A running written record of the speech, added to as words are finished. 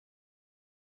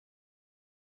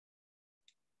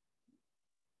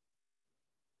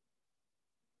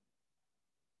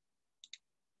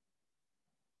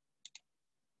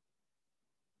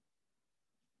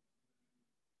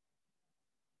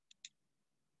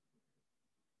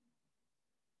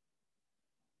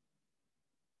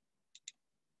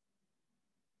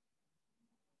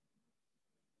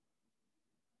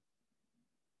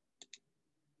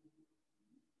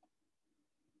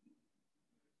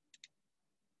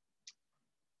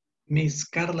Miss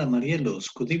Carla Marielos,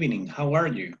 good evening. How are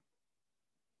you?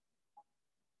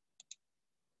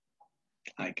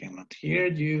 I cannot hear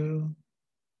you.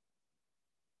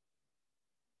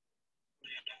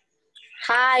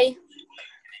 Hi.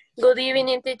 Good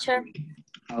evening, teacher.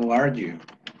 How are you?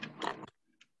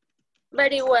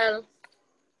 Very well.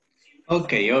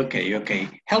 Okay.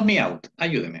 Help me out.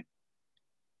 Ayúdeme.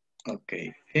 Ok.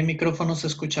 ¿Qué micrófono se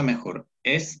escucha mejor?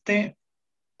 ¿Este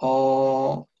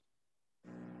o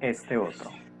este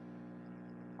otro?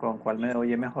 ¿Con cuál me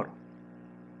oye mejor?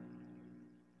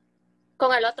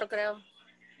 Con el otro, creo.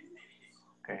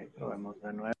 Ok, probemos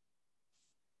de nuevo.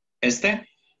 ¿Este?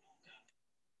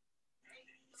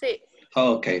 Sí.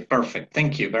 Okay, perfect.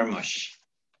 Thank you very much.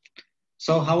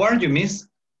 So, how are you, miss?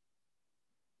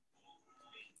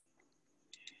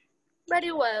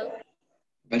 Very well.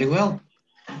 Very well.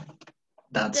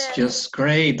 That's Yes. just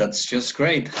great. That's just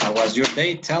great. How was your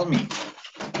day? Tell me.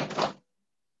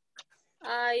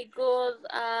 I got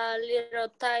a little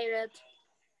tired.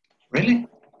 Really?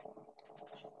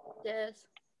 Yes.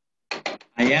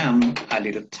 I am a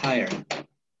little tired.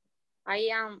 I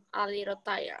am a little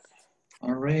tired.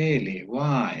 Oh, really?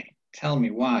 Why? Tell me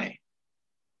why.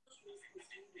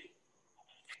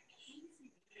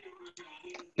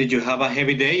 Did you have a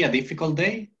heavy day, a difficult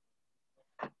day?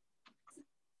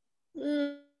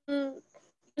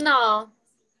 No.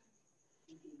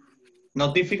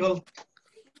 Not difficult?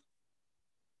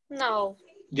 No.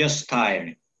 Just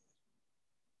tired.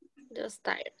 Just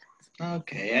tired.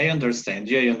 Okay, I understand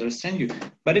you.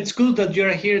 But it's good that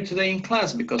you're here today in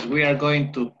class because we are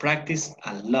going to practice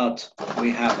a lot.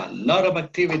 We have a lot of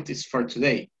activities for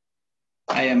today.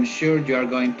 I am sure you are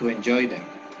going to enjoy them.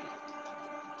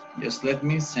 Just let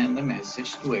me send a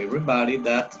message to everybody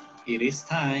that it is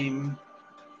time.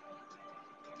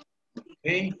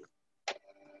 Okay.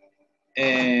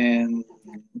 And,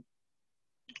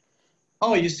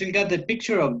 oh, you still got the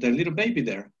picture of the little baby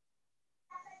there.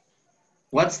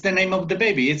 What's the name of the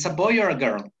baby? It's a boy or a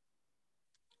girl?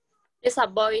 It's a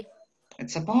boy.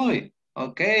 It's a boy.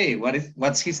 Okay,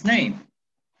 what's his name?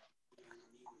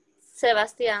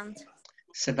 Sebastian.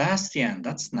 Sebastian,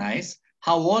 that's nice.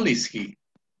 How old is he?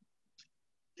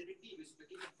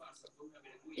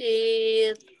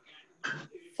 He's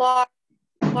 4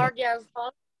 years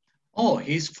old. Oh,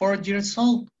 he's 4 years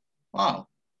old. Wow,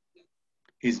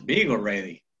 he's big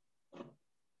already.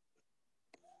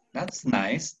 That's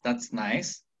nice, that's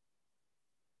nice.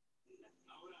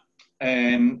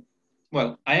 And,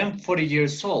 well, I am 40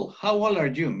 years old. How old are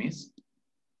you, miss?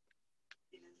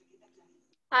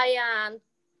 I am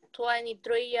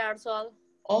 23 years old.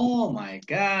 Oh my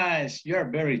gosh, you're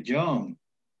very young.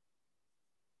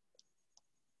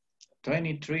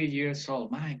 23 years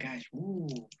old, my gosh. Ooh.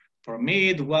 For me,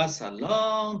 it was a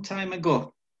long time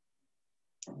ago.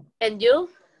 And you?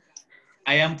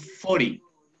 I am 40.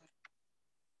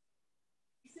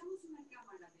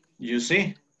 You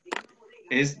see?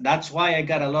 That's why I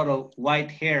got a lot of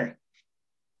white hair.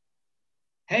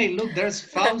 Hey, look, there's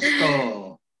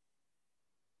Fausto.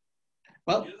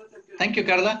 Well, thank you,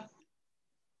 Carla.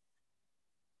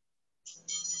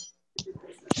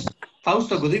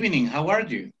 Fausto, good evening. How are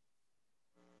you?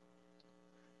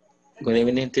 Good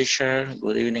evening, teacher.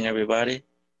 Good evening, everybody.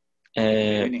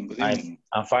 Good evening.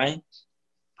 I'm fine.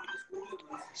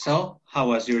 So, how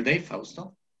was your day,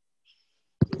 Fausto?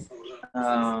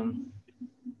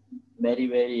 Very,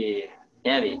 very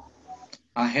heavy.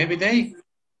 A heavy day?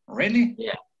 Really?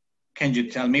 Yeah. Can you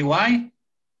tell me why?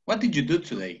 What did you do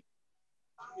today?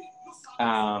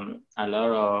 A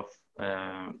lot of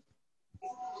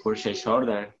purchase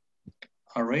order.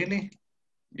 Oh, really?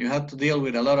 You have to deal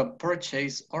with a lot of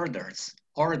purchase orders.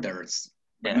 Orders.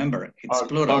 Yeah. Remember, it's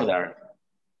plural.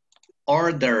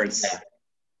 Orders. Yeah.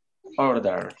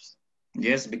 Orders.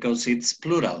 Yes, because it's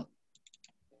plural.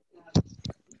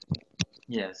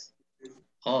 Yes.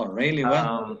 Oh, really?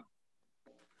 Well.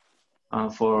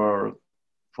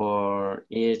 For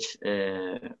each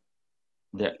the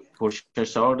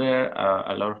purchase order,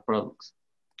 a lot of products.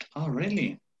 Oh,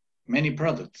 really? Many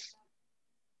products?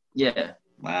 Yeah.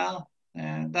 Well,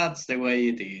 that's the way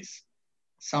it is.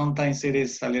 Sometimes it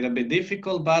is a little bit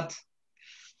difficult, but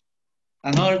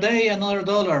another day, another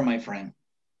dollar, my friend.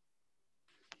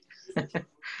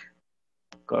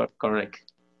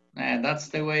 Correct. That's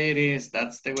the way it is.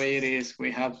 That's the way it is.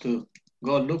 We have to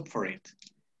go look for it.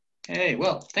 Hey,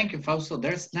 well, thank you, Fausto.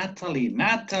 There's Natalie.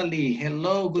 Natalie,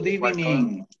 hello, good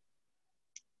evening.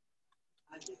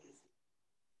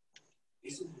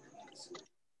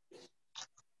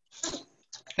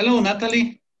 Hello,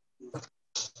 Natalie.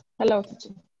 Hello.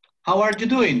 How are you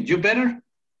doing? You better?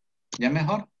 ¿Ya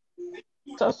mejor?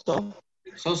 So.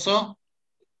 So?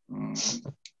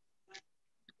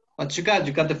 What you got?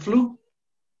 You got the flu?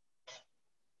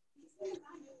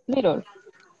 Little.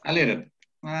 A little.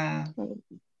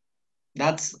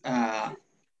 That's,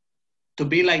 to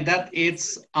be like that,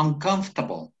 it's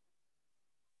uncomfortable.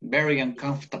 Very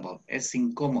uncomfortable. Es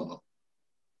incómodo.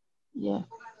 Yeah.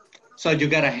 So you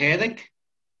got a headache?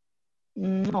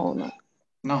 No, no.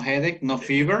 No headache, no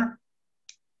fever?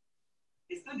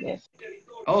 Yes.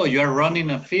 Oh, you are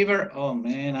running a fever? Oh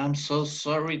man, I'm so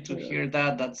sorry to hear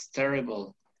that. That's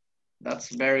terrible. That's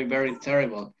very, very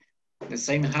terrible. The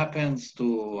same happens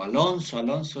to Alonso.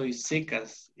 Alonso is sick,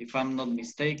 as if I'm not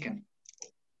mistaken.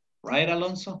 Right,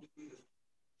 Alonso?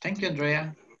 Thank you,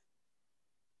 Andrea.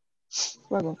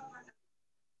 Luego.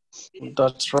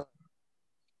 That's right.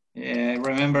 Yeah,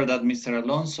 remember that Mr.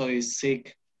 Alonso is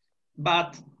sick,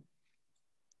 but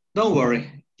don't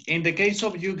worry. In the case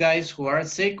of you guys who are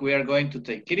sick, we are going to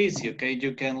take it easy, okay?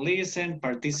 You can listen,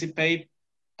 participate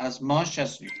as much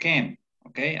as you can,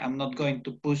 okay? I'm not going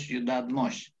to push you that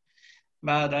much,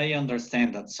 but I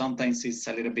understand that sometimes it's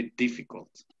a little bit difficult.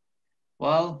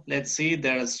 Well, let's see,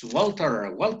 there's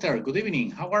Walter. Walter, good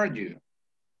evening, how are you?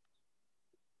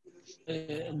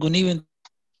 Good evening,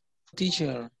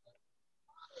 teacher.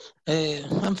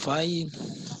 I'm fine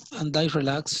and I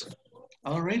relax.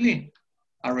 Oh, really?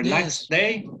 A relaxed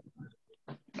day?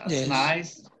 That's Yes.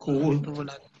 nice, cool.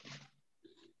 Relax.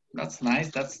 That's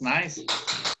nice, that's nice.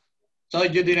 So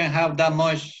you didn't have that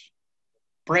much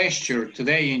pressure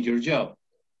today in your job?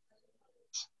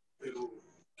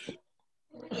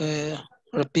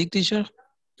 Repeat, teacher.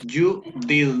 You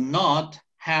did not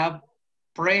have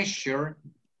pressure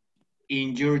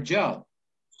in your job.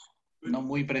 No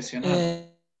muy presionado.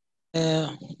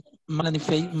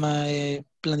 My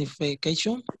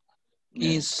planification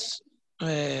is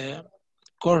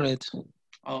correct.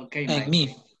 Okay,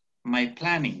 And my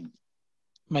planning.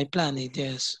 My planning,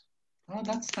 yes. Oh,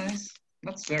 that's nice.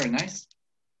 That's very nice.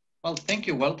 Well, thank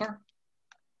you, Walter.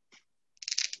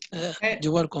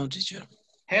 You're welcome, teacher.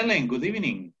 Helen, good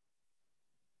evening.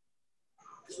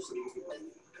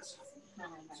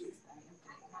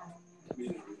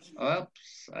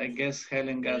 Oops, I guess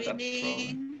Helen got a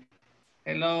problem.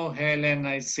 Hello, Helen.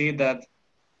 I see that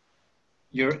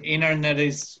your internet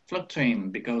is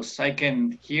fluctuating because I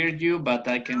can hear you, but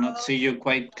I cannot see you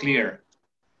quite clear.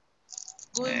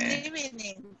 Good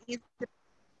evening.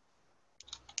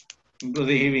 Good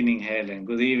evening, Helen.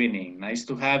 Good evening. Nice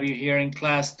to have you here in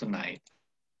class tonight.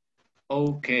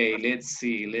 Okay, let's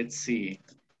see, let's see.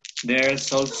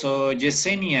 There's also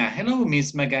Yesenia. Hello,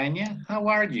 Miss Magaña. How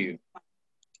are you?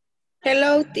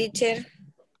 Hello, teacher.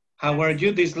 How are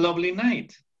you this lovely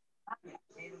night?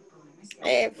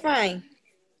 Fine.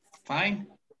 Fine.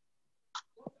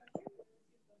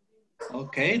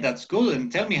 Okay, that's good.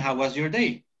 And tell me, how was your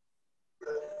day?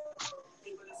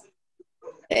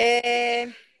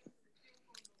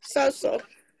 So. So.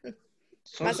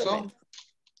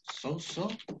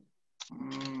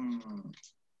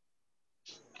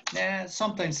 Yeah,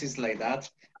 sometimes it's like that.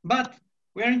 But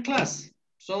we're in class,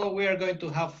 so we are going to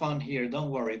have fun here. Don't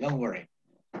worry, don't worry.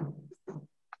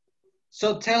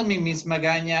 So tell me, Miss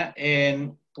Magaña,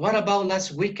 and what about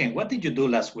last weekend? What did you do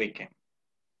last weekend?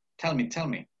 Tell me.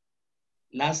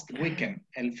 Last weekend,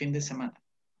 el fin de semana.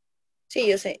 Sí,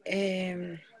 yo sé.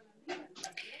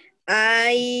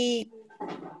 I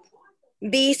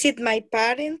visit my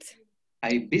parents.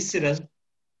 I visited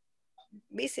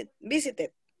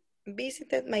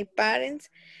my parents.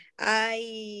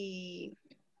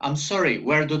 I'm sorry,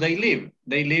 where do they live?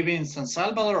 They live in San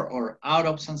Salvador or out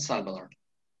of San Salvador?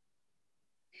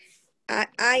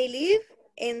 I live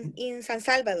in San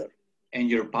Salvador. And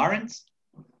your parents?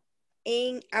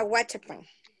 In Aguachapan.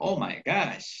 Oh my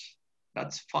gosh,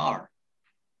 that's far.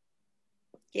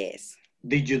 Yes.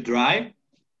 Did you drive?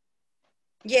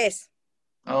 Yes.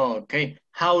 Oh, okay.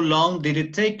 How long did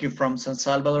it take you from San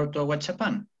Salvador to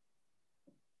Aguachapan?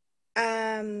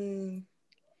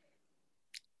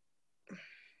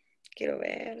 Quiero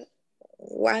ver.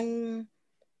 1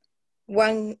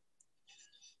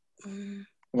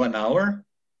 hour?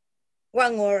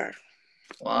 1 hour.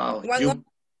 Wow. 1 hour.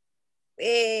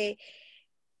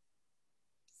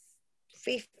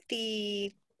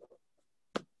 50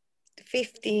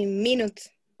 minutes.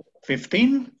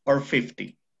 15 or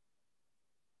 50?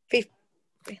 50,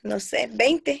 no sé,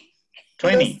 20. 20.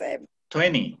 No sé.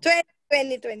 20. 20.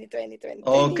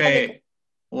 Okay.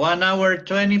 1 hour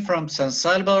 20 from San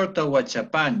Salvador to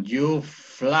Aguachapan. You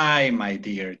fly, my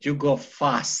dear. You go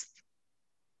fast.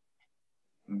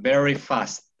 Very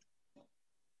fast.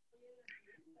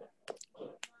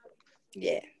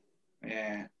 Yeah.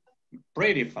 Yeah.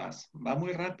 Pretty fast. Va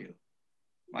muy rápido.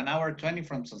 1 hour 20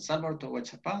 from San Salvador to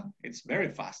Huachapán. It's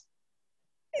very fast.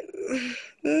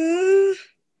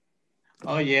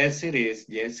 Oh, yes, it is.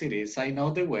 Yes, it is. I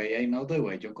know the way. I know the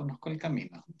way. Yo conozco el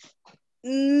camino.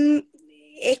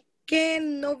 Es que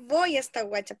no voy hasta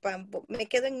Huachapán. Me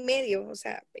quedo en medio. O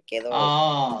sea, me quedo...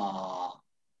 Ah.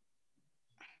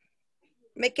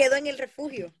 Me quedo en el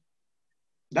refugio.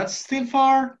 That's still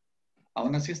far.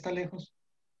 Aún así está lejos.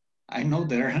 I know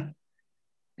there.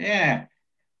 Yeah.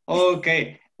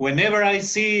 Okay. Whenever I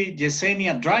see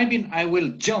Yesenia driving, I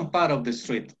will jump out of the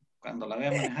street. Cuando la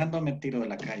vea manejando, me tiro de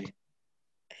la calle.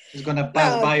 She's gonna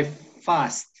pass by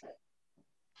fast.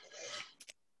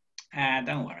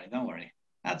 Don't worry, don't worry.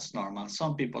 That's normal.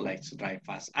 Some people like to drive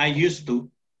fast. I used to.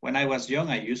 When I was young,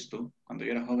 I used to. Cuando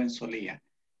yo era joven solía.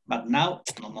 But now,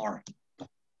 no more.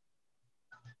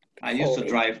 I used to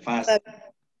drive fast.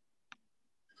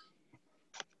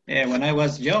 Yeah, when I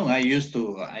was young, I used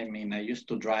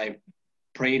to drive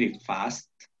pretty fast.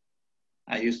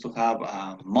 I used to have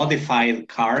modified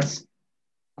cars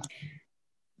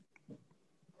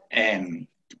and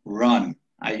run.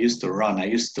 I used to run. I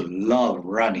used to love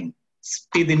running,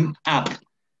 speeding up.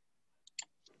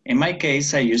 In my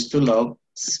case, I used to love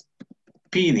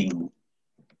speeding.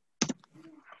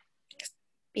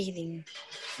 Speeding.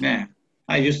 Yeah,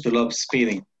 I used to love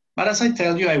speeding. But as I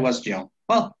tell you, I was young.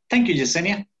 Well, thank you,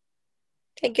 Yesenia.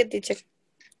 Thank you, teacher.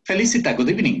 Felicita, good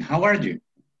evening. How are you?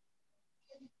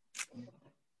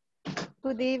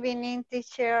 Good evening,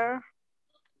 teacher.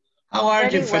 How are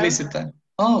Very you, well. Felicita?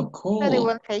 Oh, cool. Very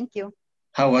well, thank you.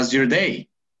 How was your day?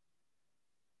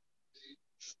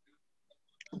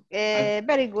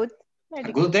 Very good. A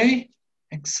good day?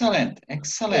 Excellent,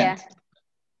 excellent. Yeah.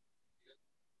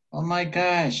 Oh my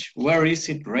gosh, where is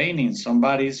it raining?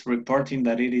 Somebody's reporting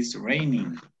that it is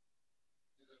raining.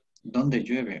 ¿Dónde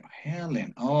llueve?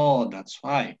 Helen. Oh, that's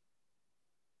why.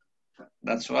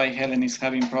 That's why Helen is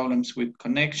having problems with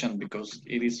connection because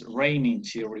it is raining,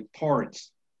 she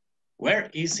reports. Where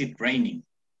is it raining?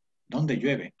 ¿Dónde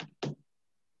llueve?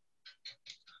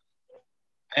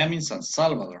 I am in San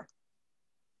Salvador.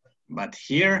 But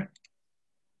here?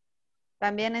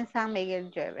 También en San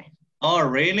Miguel llueve. Oh,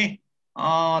 really?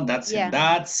 Oh, that's Yeah. in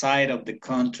that side of the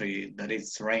country that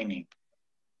it's raining.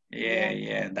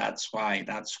 Yeah, that's why.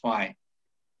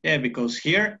 Yeah, because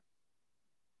here,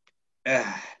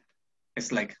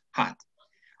 it's like hot.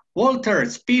 Walter,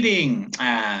 speeding.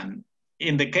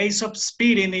 In the case of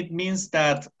speeding, it means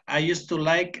that I used to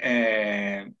like,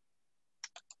 me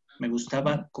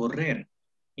gustaba correr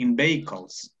in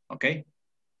vehicles, okay?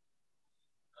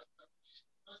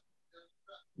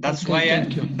 That's why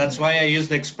I use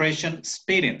the expression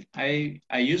speeding. I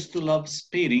used to love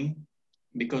speeding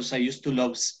because I used to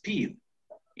love speed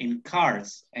in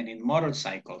cars and in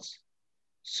motorcycles.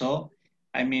 So,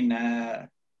 I mean, the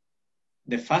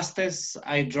fastest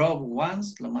I drove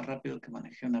once, lo más rápido que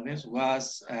manejé una vez,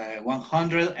 was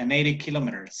 180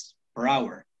 kilometers per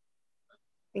hour.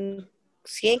 100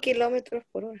 kilómetros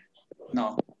por hora.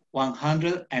 No,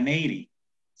 180,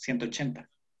 180.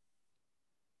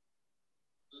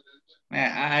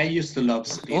 I used to love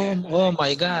speed. Oh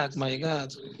my God, my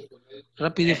God.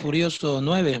 Rápido y Furioso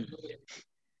 9.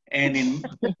 And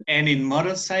in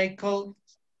motorcycle,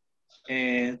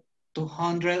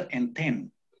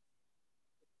 210.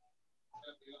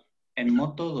 En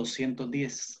moto,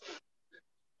 210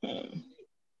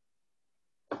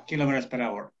 kilometers per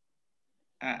hour.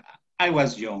 I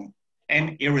was young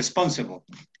and irresponsible.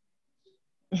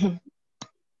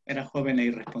 Era joven e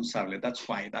irresponsable. That's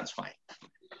why.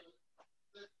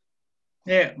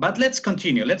 Yeah, but let's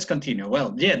continue.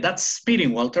 Well, yeah, that's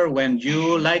speeding, Walter, when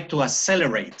you like to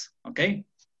accelerate, okay?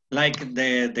 Like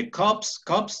the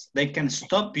cops, they can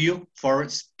stop you for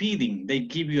speeding. They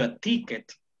give you a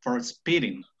ticket for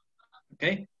speeding,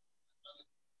 okay?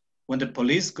 When the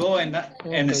police go and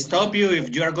stop you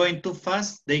if you are going too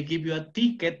fast, they give you a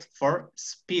ticket for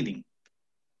speeding,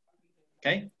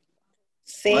 okay?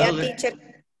 Sea, teacher,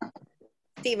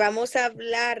 si vamos a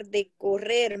hablar de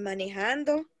correr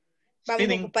manejando, vamos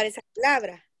a ocupar esa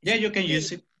palabra. Yeah, you can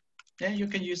use it. Yeah, you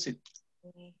can use it.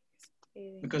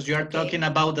 Because you are talking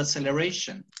about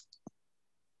acceleration.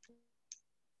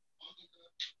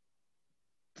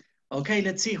 Okay,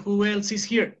 let's see who else is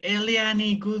here.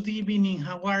 Eliani, good evening.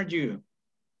 How are you?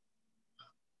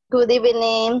 Good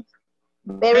evening.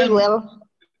 Very well.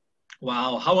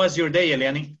 Wow, how was your day,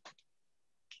 Eliani?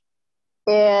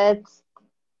 It's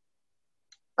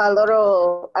a lot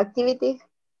of activity.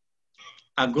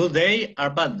 A good day or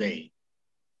bad day?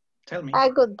 Tell me. A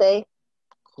good day.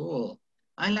 Cool.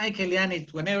 I like Eliani.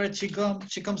 Whenever she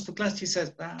comes to class, she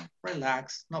says,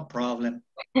 relax, no problem.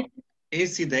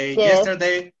 Easy day. Yes.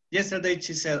 Yesterday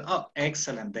she said, oh,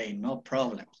 excellent day, no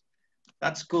problem.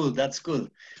 That's good, that's good.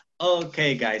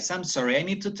 Okay, guys, I'm sorry. I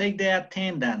need to take the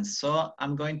attendance, so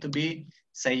I'm going to be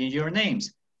saying your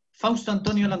names. Fausto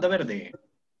Antonio Landaverde.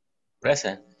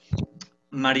 Present.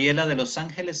 Mariela de Los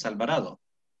Ángeles Alvarado.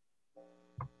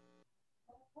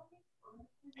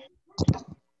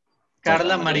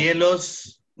 Carla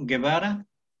Marielos Guevara.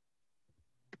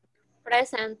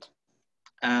 Present.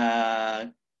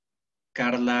 Carla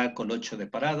Colocho de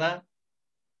Parada.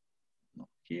 Not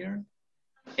here.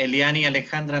 Eliani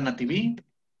Alejandra Nativí.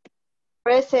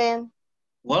 Present.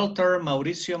 Walter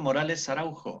Mauricio Morales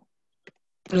Araujo.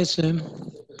 Present.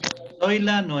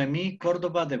 Zoila Noemí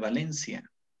Córdoba de Valencia.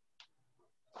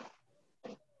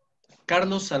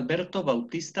 Carlos Alberto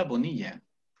Bautista Bonilla.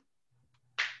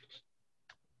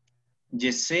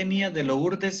 Yesenia de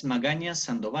Lourdes Magaña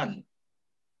Sandoval.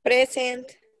 Present.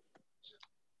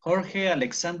 Jorge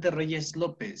Alexander Reyes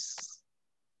López.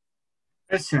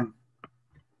 Present.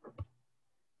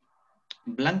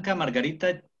 Blanca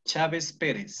Margarita Chávez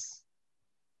Pérez.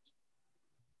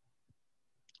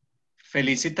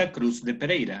 Felicita Cruz de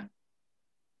Pereira.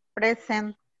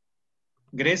 Present.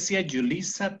 Grecia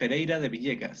Yulisa Pereira de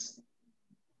Villegas.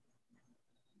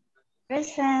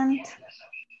 Present.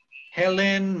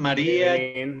 Helen María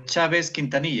Chávez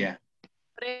Quintanilla.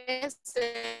 Present.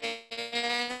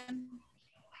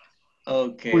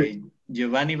 Ok.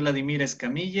 Giovanni Vladimir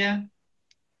Escamilla.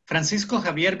 Francisco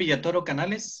Javier Villatoro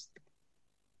Canales.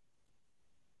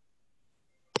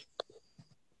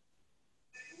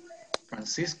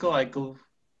 Francisco, I could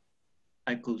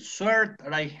swear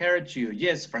that I heard you.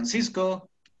 Yes, Francisco,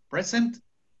 present.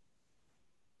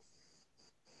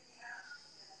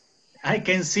 I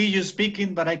can see you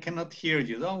speaking, but I cannot hear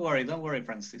you. Don't worry,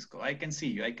 Francisco. I can see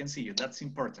you. That's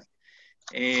important.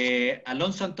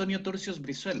 Alonso Antonio Turcios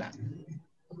Brizuela.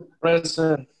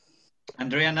 Present.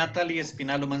 Andrea Natalie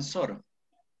Espinalo Mansor.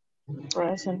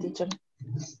 Present, teacher.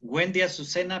 Wendy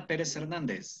Azucena Pérez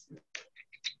Hernández.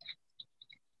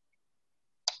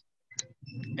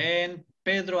 And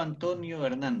Pedro Antonio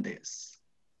Hernández.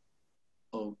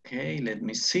 Okay, let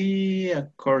me see.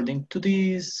 According to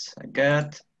this, I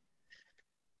got...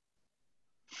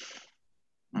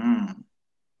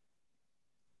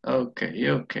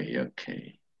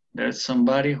 Okay. There's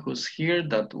somebody who's here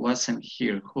that wasn't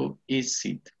here. Who is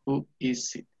it? Oh,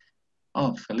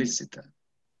 Felicita.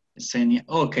 Yesenia.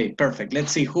 Okay, perfect.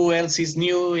 Let's see who else is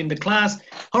new in the class.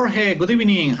 Jorge, good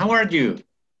evening. How are you?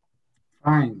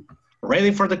 Fine.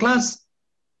 Ready for the class?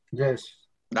 Yes.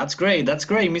 That's great,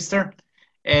 mister.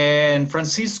 And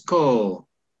Francisco.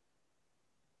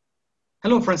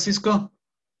 Hello, Francisco.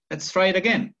 Let's try it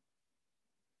again.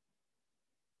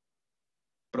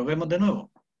 Probemos de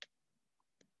nuevo.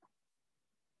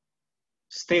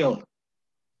 Still.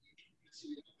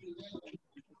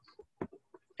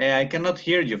 I cannot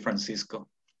hear you, Francisco.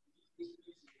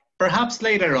 Perhaps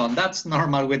later on. That's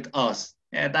normal with us.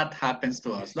 Yeah, that happens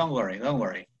to us. Don't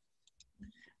worry.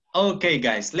 Okay,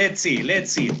 guys, let's see.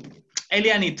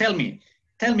 Eliani, tell me,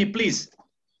 please.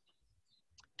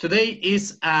 Today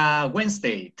is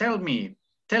Wednesday. Tell me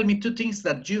 2 things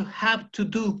that you have to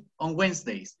do on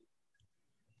Wednesdays.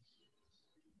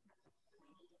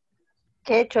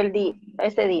 ¿Qué he hecho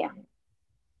este día?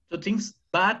 2 things,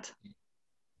 but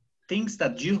things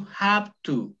that you have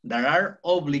to, that are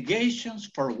obligations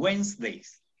for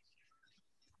Wednesdays.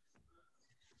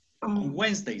 On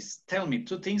Wednesdays, tell me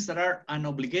 2 things that are an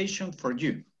obligation for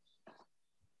you.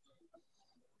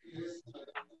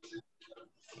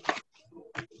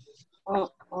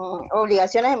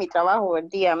 Obligaciones de mi trabajo el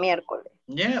día miércoles.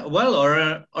 Yeah, well,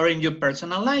 or in your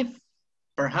personal life,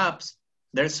 perhaps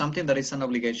there's something that is an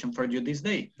obligation for you this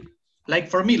day. Like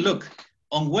for me, look,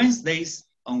 on Wednesdays,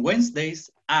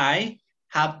 I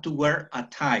have to wear a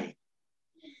tie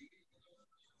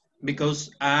because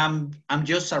I'm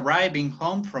just arriving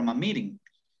home from a meeting.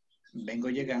 Vengo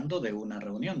llegando de una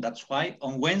reunión. That's why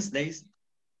on Wednesdays,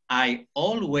 I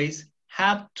always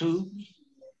have to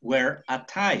wear a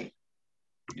tie.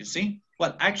 You see?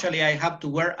 Well, actually, I have to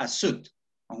wear a suit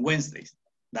on Wednesdays.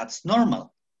 That's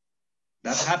normal.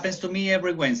 That happens to me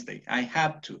every Wednesday. I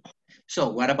have to. So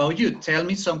what about you? Tell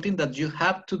me something that you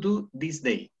have to do this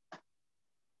day.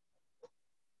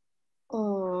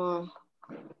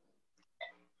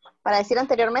 Para decir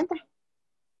anteriormente.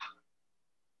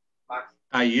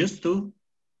 I used to.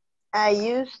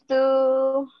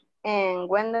 On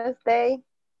Wednesday,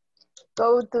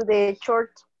 go to the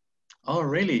church. Oh,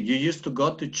 really? You used to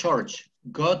go to church.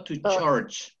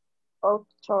 Church. Oh,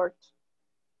 church.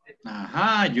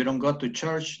 Aha, you don't go to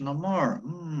church no more.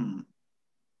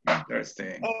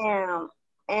 Interesting.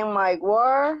 And my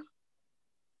work,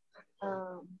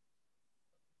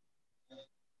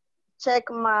 check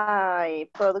my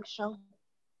production.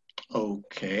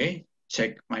 Okay,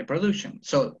 check my production.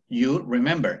 So you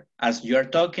remember, as you're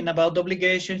talking about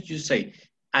obligations, you say,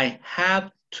 I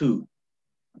have to,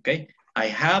 okay? I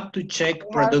have to check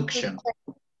production.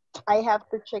 I have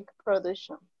to check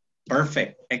production.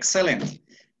 Perfect, excellent.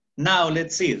 Now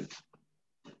let's see.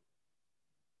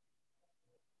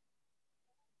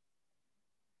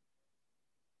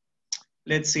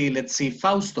 Let's see,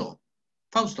 Fausto.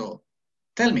 Fausto,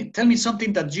 tell me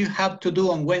something that you have to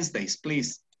do on Wednesdays,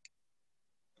 please.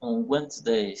 On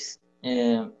Wednesdays,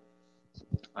 I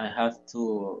have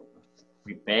to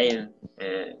prepare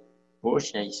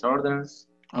purchase orders.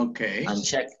 Okay. And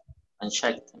check them.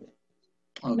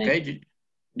 Okay,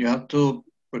 you have to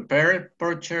prepare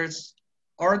purchase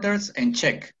orders and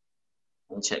check.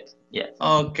 And check, yeah.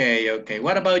 Okay.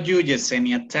 What about you,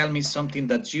 Yesenia? Tell me something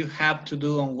that you have to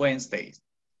do on Wednesdays.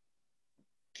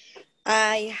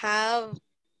 I have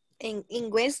in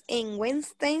Wednesdays.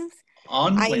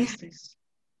 On Wednesdays.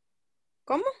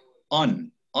 ¿Cómo?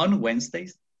 On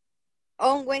Wednesdays.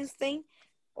 On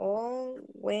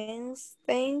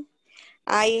Wednesday,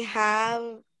 I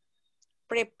have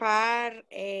prepared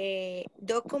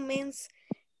documents.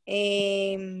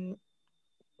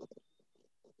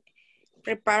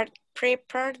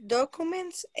 Prepared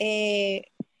documents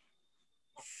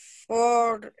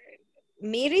for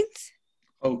meetings.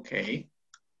 Okay.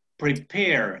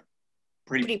 Prepare.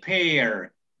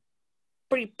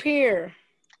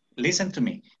 Listen to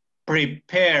me.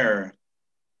 Prepare.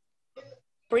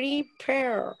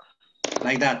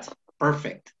 Like that.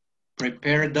 Perfect.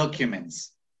 Prepare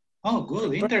documents. Oh,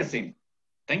 good. Interesting.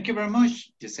 Thank you very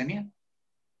much, Yesenia.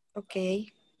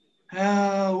 Okay.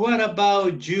 What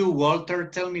about you, Walter?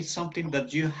 Tell me something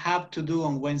that you have to do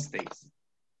on Wednesdays.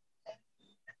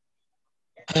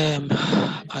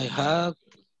 I have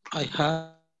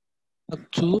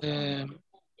to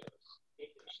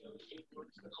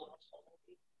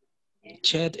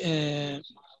chat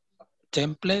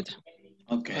template.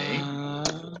 Okay.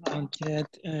 And chat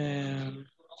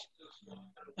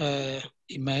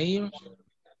email.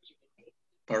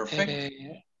 Perfect.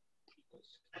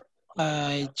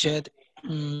 I chat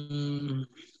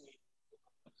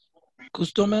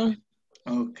customer.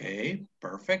 Okay,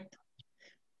 perfect.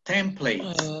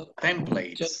 Templates.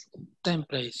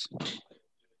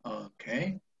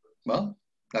 Okay. Well,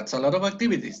 that's a lot of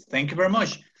activities. Thank you very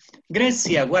much.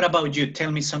 Grecia, what about you? Tell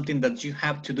me something that you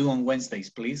have to do on Wednesdays,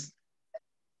 please.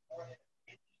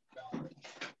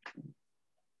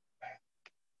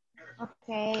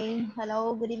 Okay.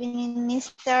 Hello. Good evening,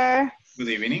 Mister. Good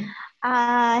evening.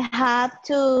 I have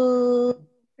to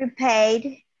prepare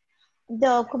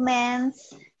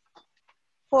documents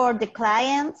for the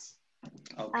clients.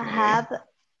 Okay. I have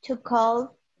to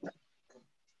call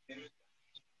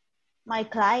my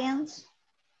clients.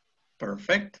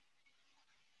 Perfect.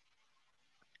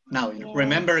 Now,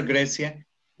 remember, Grecia,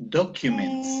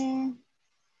 documents.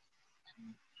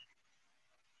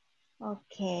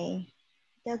 Okay,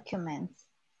 documents.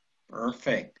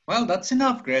 Perfect. Well, that's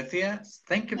enough, Grecia.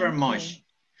 Thank you very much.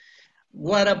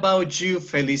 What about you,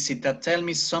 Felicita? Tell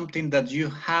me something that you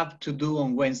have to do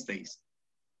on Wednesdays.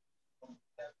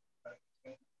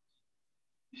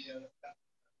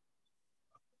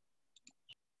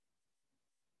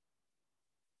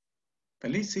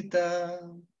 Felicita,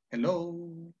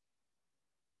 hello.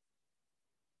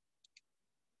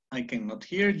 I cannot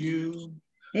hear you.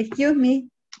 Excuse me.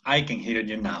 I can hear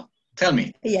you now. Tell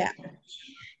me. Yeah.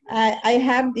 I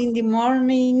have in the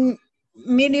morning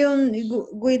meeting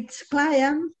with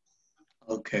client.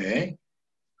 Okay.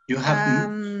 You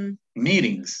have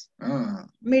meetings.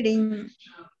 Meeting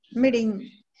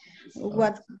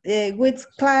what with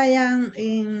client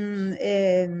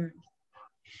in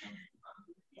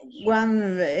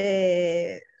one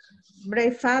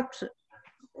breakfast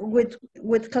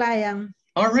with client.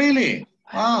 Oh, really?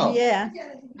 Wow. Yeah.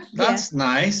 That's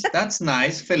nice. That's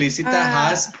nice. Felicita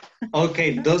has.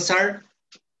 Okay, those are.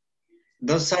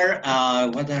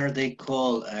 What are they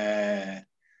called?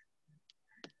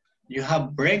 You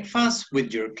have breakfast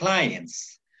with your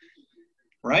clients,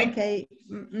 right? Okay.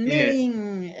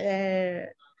 Meeting. Yeah.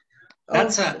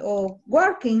 That's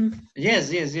working.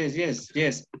 Yes. Yes.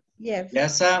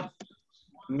 That's a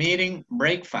meeting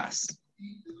breakfast.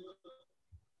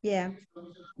 Yeah.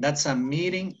 That's a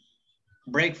meeting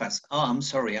breakfast. Oh, I'm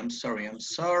sorry.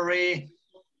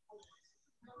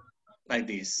 Like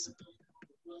this.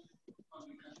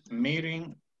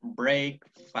 Meeting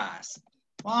breakfast.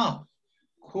 Wow,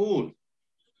 cool.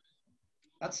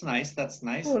 That's nice.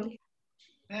 Cool.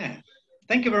 Yeah.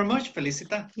 Thank you very much,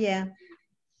 Felicita. Yeah.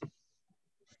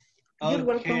 You're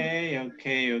welcome.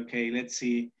 Okay. Let's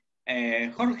see.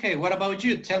 Jorge, what about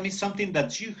you? Tell me something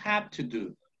that you have to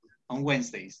do on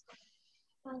Wednesdays.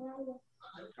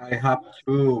 I have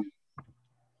to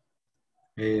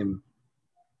um,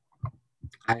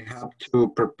 I have to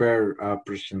prepare a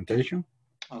presentation.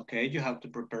 Okay, you have to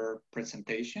prepare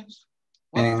presentations.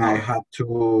 What and for? I have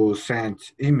to send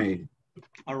email.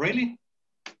 Oh, really?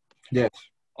 Yes.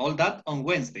 All that on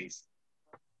Wednesdays?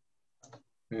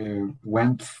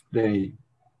 Wednesday.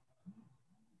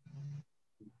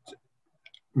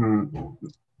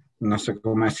 No sé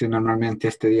cómo decir normalmente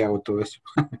este día hago todo eso.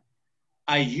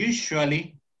 I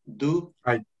usually do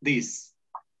this.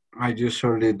 I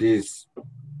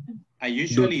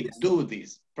usually do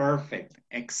this. Perfect.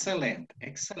 Excellent.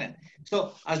 Excellent.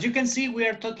 So as you can see, we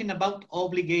are talking about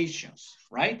obligations,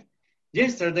 right?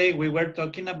 Yesterday, we were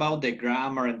talking about the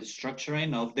grammar and the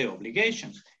structuring of the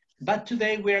obligations. But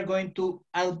today, we are going to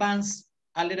advance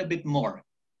a little bit more,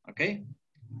 okay?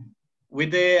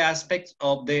 With the aspects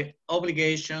of the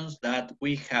obligations that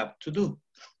we have to do.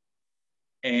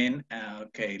 And,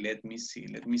 okay, let me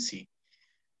see.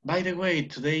 By the way,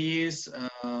 today is,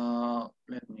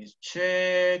 let me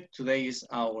check. Today is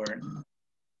our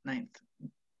 9th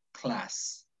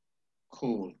class.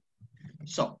 Cool.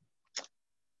 So,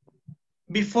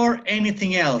 before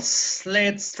anything else,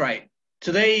 let's try.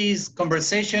 Today's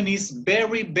conversation is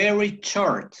very, very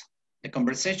short. The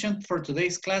conversation for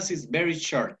today's class is very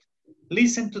short.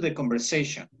 Listen to the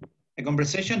conversation. The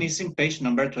conversation is in page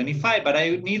number 25, but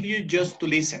I need you just to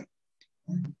listen.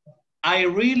 I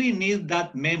really need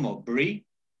that memo, Bree.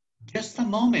 Just a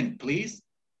moment, please.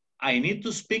 I need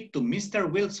to speak to Mr.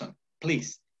 Wilson,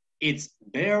 please. It's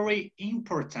very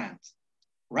important.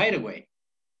 Right away.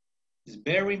 It's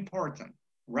very important.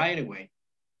 Right away.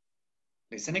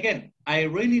 Listen again. I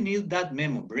really need that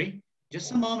memo, Bree.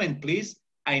 Just a moment, please.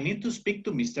 I need to speak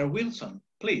to Mr. Wilson,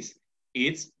 please.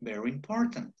 It's very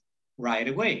important. Right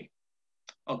away.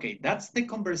 Okay, that's the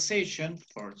conversation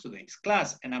for today's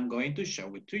class, and I'm going to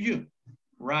show it to you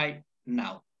right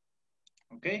now.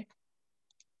 Okay?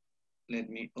 Let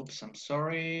me, oops, I'm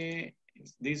sorry.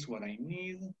 Is this what I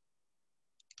need?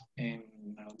 And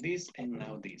now this, and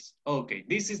now this. Okay,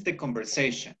 this is the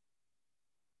conversation.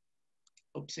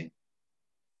 Oopsie.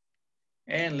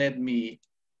 And let me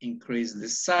increase the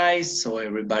size so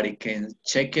everybody can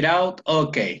check it out.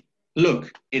 Okay,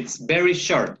 look, it's very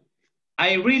short.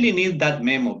 I really need that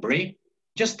memo, Bree.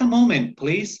 Just a moment,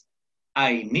 please.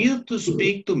 I need to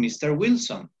speak to Mr.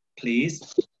 Wilson,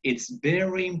 please. It's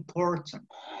very important.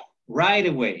 Right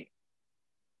away.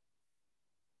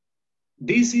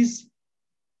 This is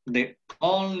the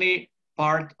only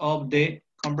part of the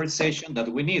conversation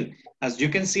that we need. As you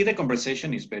can see, the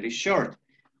conversation is very short.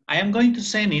 I am going to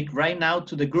send it right now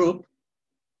to the group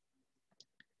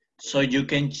so you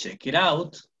can check it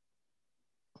out.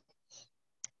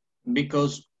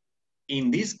 Because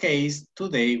in this case,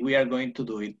 today, we are going to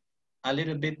do it a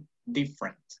little bit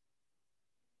different.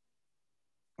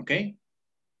 Okay?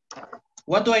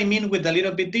 What do I mean with a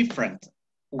little bit different?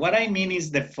 What I mean is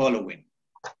the following.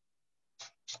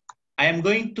 I am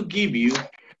going to give you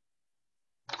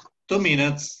 2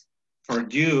 minutes for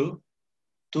you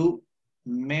to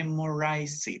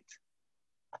memorize it.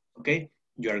 Okay?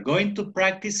 You are going to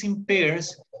practice in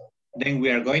pairs. Then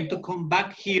we are going to come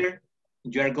back here.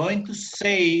 You are going to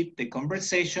say the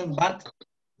conversation, but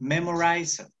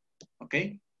memorize it.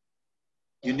 Okay?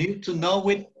 You need to know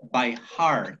it by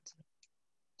heart.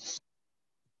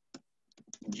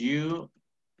 You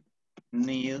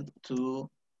need to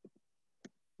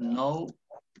know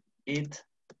it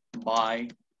by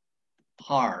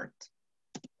heart.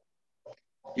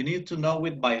 You need to know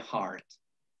it by heart.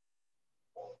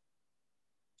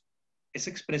 Esa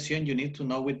expresión, you need to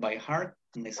know it by heart,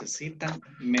 necesitan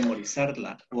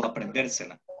memorizarla o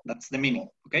aprendérsela. That's the meaning,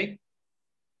 okay?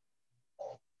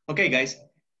 Okay, guys.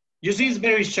 You see, it's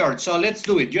very short, so let's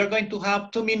do it. You're going to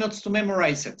have 2 minutes to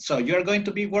memorize it. So you're going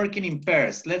to be working in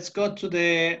pairs. Let's go to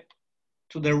the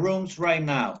rooms right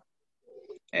now.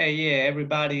 Hey, yeah, we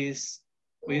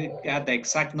got the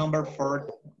exact number for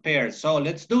pairs. So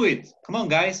let's do it. Come on,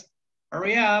 guys.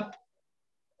 Hurry up.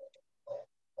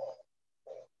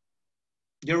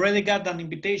 You already got an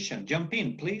invitation. Jump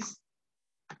in, please.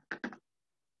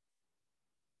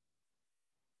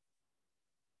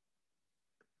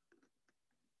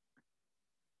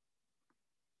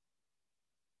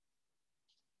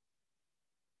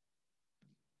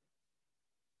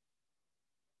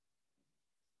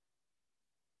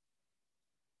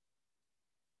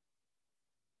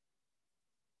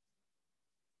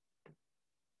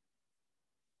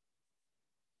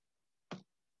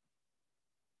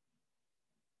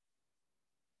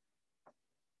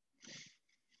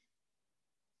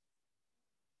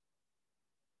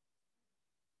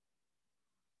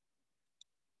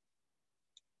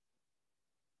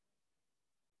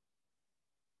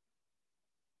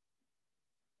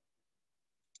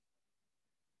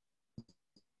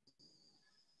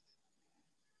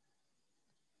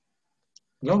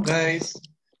 Hello, guys.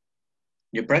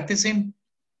 You practicing?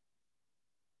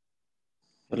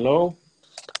 Hello.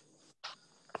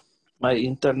 My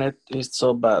internet is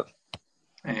so bad.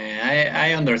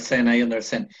 I understand, I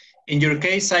understand. In your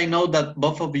case, I know that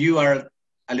both of you are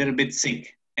a little bit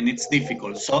sick and it's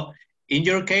difficult. So in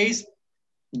your case,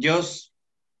 just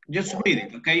read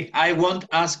it, okay? I won't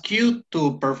ask you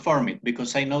to perform it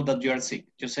because I know that you are sick.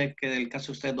 Yo sé que el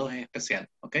caso de ustedes dos es especial,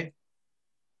 okay?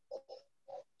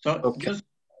 So Okay.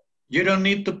 you don't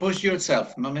need to push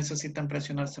yourself. No necesitan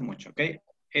presionarse mucho, okay?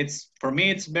 For me,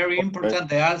 it's very important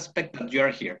the aspect that you are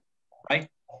here, right?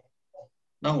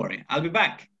 Don't worry, I'll be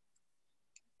back.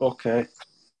 Okay.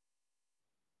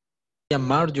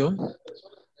 Mario,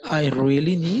 I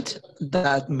really need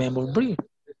that memory.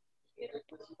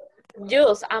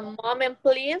 Just a moment,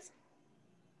 please.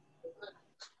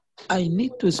 I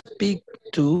need to speak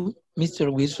to Mr.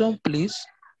 Wilson, please.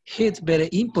 It's very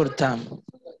important.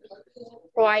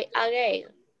 Right again.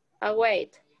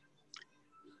 Wait.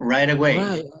 Right away.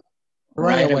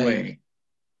 Right away.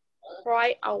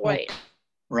 Right away.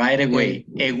 Right away.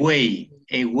 Away.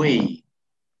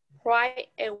 Right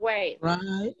away.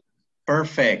 Right.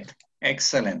 Perfect.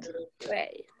 Excellent.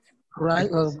 Wait. Right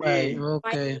away.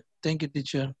 Okay. Thank you,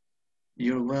 teacher.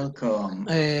 You're welcome.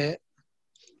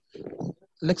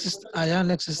 Let's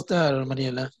start,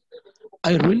 Mariela.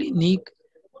 I really need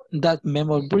that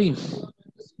memory brief.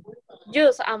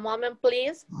 Just a moment,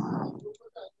 please.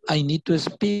 I need to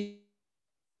speak.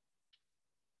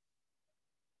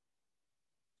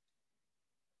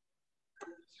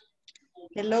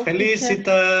 Hello,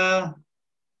 Felicita.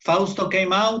 Fausto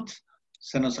came out.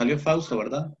 Se nos salió Fausto,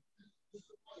 ¿verdad?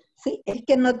 Sí, es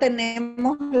que no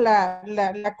tenemos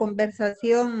la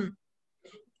conversación,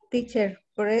 teacher.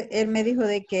 Él me dijo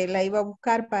de que la iba a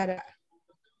buscar para...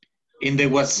 In the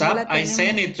WhatsApp, No I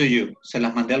sent it to you. Se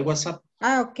las mandé al WhatsApp.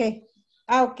 Ah, ok.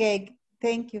 Ah, ok.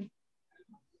 Thank you.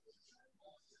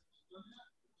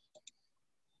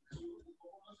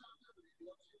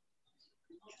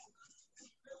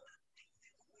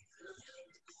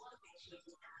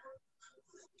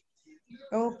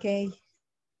 Okay.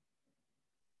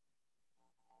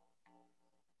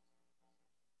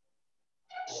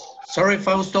 Sorry,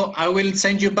 Fausto. I will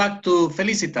send you back to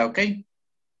Felicita, okay?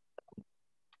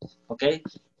 Okay.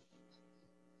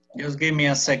 Just give me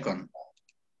a second.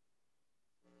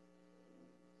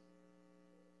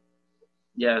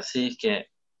 Ya, sí, es que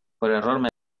por error me...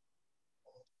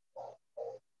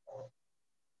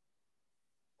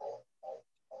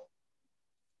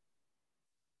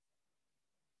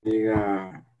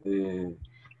 Diga,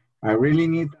 I really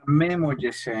need a memo,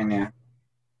 Yesenia.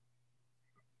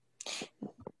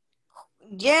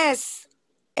 Yes.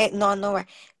 No.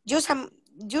 Just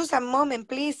a moment,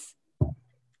 please.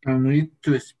 I need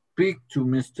to speak to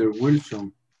Mr.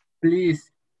 Wilson.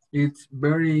 Please, it's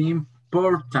very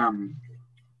important.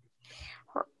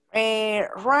 Right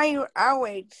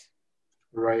away.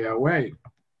 Right away.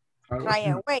 Right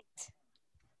away.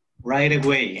 Right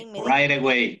away. Right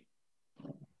away.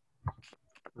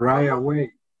 Right away.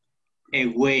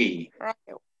 Away.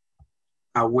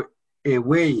 Away.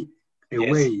 Away.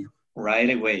 Away. Yes. Right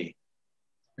away.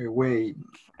 Away.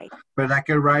 ¿Verdad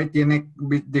que right tiene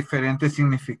diferentes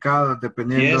significados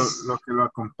dependiendo lo que lo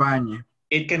acompañe?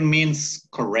 It can mean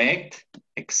correct,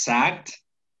 exact.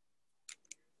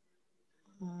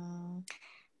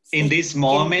 In this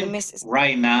moment,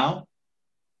 right now.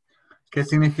 ¿Qué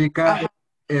significa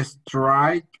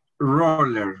strike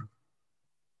roller?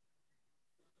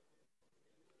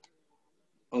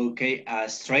 Okay, a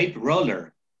straight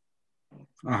roller.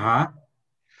 Ajá.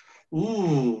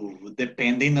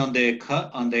 Depending on the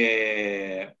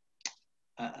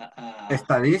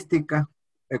estadística,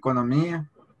 economía.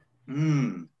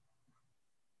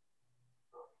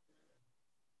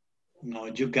 No,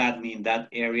 you got me in that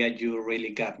area. You really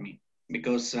got me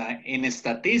because in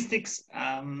statistics,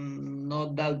 I'm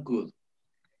not that good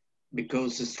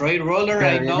because straight roller,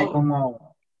 I know.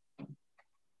 Como...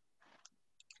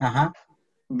 Ajá.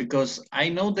 Because I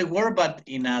know the word, but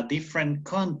in a different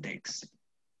context.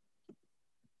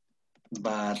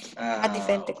 But a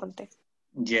different context.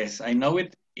 Yes, I know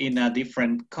it in a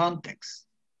different context.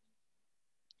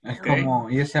 Es como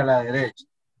irse a la derecha.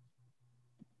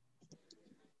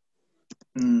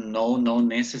 No, not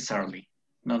necessarily.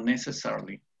 Not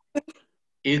necessarily.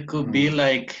 It could be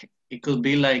like,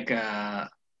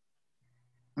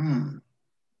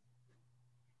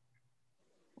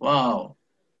 wow.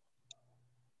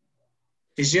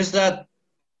 It's just that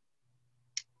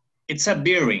it's a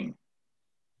bearing.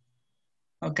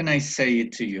 How can I say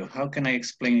it to you? How can I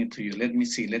explain it to you? Let me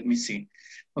see.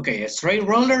 Okay, a straight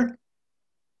roller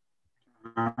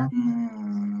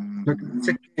Lo que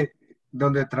pasa es que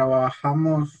donde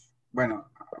trabajamos,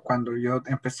 bueno, cuando yo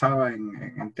empezaba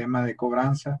en tema de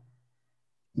cobranza,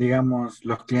 digamos,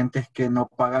 los clientes que no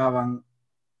pagaban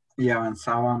y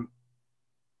avanzaban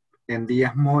en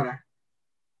días mora,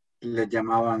 les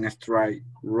llamaban strike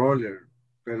roller,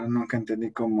 pero nunca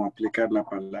entendí cómo aplicar la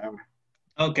palabra.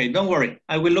 Okay, don't worry.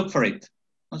 I will look for it.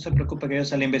 No se preocupe que yo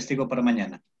se la investigo para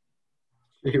mañana.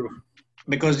 Sí.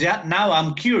 Because now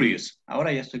I'm curious.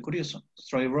 Ahora ya estoy curioso.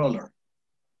 Strike roller.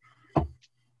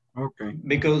 Okay.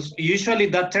 Because usually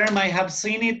that term I have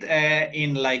seen it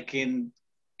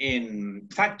in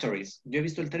factories. Yo he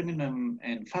visto el término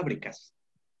en fábricas.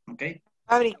 Okay.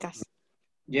 Fábricas.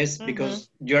 Yes, because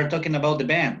you are talking about the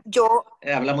band.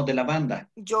 Hablamos de la banda.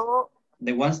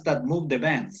 The ones that move the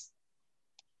bands.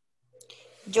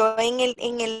 Yo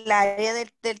en el área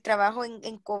del trabajo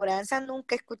en cobranza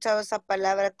nunca he escuchado esa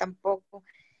palabra tampoco.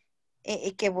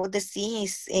 Que vos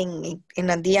decís en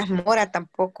los días mora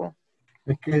tampoco.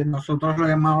 Es que nosotros lo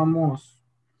llamábamos,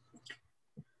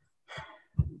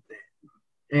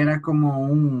 era como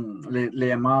le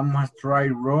llamábamos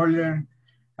strike roller,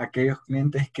 aquellos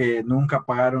clientes que nunca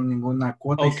pagaron ninguna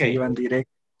cuota y se iban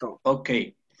directo.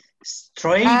 Okay.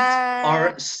 Straight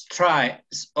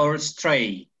or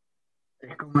stray?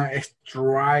 Es como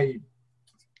strike,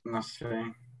 no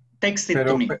sé. Text it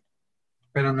to me.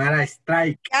 Pero no era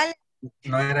strike.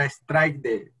 No era strike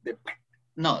de...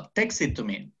 No, text it to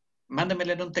me.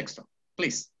 Mándamelo en un texto,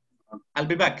 please. I'll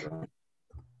be back.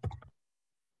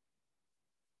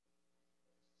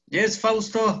 Yes,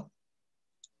 Fausto.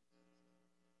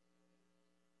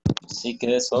 Sí,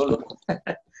 quedé solo.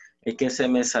 Es que se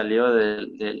me salió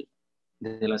de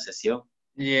la sesión.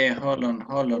 Yeah, hold on.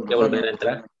 Tengo que volver a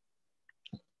entrar.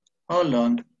 Hold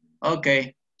on.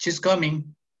 Okay, she's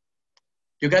coming.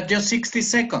 You got just 60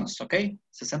 seconds, okay?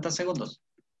 60 segundos.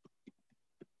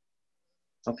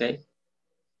 Okay.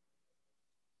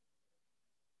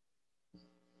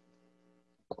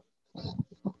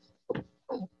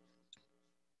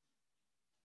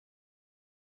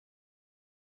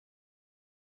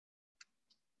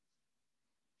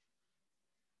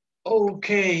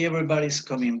 Okay, everybody's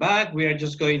coming back. We are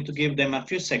just going to give them a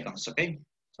few seconds, okay?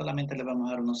 Solamente le vamos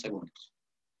a dar unos segundos.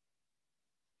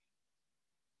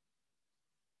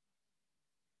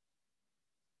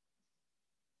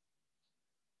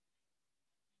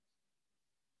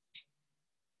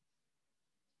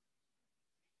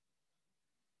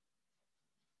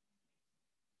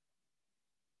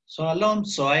 So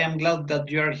Alonso, I am glad that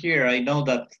you are here. I know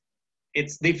that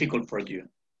it's difficult for you.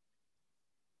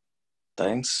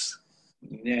 Thanks.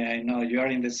 Yeah, I know you are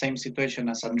in the same situation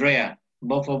as Andrea.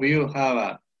 Both of you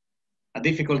have a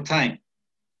difficult time.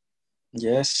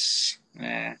 Yes.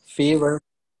 Fever.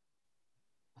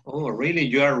 Oh, really?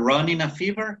 You are running a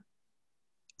fever?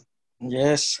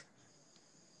 Yes.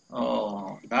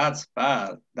 Oh, that's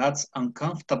bad. That's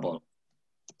uncomfortable.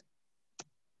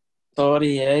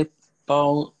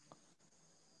 38.2.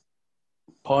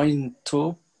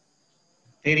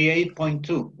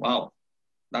 38.2. Wow,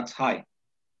 that's high.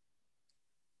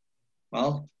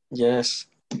 Well, yes.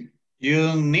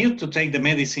 You need to take the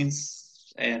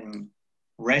medicines and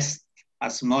rest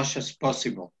as much as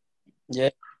possible. Yeah.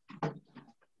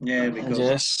 Yeah, because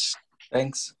yes.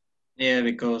 Thanks. Yeah,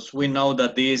 because we know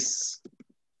that this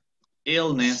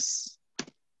illness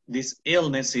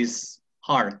is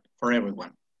hard for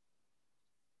everyone.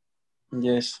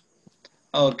 Yes.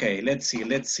 Okay, let's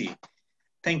see.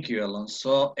 Thank you,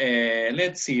 Alonso.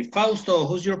 Let's see, Fausto,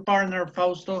 who's your partner,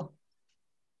 Fausto?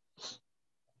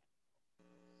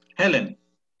 Helen.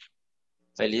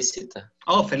 Felicita.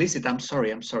 Oh, Felicita, I'm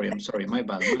sorry. My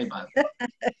bad.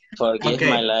 Forgive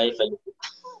my life.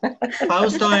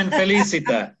 Fausto and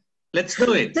Felicita, let's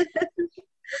do it.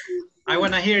 I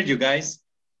want to hear you guys.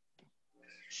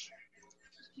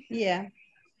 Yeah.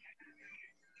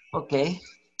 Okay.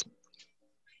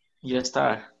 You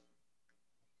start.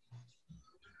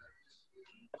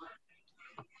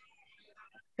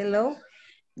 Hello?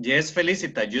 Yes,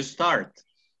 Felicita, you start.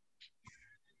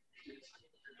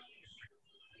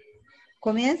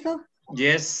 ¿Comienzo?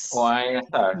 Yes. Why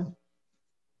start?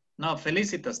 No,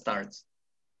 Felicita starts.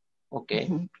 Okay.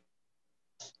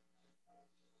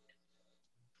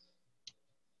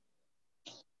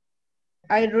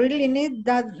 I really need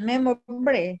that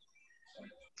memory.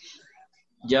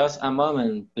 Just a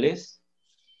moment, please.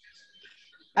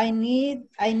 I need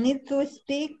to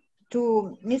speak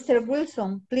to Mr.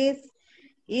 Wilson, please.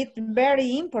 It's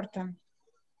very important.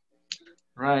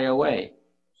 Right away.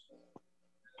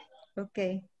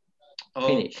 Okay.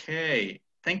 Finish. Okay,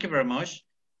 thank you very much.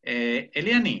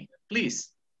 Eliani,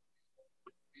 please.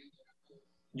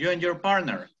 You and your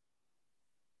partner.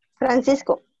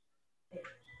 Francisco.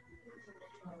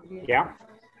 Yeah.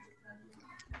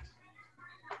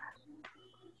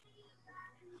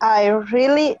 I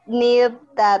really need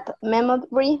that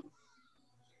memory.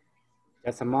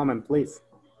 Just a moment, please.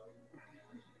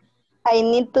 I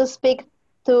need to speak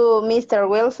to Mr.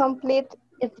 Wilson, please.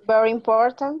 It's very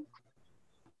important.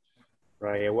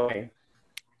 Right away.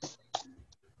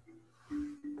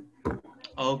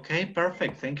 Okay,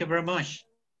 perfect. Thank you very much.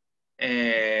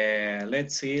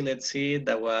 Let's see.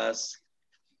 That was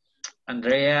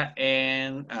Andrea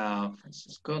and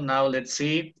Francisco. Now let's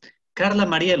see. Carla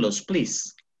Marielos,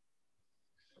 please.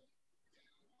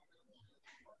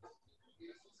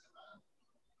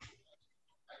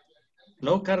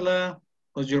 Hello, Carla.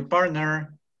 Who's your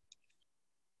partner?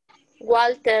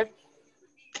 Walter.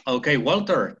 Okay,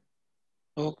 Walter.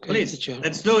 Okay, Please, teacher.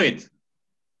 let's do it.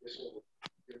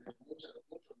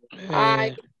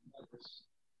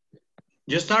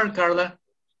 You start, Carla.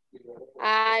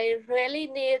 I really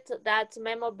need that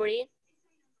memory.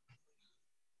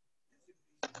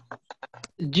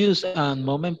 Just a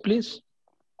moment, please.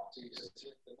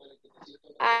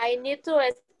 I need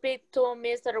to speak to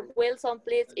Mr. Wilson,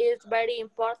 please. It's very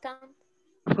important.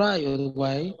 Right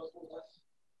away.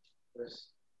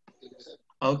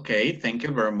 Okay, thank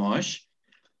you very much.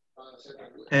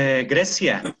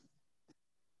 Grecia.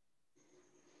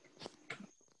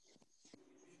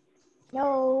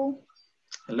 Hello.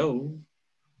 Hello.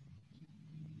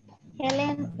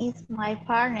 Helen is my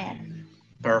partner.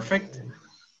 Perfect.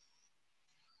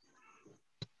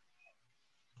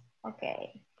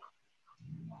 Okay.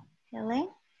 Helen.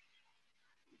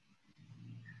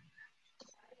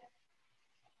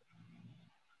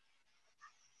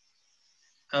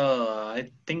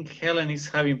 I think Helen is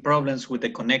having problems with the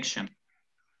connection.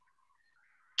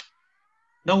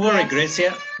 Don't worry, Yes.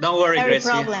 Grecia. Don't worry, Very Grecia.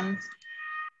 problems.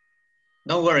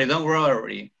 Don't worry, don't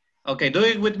worry. Okay, do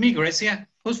it with me, Grecia.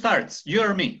 Who starts? You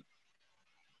or me?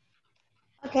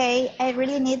 Okay, I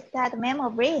really need that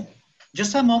memory.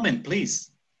 Just a moment,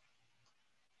 please.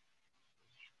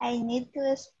 I need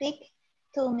to speak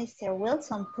to Mr.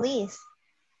 Wilson, please.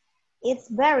 It's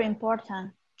very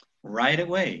important. Right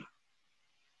away.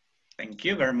 Thank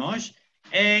you very much.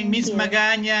 And Thank Miss you.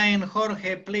 Magaña and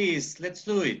Jorge, please, let's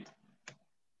do it.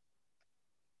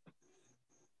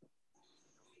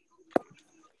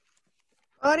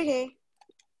 Jorge.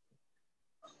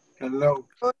 Hello.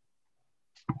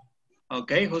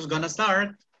 Okay, who's gonna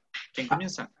start? ¿Quién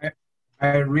comienza?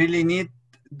 I really need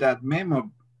that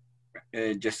memo,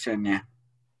 Yesenia.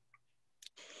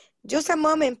 Just a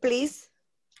moment, please.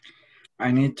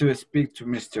 I need to speak to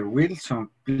Mr. Wilson,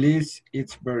 please.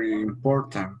 It's very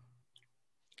important.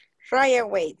 Right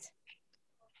away.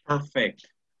 Perfect.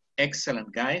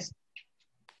 Excellent, guys.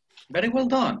 Very well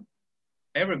done.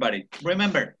 Everybody,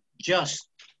 remember, just.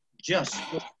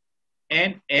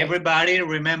 And everybody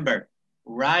remember,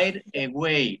 right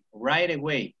away.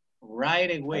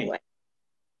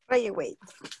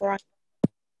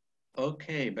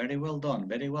 Okay, very well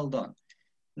done.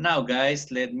 Now,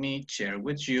 guys, let me share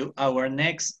with you our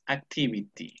next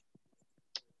activity.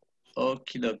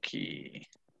 Okie dokie.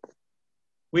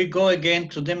 We go again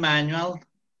to the manual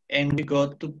and we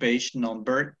go to page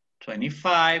number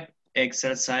 25,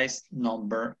 exercise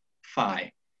number 5.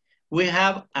 We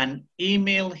have an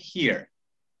email here,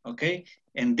 okay?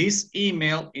 And this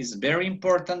email is very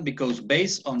important because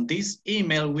based on this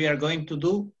email, we are going to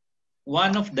do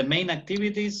one of the main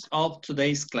activities of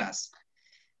today's class.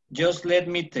 Just let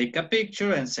me take a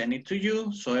picture and send it to you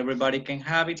so everybody can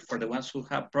have it for the ones who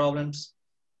have problems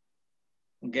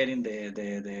getting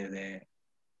the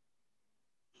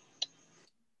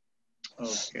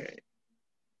okay.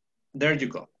 There you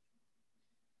go.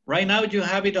 Right now you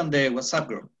have it on the WhatsApp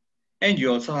group and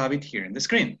you also have it here in the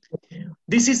screen.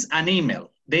 This is an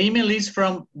email. The email is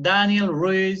from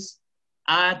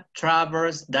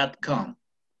danielruiz@travers.com.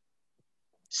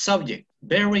 Subject,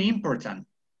 very important,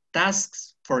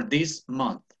 tasks for this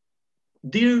month.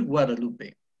 Dear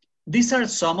Guadalupe, these are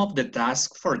some of the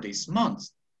tasks for this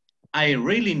month. I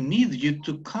really need you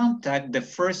to contact the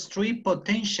first 3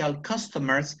 potential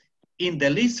customers in the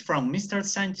list from Mr.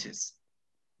 Sanchez.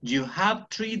 You have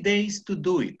 3 days to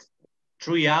do it,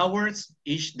 3 hours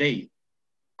each day.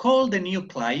 Call the new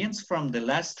clients from the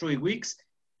last 3 weeks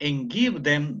and give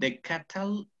them the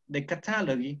catalog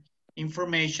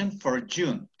information for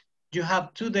June. You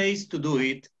have 2 days to do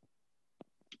it,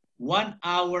 1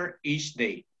 hour each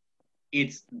day.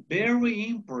 It's very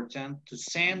important to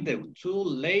send the 2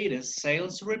 latest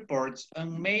sales reports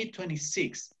on May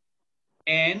 26th.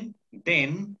 And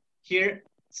then, here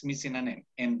it's missing a name.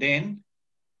 And then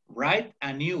Write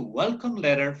a new welcome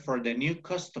letter for the new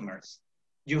customers.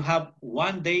 You have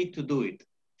 1 day to do it,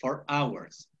 4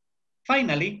 hours.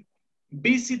 Finally,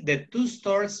 visit the 2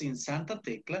 stores in Santa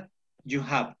Tecla. You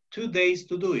have 2 days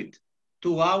to do it,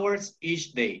 2 hours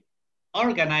each day.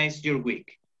 Organize your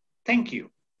week. Thank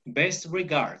you. Best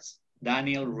regards,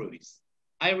 Daniel Ruiz.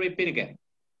 I repeat again.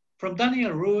 From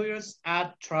Daniel Ruiz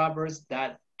at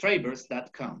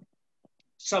travers.com.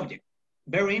 Subject,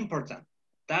 very important,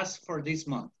 tasks for this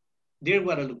month. Dear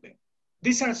Guadalupe,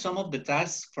 these are some of the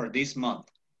tasks for this month.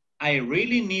 I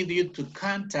really need you to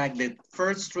contact the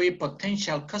first 3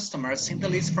 potential customers in the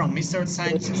list from Mr.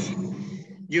 Sanchez.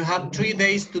 You have 3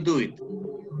 days to do it.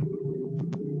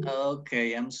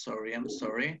 Okay, I'm sorry.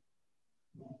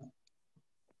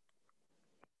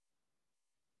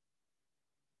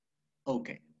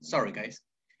 Okay, sorry guys.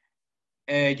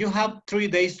 You have 3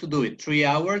 days to do it, 3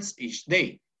 hours each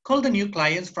day. Call the new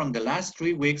clients from the last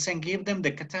 3 weeks and give them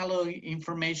the catalog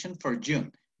information for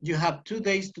June. You have 2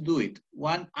 days to do it,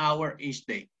 1 hour each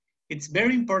day. It's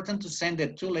very important to send the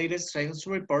 2 latest sales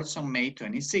reports on May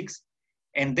 26th.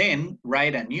 And then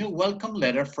write a new welcome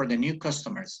letter for the new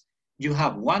customers. You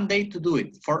have 1 day to do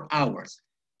it, 4 hours.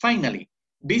 Finally,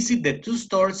 visit the 2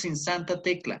 stores in Santa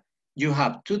Tecla. You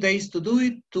have 2 days to do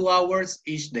it, 2 hours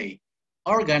each day.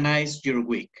 Organize your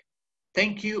week.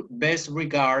 Thank you. Best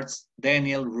regards,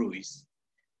 Daniel Ruiz.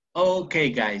 Okay,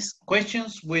 guys.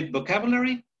 Questions with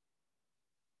vocabulary?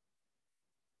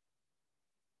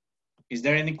 Is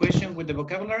there any question with the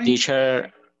vocabulary? Teacher,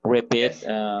 repeat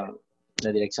la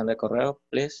dirección de correo,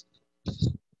 please.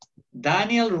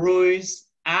 Daniel Ruiz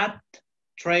at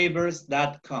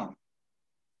travers.com.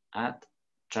 At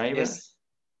Travers?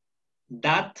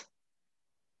 Yes.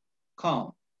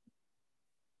 .com.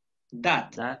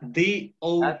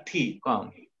 D-O-T.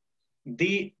 .com.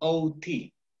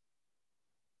 D-O-T.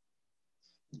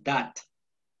 That.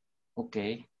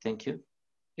 Okay, thank you.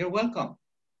 You're welcome.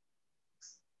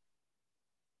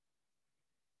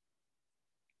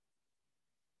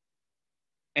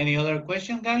 Any other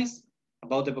question, guys,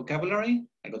 about the vocabulary?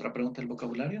 ¿Alguna otra pregunta del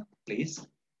vocabulario, please?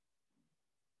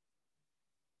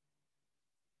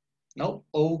 No?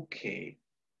 Okay.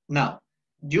 Now,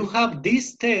 you have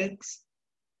this text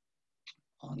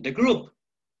on the group.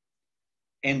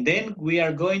 And then we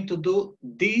are going to do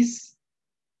this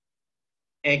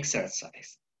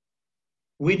exercise.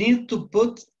 We need to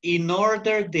put in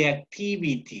order the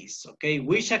activities, okay?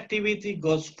 Which activity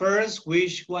goes first,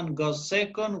 which one goes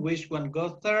second, which one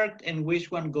goes third, and which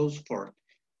one goes fourth.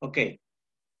 Okay.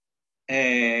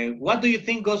 What do you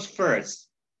think goes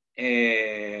first?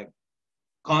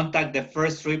 Contact the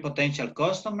first 3 potential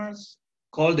customers,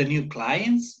 call the new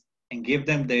clients and give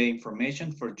them the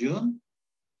information for June,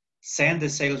 send the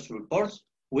sales reports.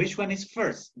 Which one is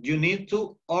first? You need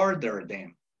to order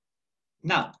them.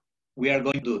 Now, we are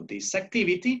going to do this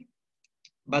activity,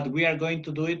 but we are going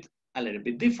to do it a little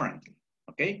bit differently,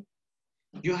 okay?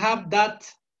 You have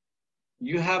that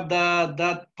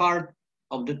part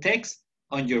of the text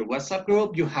on your WhatsApp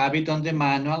group. You have it on the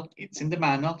manual. It's in the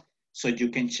manual, so you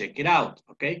can check it out,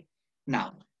 okay?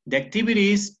 Now, the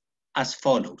activity is as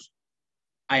follows.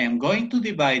 I am going to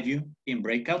divide you in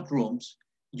breakout rooms.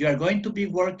 You are going to be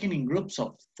working in groups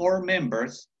of 4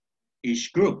 members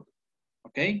each group,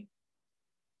 okay?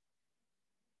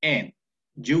 And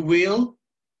you will,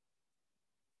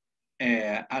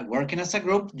 working as a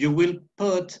group, you will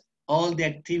put all the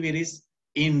activities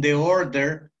in the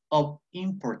order of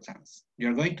importance.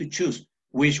 You're going to choose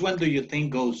which one do you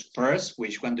think goes first,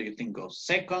 which one do you think goes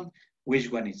second,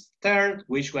 which one is third,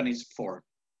 which one is fourth,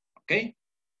 okay?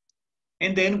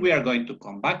 And then we are going to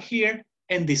come back here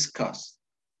and discuss.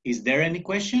 Is there any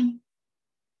question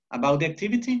about the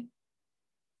activity?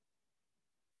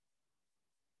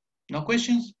 No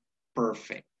questions?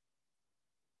 Perfect.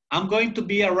 I'm going to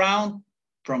be around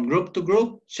from group to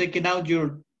group, checking out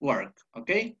your work,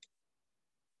 okay?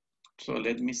 So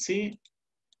let me see.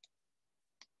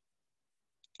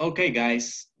 Okay,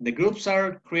 guys, the groups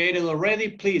are created already.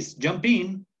 Please jump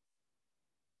in.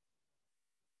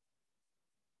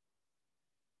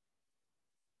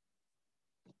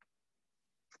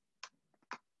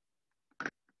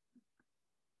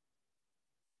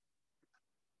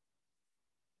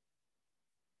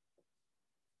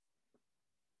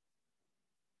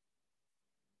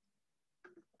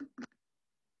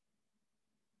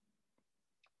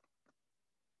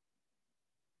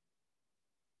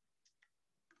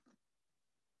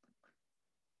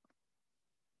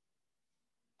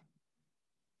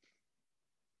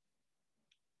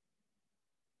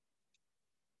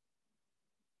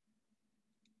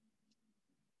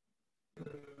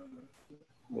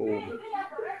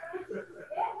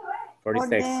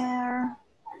 46. Order.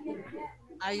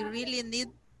 I really need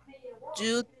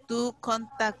you to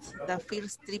contact the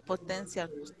first 3 potential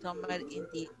customers in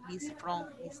the list from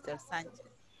Mr. Sanchez.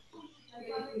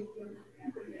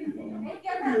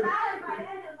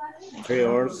 3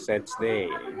 hours each day.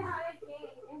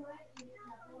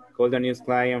 Call the news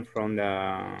client from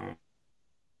the...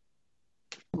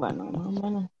 Bueno, más o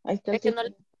menos. Ahí está el Es que no.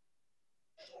 teacher.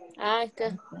 Ah, es que.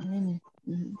 Ujú.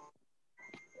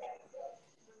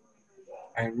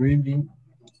 I really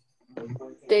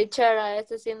Teacher, a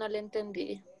ese sí no le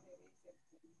entendí.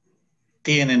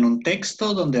 Tienen un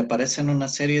texto donde aparecen una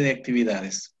serie de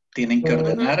actividades. Tienen que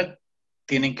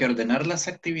ordenar las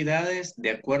actividades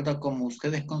de acuerdo a cómo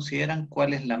ustedes consideran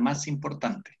cuál es la más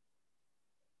importante.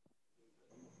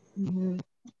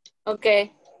 Ok.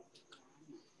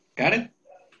 Got it?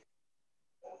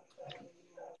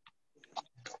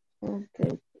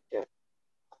 Okay.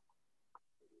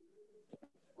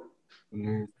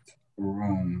 let's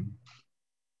run.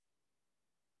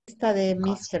 Esta de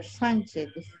Mr. Sánchez.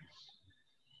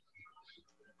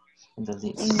 The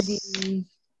In list. the,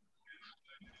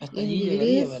 Hasta in allí the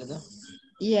llegaría, list, ¿verdad?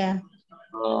 yeah,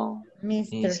 Oh,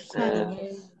 Mr. Mr.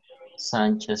 Sánchez.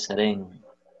 Sánchez Serén.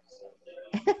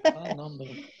 Ah, no,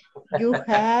 hombre. You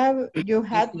have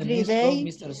It's the 3 list from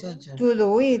days Mr. Sánchez. to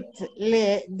do it.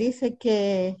 Le dice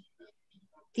que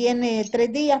tiene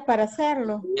 3 días para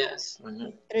hacerlo. Yes.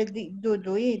 To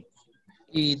do it.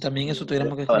 Y también eso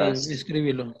tuviéramos que Horas.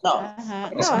 escribirlo. No.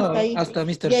 Ajá. No, No, hasta ahí. hasta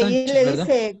Mr. Y ahí Sánchez, le ¿verdad?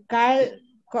 dice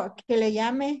que le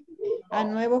llame a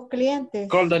nuevos clientes.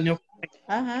 Call the new.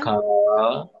 Ajá.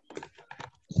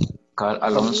 Carl Sería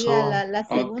Alonso. la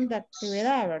segunda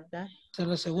actividad, ¿verdad? Esa es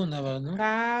la segunda, ¿verdad?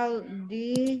 Call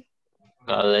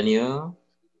the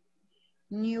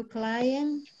new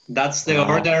client. That's the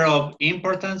order of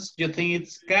importance you think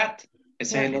it's got.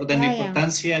 ¿Ese es el orden de Client.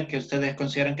 importancia que ustedes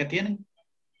consideran que tienen?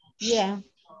 Yeah.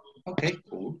 Okay,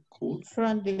 cool.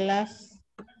 From the last.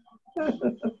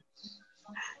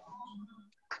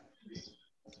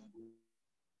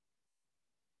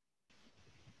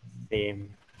 Sí.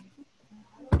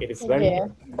 It is very Yeah.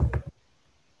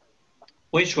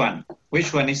 Which one?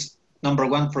 Which one is number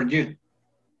 1 for you?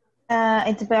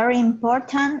 It's very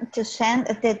important to send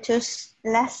the latest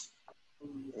sales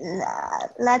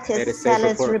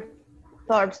report.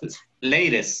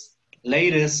 Latest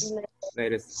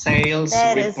sales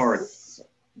report.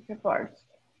 Report.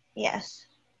 Yes.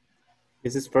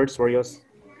 This is first for you.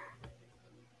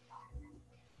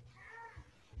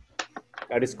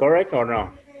 That is correct or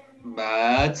no?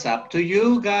 But it's up to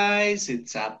you guys.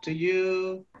 It's up to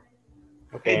you.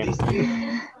 Okay.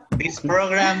 This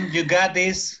program, you got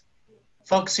this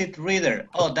Foxit Reader.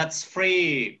 Oh, that's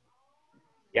free.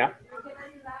 Yeah.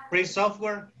 Free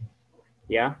software?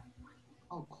 Yeah.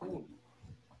 Oh, cool.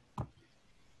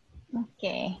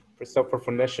 Okay. For Software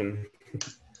Foundation.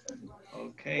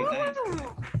 Okay, nice.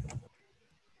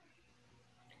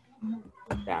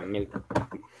 Daniel.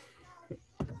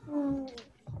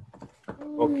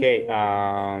 Okay.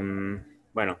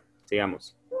 Bueno,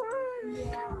 sigamos.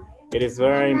 It is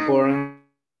very important.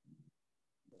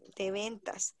 De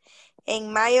ventas.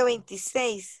 En mayo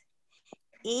 26.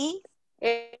 Y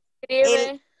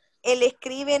él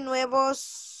escribe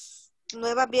nuevas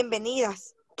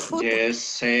bienvenidas.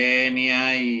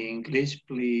 Yesenia, English,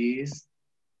 please.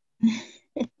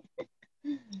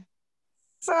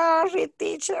 Sorry,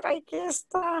 teacher, aquí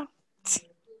está.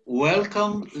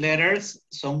 Welcome letters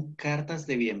son cartas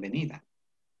de bienvenida.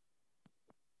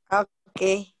 Ok.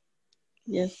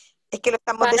 Yes. Es que lo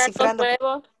estamos descifrando.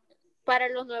 Para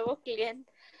los nuevos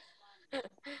clientes.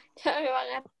 Ya me van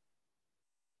a...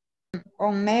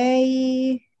 On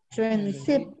May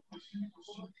 26.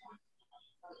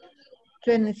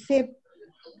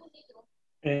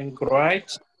 And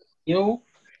write you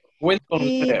welcome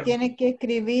Y letter. tiene que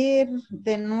escribir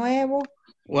de nuevo.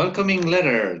 Welcoming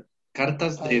letter,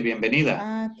 cartas de bienvenida.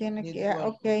 Ah, tiene que,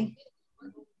 ok.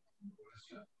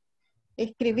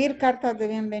 Escribir cartas de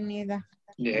bienvenida.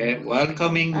 Yeah,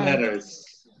 welcoming letters.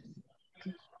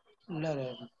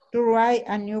 Letter. To write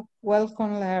a new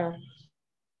welcome letter.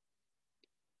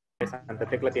 Santa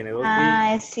Tecla tiene 2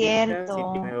 días. Es cierto.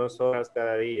 Y tiene 2 horas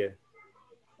cada día.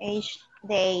 Each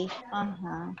day.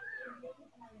 Ajá.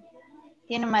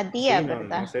 Tiene más días, Sí,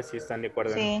 ¿verdad? no sé si están de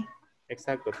acuerdo. Sí.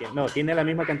 Exacto. Tiene la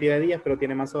misma cantidad de días, pero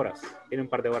tiene más horas. Tiene un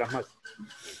par de horas más.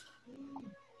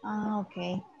 Ah, ok.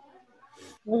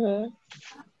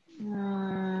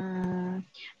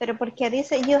 Pero ¿por qué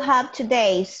dice you have 2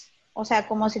 days? O sea,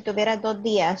 como si tuviera 2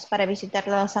 días para visitar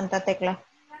la Santa Tecla.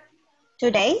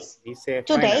 2 days? Dice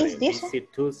 2 finally, days, dice. visit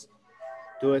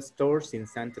two stores in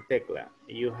Santa Tecla.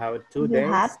 You have 2 You days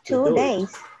have to 2 do days.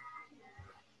 it.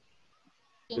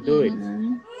 to do it.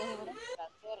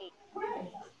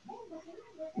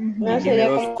 No, Y tiene sería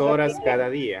 2 como que horas tiene, cada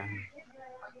día.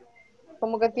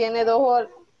 como que tiene 2 horas,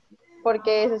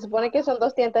 porque se supone que son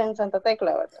 2 tiendas en Santa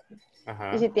Tecla, ¿verdad?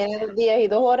 Ajá. Y si tiene 2 días y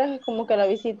 2 horas, es como que la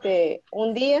visite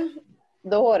un día,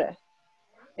 2 horas.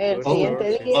 El Dos siguiente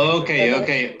horas, día.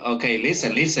 Okay.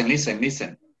 Listen.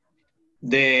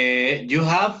 You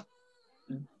have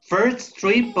first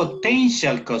 3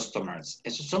 potential customers.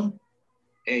 Esos son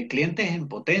clientes en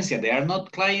potencia. They are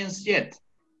not clients yet.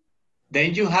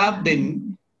 Then you have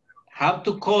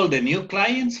to call the new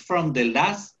clients from the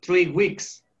last 3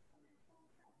 weeks.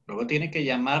 Luego tiene que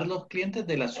llamar los clientes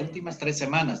de las últimas 3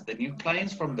 semanas. The new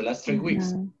clients from the last 3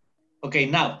 weeks. Okay,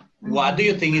 now, what do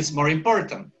you think is more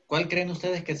important? ¿Cuál creen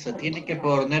ustedes que se tiene que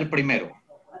poner primero?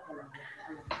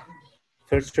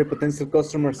 First 3 potential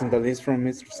customers in the list from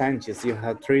Mr. Sánchez. You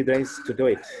have 3 days to do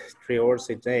it. 3 hours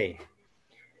a day.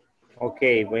 Ok,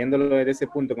 viéndolo desde ese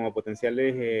punto como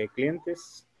potenciales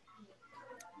clientes,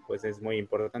 pues es muy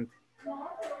importante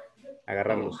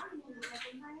agarrarlos.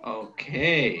 Ok.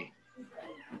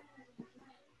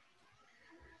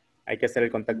 Hay que hacer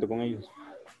el contacto con ellos.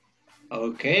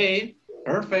 Ok,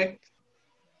 perfect.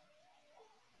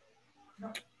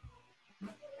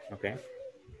 Ok.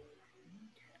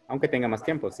 Aunque tenga más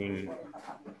tiempo, tiene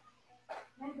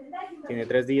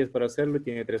 3 días para hacerlo y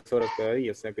tiene 3 horas cada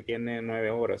día, o sea que tiene 9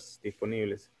 horas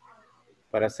disponibles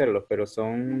para hacerlo, pero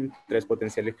son 3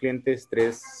 potenciales clientes,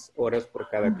 3 horas por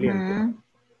cada cliente.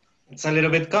 It's a little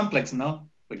bit complex, no?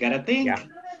 We gotta think. Yeah.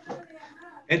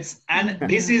 This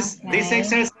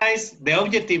exercise, the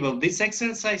objective of this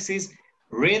exercise is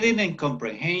reading and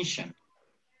comprehension.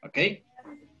 Okay?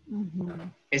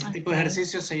 Este tipo de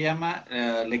ejercicio se llama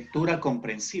lectura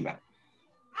comprensiva.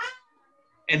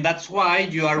 And that's why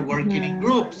you are working in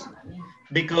groups.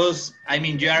 Because, I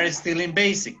mean, you are still in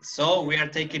basics. So we are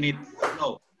taking it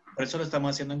slow. Por eso lo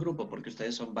estamos haciendo en grupo, porque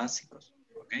ustedes son básicos.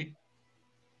 Okay?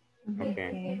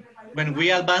 Okay. When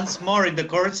we advance more in the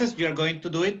courses, you're going to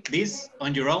do this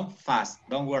on your own fast.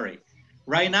 Don't worry.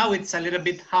 Right now, it's a little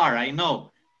bit hard, I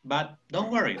know. But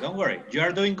don't worry. You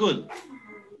are doing good.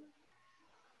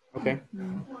 Okay.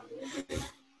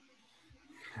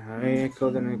 I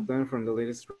called an client from the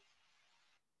latest.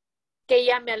 Que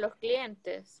llame a los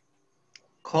clientes.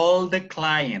 Call the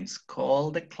clients.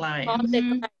 Call the clients.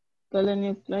 Call the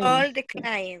new clients. All the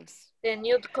clients. The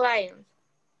new clients.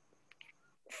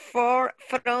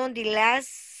 From the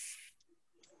last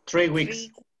 3 weeks.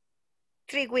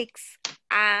 3 weeks.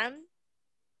 And.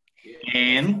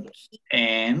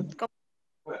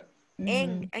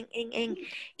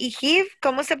 Y give,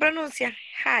 ¿cómo se pronuncia?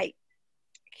 Hi.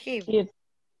 Give.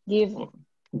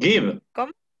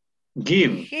 ¿Cómo?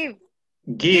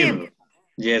 Give.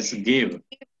 Yes, give.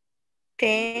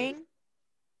 Ten.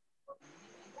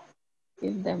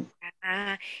 Give them.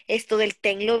 Ah, esto del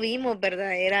ten lo vimos,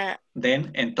 ¿verdad? Era. Then,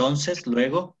 entonces,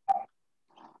 luego.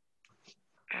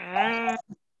 Ah,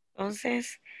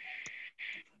 entonces.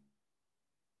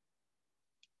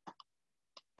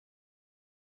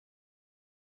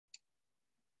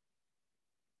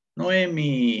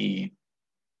 Noemi.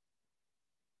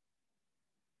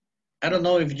 I don't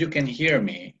know if you can hear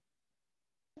me.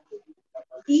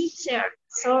 Teacher,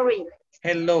 sorry.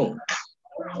 Hello.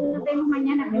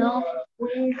 No.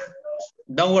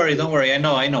 Don't worry. I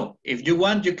know. If you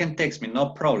want, you can text me.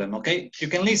 No problem, okay? You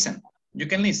can listen.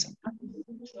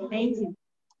 Thank you.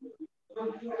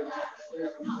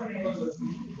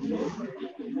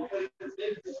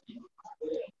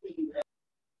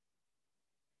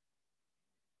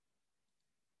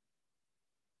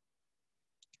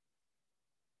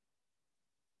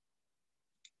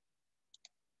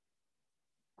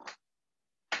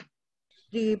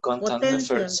 The Contando the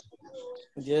potential. first.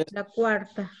 Yes, La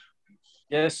cuarta.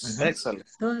 yes, excellent.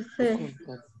 Entonces,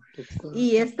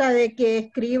 y esta de que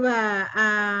escriba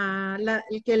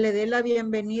el que le dé la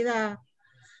bienvenida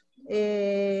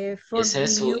for Esa the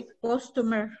es new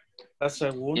customer. La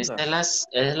segunda. Esta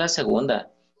es la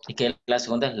segunda. Y que la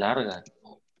segunda es larga.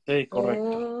 Sí,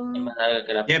 correcto. Es más larga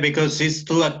que la Yeah, because it's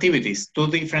 2 activities.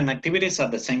 2 different activities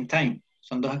at the same time.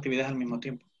 Son 2 actividades al mismo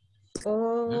tiempo.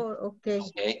 Oh, okay.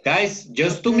 Guys,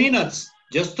 just 2 minutes.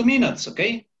 Just 2 minutes,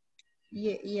 okay?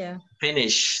 Yeah.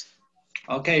 Finish.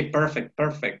 Okay,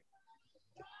 perfect.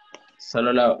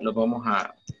 Solo lo vamos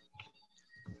a...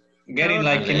 Getting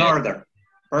like in order.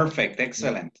 Perfect,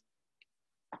 excellent.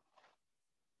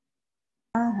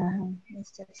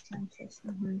 Mr. Sánchez.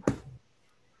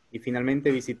 Y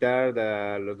finalmente visitar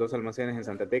los 2 almacenes en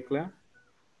Santa Tecla.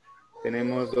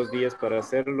 Tenemos 2 días para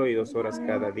hacerlo y 2 horas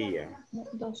cada día.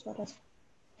 2 horas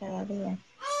cada día.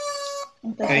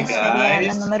 Entonces Okay, sería la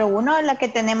guys. número 1, la que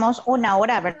tenemos 1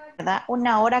 hora, ¿verdad?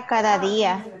 1 hora cada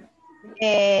día.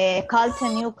 Call to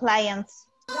new clients.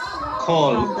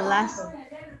 From the last.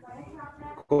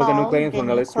 Call the new client the from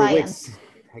the new last 3 clients. weeks.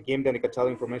 Again, the all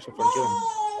information from June.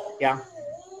 Yeah.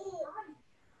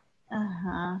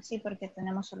 Ajá, sí, porque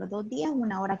tenemos solo 2 días,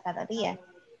 1 hora cada día.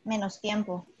 Menos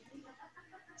tiempo.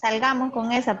 Salgamos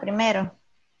con esa primero.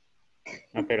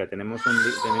 No, pero tenemos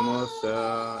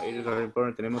it is very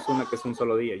important, tenemos una que es un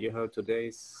solo día. You have 2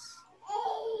 days.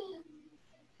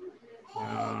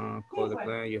 Call the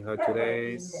client, you have 2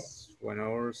 days, 1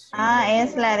 hour.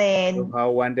 Es la de... You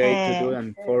have 1 day to do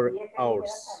and 4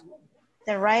 hours.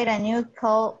 To write a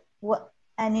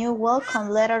new welcome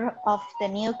letter of the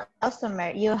new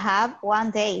customer. You have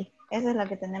 1 day. Esa es la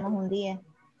que tenemos un día.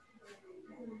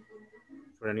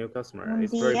 For a new customer. Un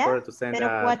It's very día, important to send pero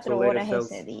 4 2 horas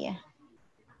letters. ese día.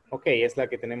 Ok, es la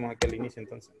que tenemos aquí al inicio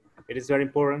entonces. It is very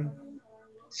important.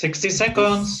 60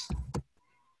 seconds.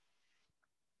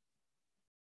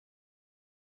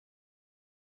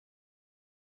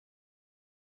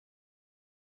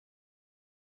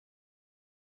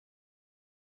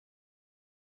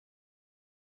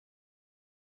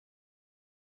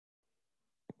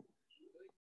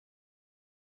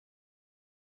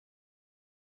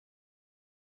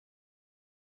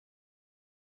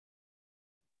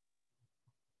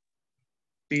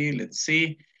 Let's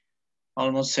see.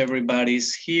 Almost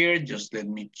everybody's here. Just let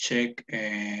me check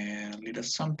a little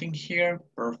something here.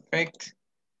 Perfect.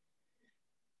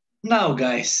 Now,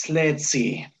 guys, let's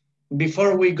see.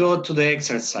 Before we go to the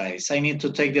exercise, I need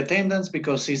to take the attendance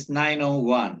because it's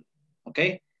 9:01.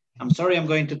 Okay? I'm sorry, I'm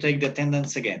going to take the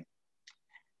attendance again.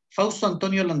 Fausto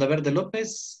Antonio Landaverde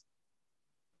López.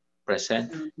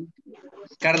 Present.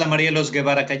 Carla Marielos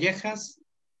Guevara Callejas.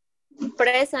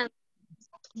 Present.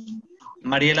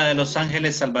 Mariela de Los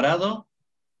Ángeles Alvarado.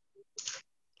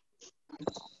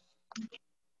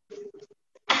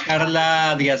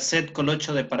 Carla Diacet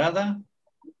Colocho de Parada.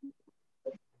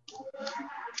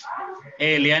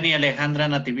 Eliani Alejandra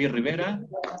Nativí Rivera.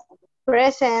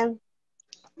 Present.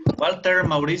 Walter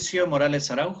Mauricio Morales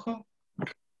Araujo.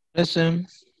 Present.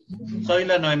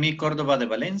 Zoila Noemí Córdoba de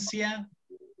Valencia.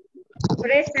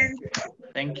 Present.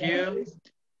 Thank you.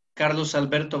 Carlos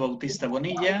Alberto Bautista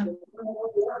Bonilla.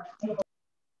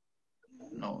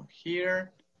 No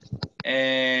here.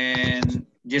 And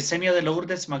Yesenia de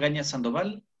Lourdes Magaña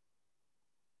Sandoval.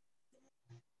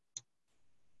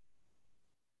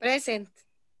 Present.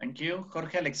 Thank you.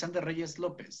 Jorge Alexander Reyes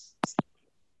López.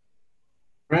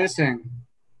 Present.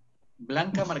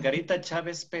 Blanca Margarita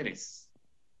Chávez Pérez.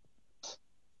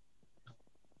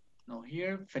 No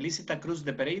here. Felicita Cruz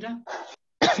de Pereira.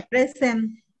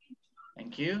 Present.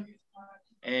 Thank you.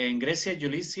 En Grecia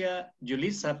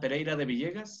Yulisa Pereira de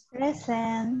Villegas.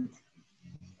 Present.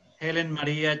 Helen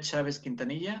María Chávez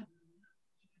Quintanilla.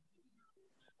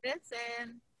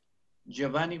 Present.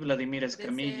 Giovanni Vladimir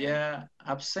Escamilla,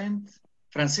 absent.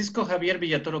 Francisco Javier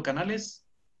Villatoro Canales.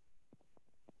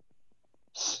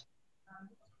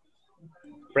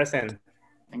 Present.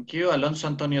 Thank you. Alonso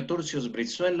Antonio Turcios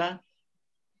Brizuela.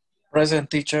 Present,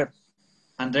 teacher.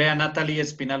 Andrea Natalie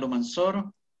Espinalo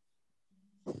Mansor.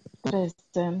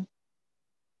 Present.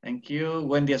 Thank you.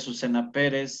 Wendy Azucena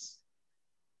Pérez.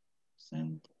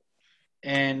 Absent.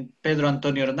 And Pedro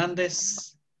Antonio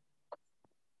Hernández.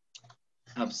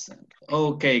 Absent.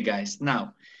 Okay, guys.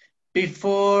 Now,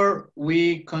 before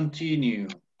we continue,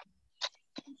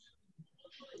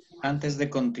 antes de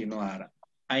continuar,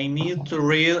 I need to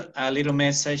read a little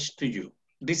message to you.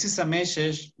 This is a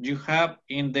message you have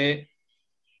in the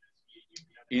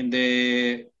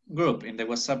group, in the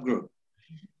WhatsApp group.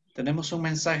 Tenemos un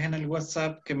mensaje en el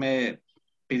WhatsApp que me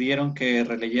pidieron que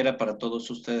releyera para todos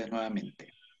ustedes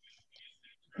nuevamente.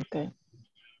 Okay.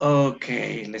 Ok,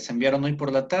 les enviaron hoy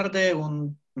por la tarde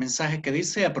un mensaje que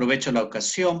dice: aprovecho la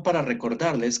ocasión para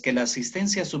recordarles que la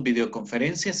asistencia a sus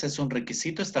videoconferencias es un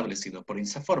requisito establecido por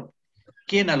INSAFORP,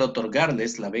 quien al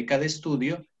otorgarles la beca de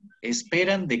estudio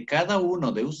esperan de cada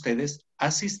uno de ustedes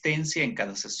asistencia en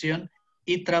cada sesión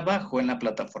y trabajo en la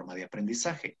plataforma de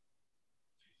aprendizaje.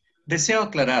 Deseo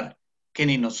aclarar que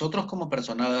ni nosotros como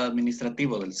personal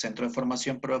administrativo del Centro de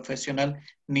Formación Profesional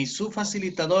ni su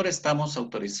facilitador estamos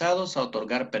autorizados a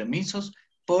otorgar permisos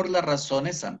por las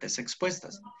razones antes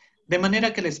expuestas. De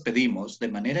manera que les pedimos de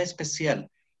manera especial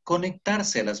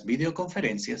conectarse a las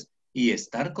videoconferencias y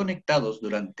estar conectados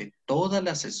durante toda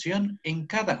la sesión en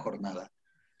cada jornada.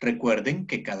 Recuerden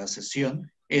que cada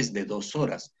sesión es de 2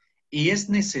 horas y es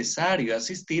necesario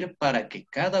asistir para que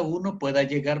cada uno pueda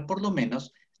llegar por lo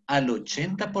menos al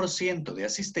 80% de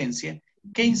asistencia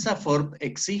 ¿Qué INSAFORP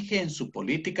exige en su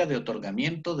política de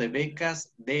otorgamiento de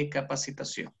becas de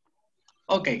capacitación?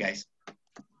 Okay, guys.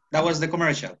 That was the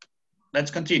commercial.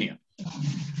 Let's continue.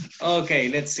 Okay,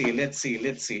 let's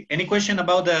see. Any question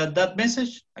about that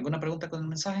message? ¿Alguna pregunta con el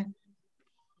mensaje?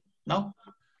 No?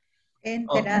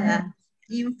 Enterada.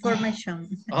 Information.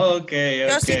 Okay.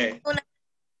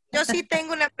 Yo sí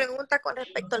tengo una pregunta con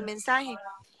respecto al mensaje.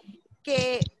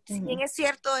 Que si bien es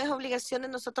cierto, es obligación de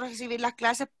nosotros recibir las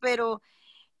clases, pero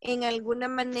en alguna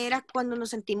manera cuando nos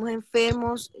sentimos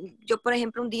enfermos, yo por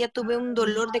ejemplo un día tuve un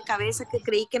dolor de cabeza que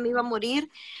creí que me iba a morir,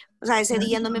 o sea, ese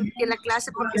día no me metí en la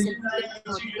clase porque sentí que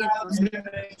me moría.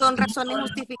 Entonces, son razones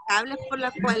justificables por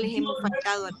las cuales hemos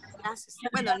faltado a las clases.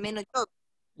 Bueno, al menos yo.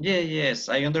 Yes,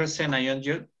 I understand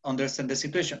the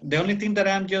situation. The only thing that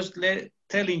I'm just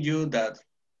telling you that,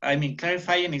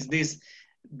 clarifying is this,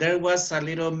 there was a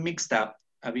little mixed up,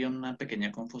 había una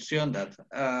pequeña confusión that,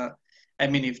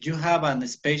 if you have a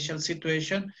special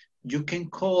situation, you can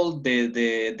call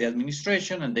the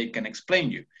administration and they can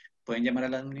explain you. Pueden llamar a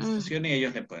la administración y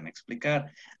ellos le pueden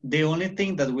explicar. The only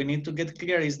thing that we need to get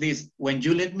clear is this, when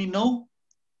you let me know,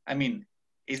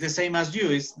 it's the same as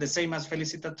you, it's the same as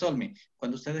Felicita told me.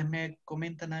 Cuando ustedes me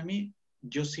comentan a mí,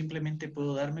 yo simplemente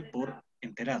puedo darme por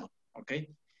enterado, ¿ok?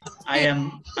 I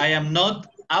am not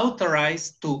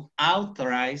authorized to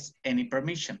authorize any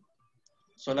permission.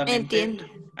 Solamente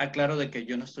aclaro de que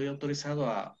yo no estoy autorizado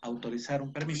a autorizar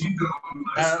un permiso.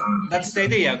 That's the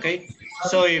idea, okay?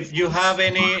 So if you have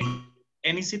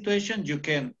any situation, you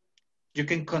can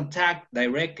contact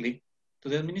directly to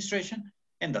the administration,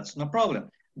 and that's no problem.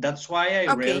 That's why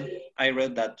I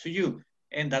read that to you,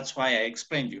 and that's why I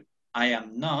explained you. I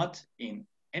am not, in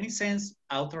any sense,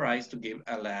 authorized to give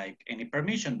any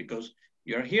permission because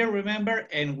you're here, remember,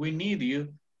 and we need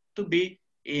you to be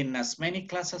in as many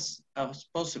classes as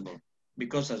possible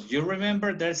because as you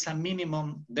remember, there's a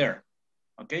minimum there,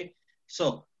 okay?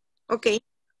 So,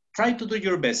 try to do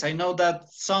your best. I know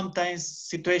that sometimes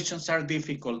situations are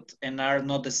difficult and are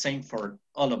not the same for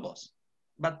all of us,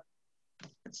 but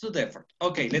let's do the effort.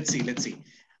 Okay, let's see.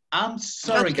 I'm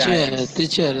sorry, guys.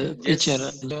 Teacher,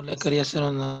 yo le quería hacer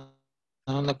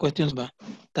una cuestión,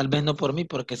 tal vez no por mí,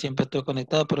 porque siempre estoy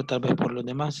conectado, pero tal vez por los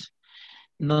demás.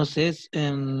 No sé,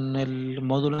 en el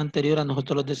módulo anterior a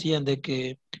nosotros nos decían de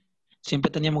que siempre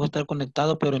teníamos que estar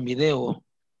conectados, pero en video.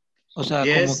 O sea,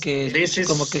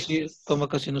 como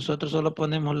que si nosotros solo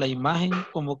ponemos la imagen,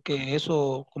 como que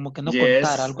eso, como que no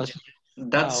contara, algo así.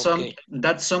 That's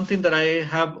something that I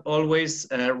have always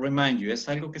remind you. Es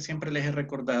algo que siempre les he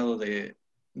recordado de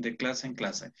clase en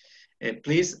clase.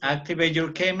 Please activate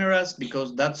your cameras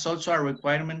because that's also a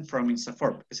requirement from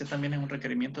INSAFORP. Ese también es un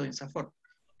requerimiento de INSAFORP.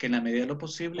 Que en la medida de lo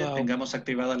posible tengamos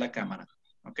activada la cámara.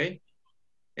 ¿Ok?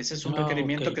 Ese es un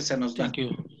requerimiento que se nos da. Thank you.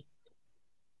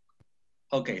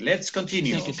 Okay, let's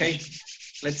continue, okay?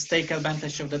 Let's take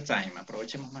advantage of the time.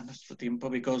 Aprovechemos más nuestro tiempo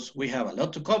because we have a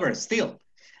lot to cover still.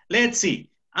 Let's see.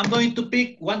 I'm going to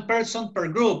pick one person per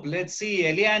group. Let's see,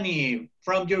 Eliani,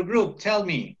 from your group, tell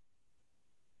me.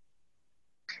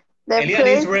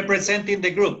 Eliani is representing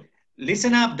the group.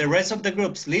 Listen up, the rest of the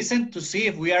groups. Listen to see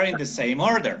if we are in the same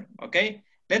order, okay?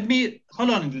 Hold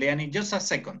on, Eliani, just a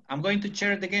second. I'm going to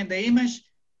share again the image.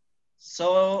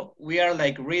 So we are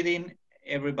like reading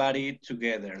everybody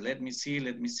together. Let me see.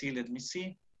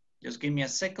 Just give me a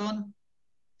second.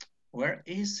 Where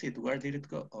is it? Where did it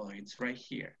go? Oh, it's right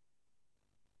here.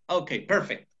 Okay,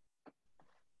 perfect.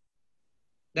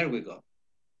 There we go.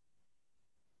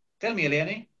 Tell me,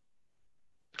 Eliane.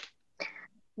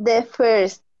 The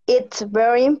first, it's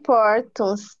very important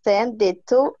to send the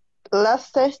two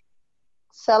latest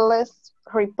sales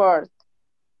report.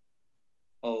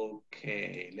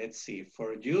 Okay, let's see.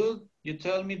 For you, you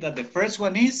tell me that the first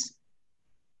one is?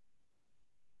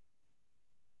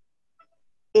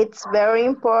 It's very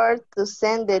important to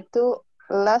send the two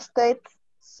latest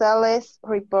sales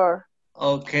report.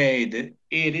 Okay,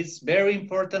 it is very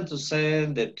important to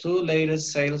send the two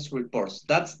latest sales reports.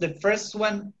 That's the first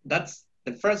one. That's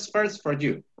the first for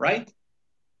you, right?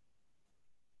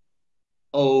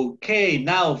 Okay,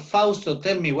 now Fausto,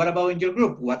 tell me, what about in your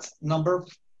group? What's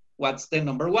the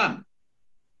number one?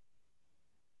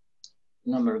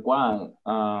 Number one,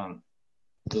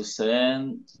 to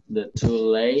send the two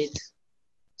late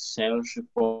sales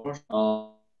reports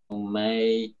on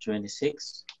May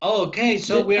 26th. Okay,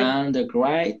 so we're... And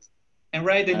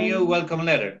write the new welcome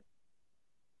letter.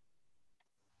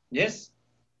 Yes?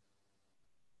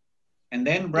 And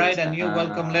then write a new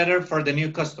welcome letter for the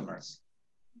new customers.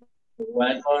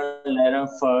 Welcome letter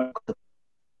for...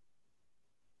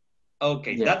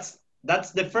 Okay, yeah.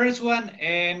 That's the first one,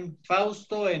 and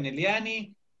Fausto and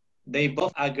Eliani, They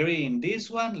both agree in this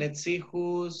one. Let's see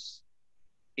who's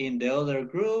in the other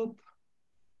group.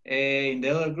 In the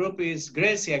other group is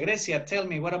Grecia. Grecia, tell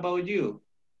me, what about you?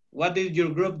 What did your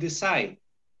group decide?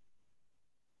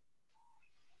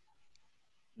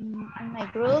 In my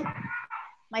group,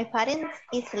 my parents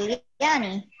is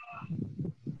Liani.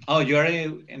 Oh, you are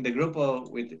in the group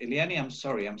with Eliani? I'm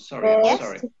sorry.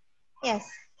 Yes. Yes.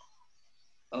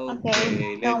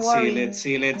 Okay, don't let's worry,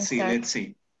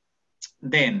 see.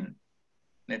 Then,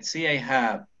 let's see, I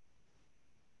have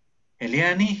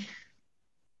Eliani,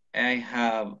 I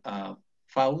have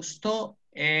Fausto,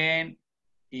 and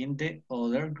in the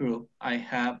other group, I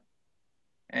have,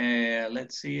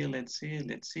 let's see,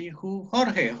 who?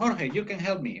 Jorge, you can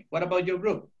help me. What about your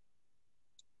group?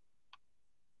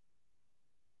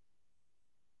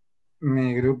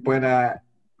 Mi grupo era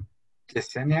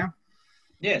Yesenia.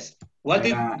 Yes.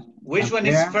 Which one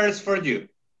is first for you?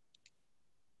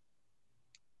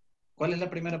 ¿Cuál es la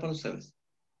primera para ustedes?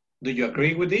 Do you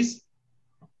agree with this?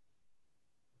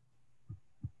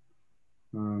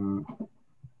 No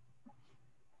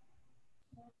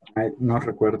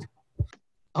recuerdo.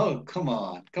 Oh, come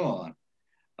on.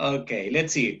 Okay,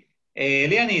 let's see.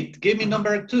 Leonid, give me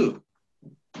number 2.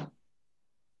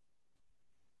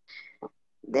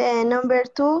 The number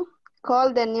 2,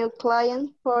 call the new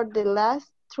client for the last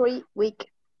 3 weeks.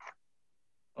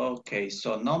 Okay,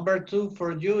 so number 2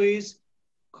 for you is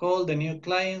call the new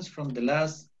clients from the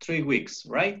last 3 weeks,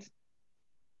 right?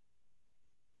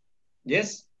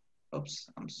 Yes? Oops,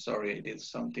 I'm sorry, I did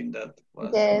something that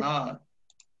was not.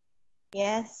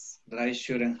 Yes. That I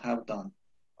shouldn't have done.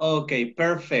 Okay,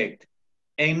 perfect.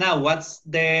 And now what's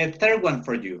the third one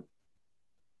for you?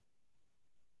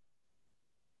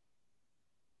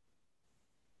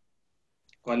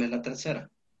 ¿Cuál es la tercera?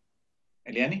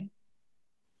 Eliani?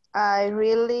 I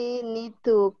really need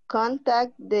to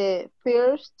contact the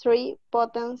first 3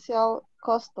 potential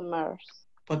customers.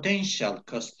 Potential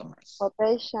customers.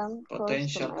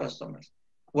 Potential customers.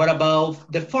 What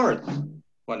about the fourth?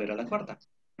 ¿Cuál era la cuarta?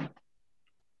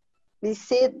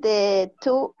 Visit the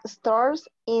 2 stores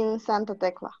in Santa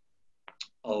Tecla.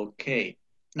 Okay.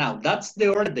 Now, that's the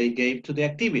order they gave to the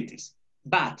activities.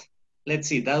 But, let's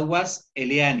see, that was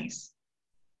Eliani's.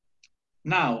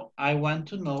 Now, I want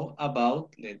to know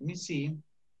about, let me see.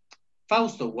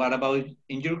 Fausto, what about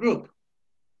in your group?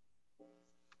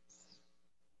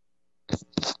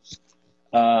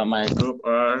 My group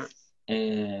are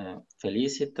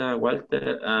Felicita,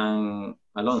 Walter, and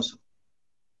Alonso.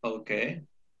 Okay,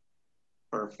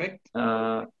 perfect.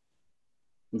 The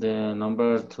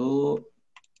number 2,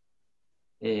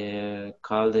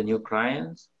 call the new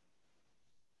clients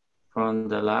from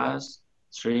the last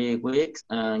 3 weeks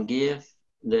and give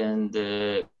them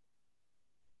the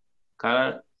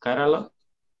catalog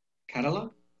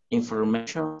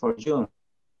information for June.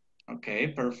 Okay,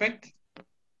 perfect.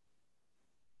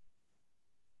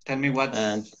 Tell me what's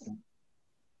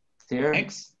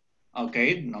next.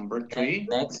 Okay, number 3.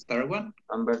 Next, third one.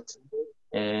 Number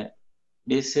 2,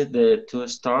 visit the 2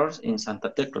 stores in Santa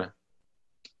Tecla.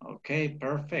 Okay,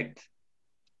 perfect.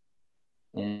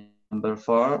 And number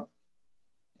 4,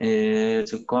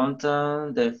 to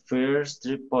contact the first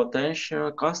 3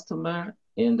 potential customers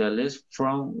in the list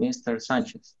from Mr.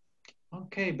 Sanchez.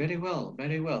 Okay, very well.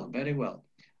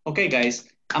 Okay, guys,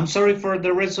 I'm sorry for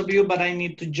the rest of you, but I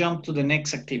need to jump to the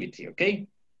next activity, okay?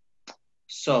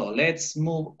 So let's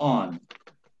move on.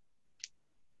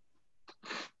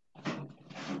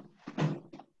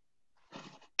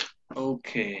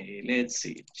 Okay, let's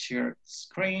see, share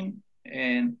screen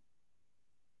and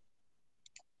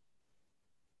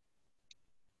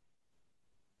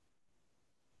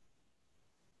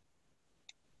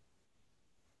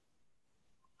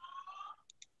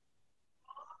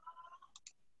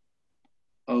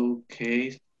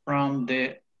okay, from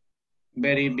the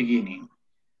very beginning.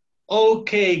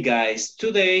 Okay, guys,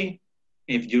 today,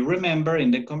 if you remember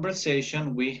in the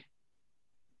conversation, we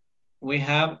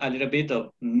have a little bit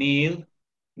of need,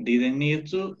 didn't need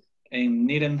to, and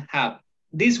needn't have.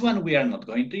 This one, we are not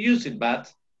going to use it,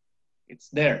 but it's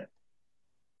there.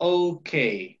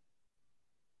 Okay.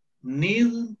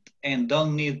 Need and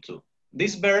don't need to.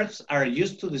 These verbs are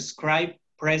used to describe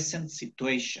present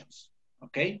situations,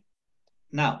 okay?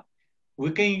 Now,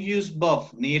 we can use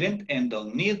both needn't and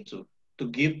don't need to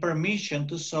give permission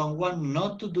to someone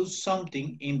not to do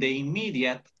something in the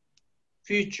immediate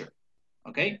future,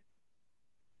 okay?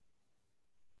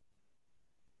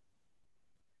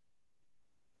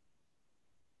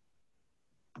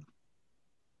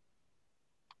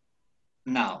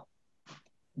 Now,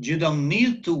 you don't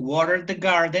need to water the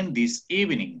garden this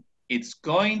evening. It's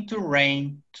going to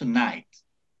rain tonight.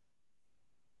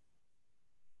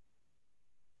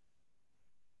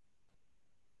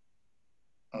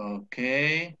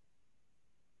 Okay.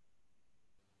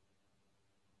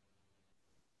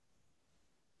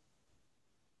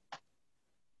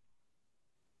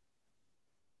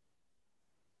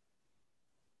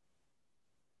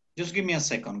 Just give me a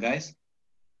second, guys.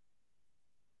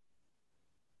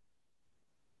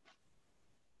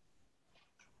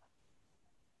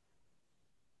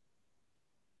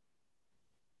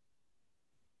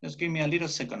 Just give me a little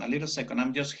second,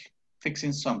 I'm just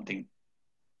fixing something.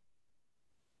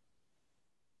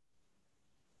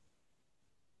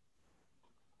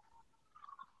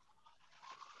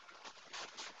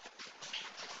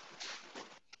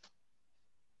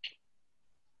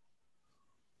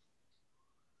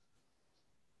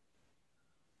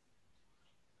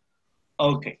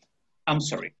 Okay, I'm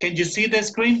sorry. Can you see the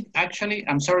screen? Actually,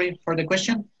 I'm sorry for the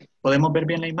question. ¿Podemos ver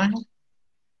bien la imagen?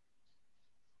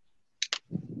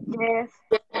 Yes.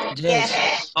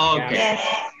 Yes. Okay,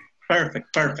 Yes.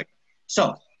 perfect, perfect.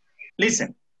 So,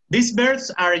 listen, these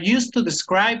verbs are used to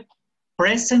describe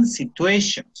present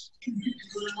situations,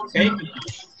 okay?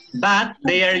 But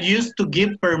they are used to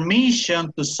give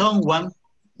permission to someone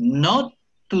not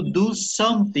to do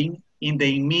something in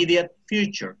the immediate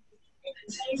future.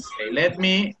 Okay, let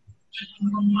me...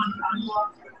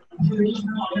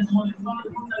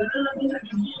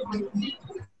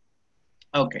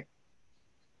 Okay.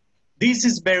 This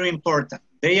is very important.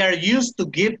 They are used to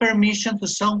give permission to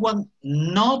someone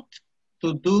not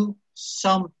to do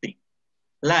something.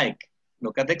 Like,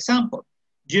 look at the example.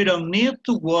 You don't need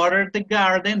to water the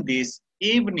garden this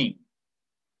evening.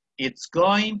 It's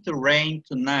going to rain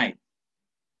tonight.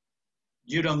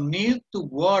 You don't need to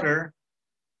water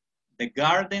the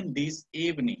garden this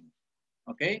evening.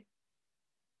 Okay?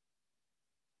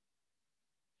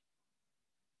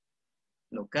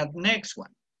 Look at next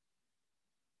one.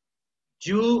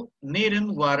 You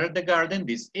needn't water the garden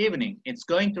this evening. It's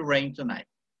going to rain tonight.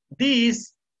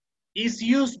 This is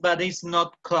used, but it's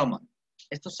not common.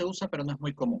 Esto se usa, pero no es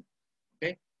muy común.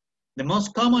 Okay? The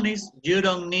most common is you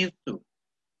don't need to.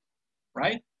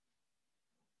 Right?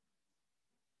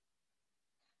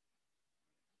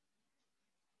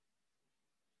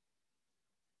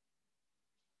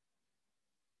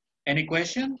 Any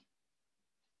question?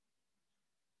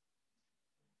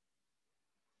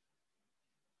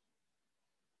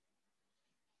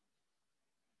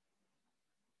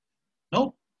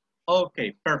 No?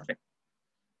 Okay, perfect.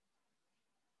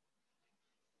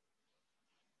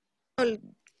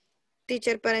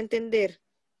 Teacher, para entender.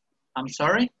 I'm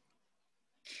sorry?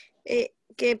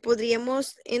 Que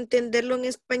podríamos entenderlo en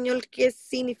español, qué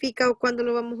significa o cuándo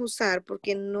lo vamos a usar,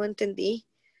 porque no entendí.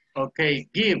 Okay,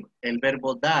 give, el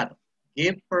verbo dar.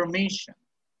 Give permission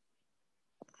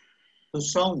to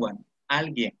someone,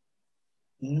 alguien.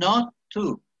 Not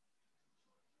to.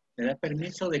 Le da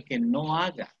permiso de que no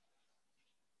haga.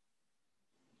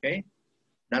 Okay?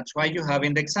 That's why you have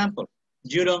in the example.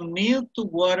 You don't need to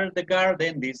water the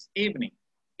garden this evening.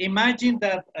 Imagine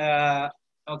that,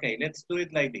 okay, let's do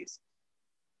it like this.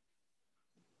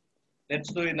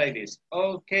 Let's do it like this.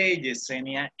 Okay,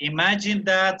 Yesenia, imagine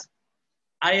that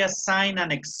I assign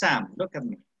an exam, look at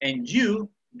me, and you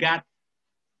got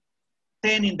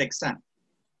 10 in the exam,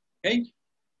 okay?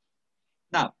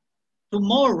 Now,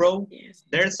 tomorrow,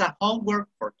 there's a homework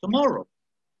for tomorrow,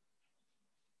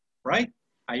 right?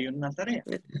 Hay una tarea.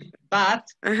 But,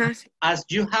 as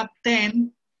you have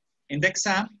 10 in the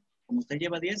exam, como usted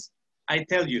lleva 10, I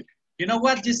tell you, you know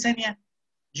what, Yesenia?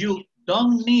 You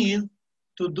don't need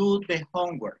to do the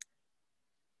homework.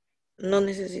 No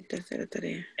necesita hacer la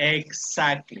tarea.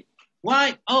 Exactly.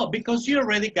 Why? Oh, because you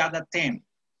already got a 10,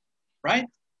 right?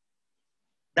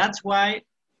 That's why,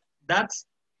 that's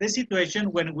the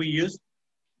situation when we use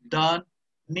don't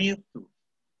need to.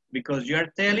 Because you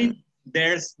are telling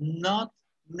there's not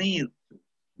need to.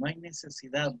 No hay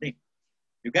necesidad de.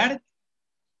 You got it?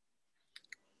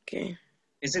 Okay.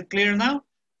 Is it clear now?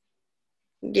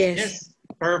 Yes. Yes.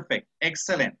 Perfect.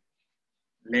 Excellent.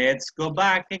 Let's go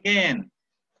back again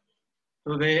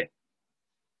to the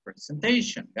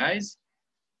presentation, guys.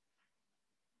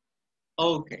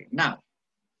 Okay, now,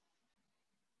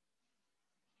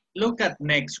 look at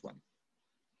next one.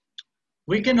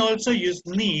 We can also use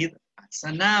need as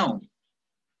a noun.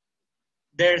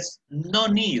 There's no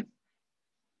need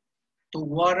to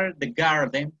water the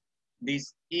garden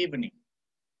this evening.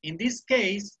 In this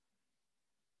case,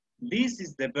 this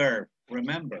is the verb,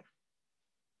 remember.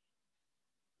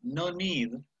 No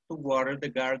need to water the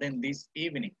garden this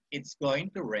evening. It's going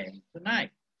to rain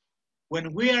tonight.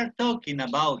 When we are talking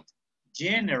about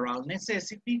general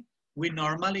necessity, we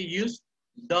normally use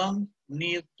don't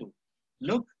need to.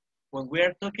 Look, when we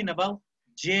are talking about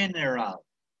general,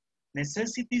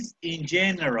 necessities in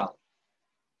general.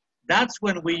 That's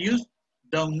when we use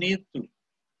don't need to,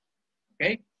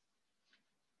 okay?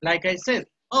 Like I said,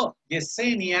 oh,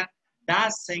 Yesenia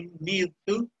doesn't need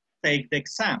to take the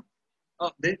exam.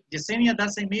 Oh, Yesenia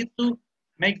doesn't need to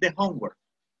make the homework,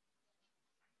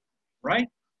 right?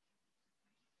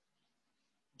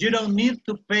 You don't need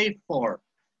to pay for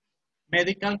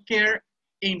medical care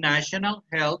in National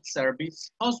Health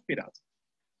Service hospitals.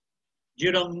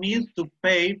 You don't need to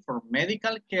pay for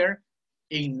medical care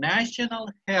in National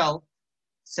Health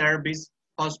Service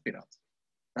hospitals.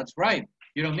 That's right,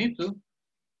 you don't need to.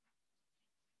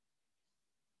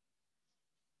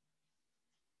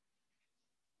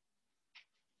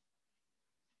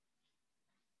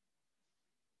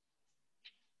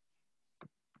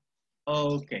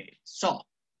 Okay, so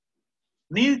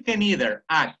need can either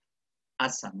act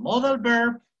as a modal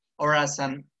verb or as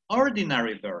an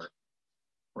ordinary verb,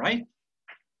 right?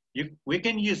 We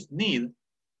can use need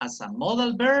as a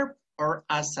modal verb or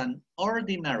as an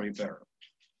ordinary verb.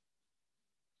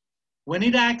 When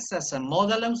it acts as a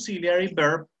modal auxiliary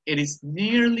verb, it is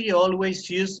nearly always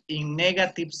used in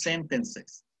negative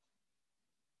sentences.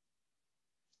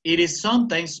 It is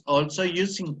sometimes also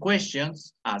used in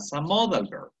questions as a modal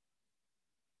verb.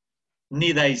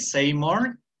 Need I say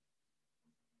more?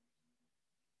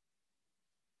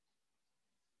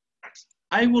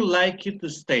 I would like you to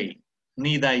stay.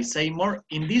 Need I say more?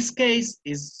 In this case,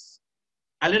 is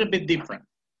a little bit different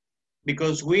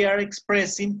because we are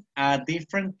expressing a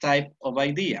different type of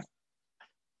idea,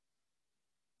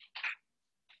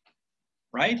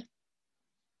 right?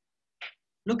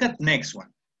 Look at next one.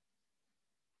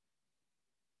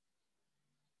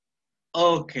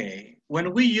 Okay,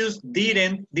 when we use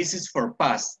didn't, this is for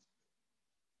past.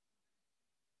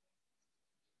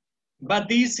 But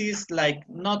this is like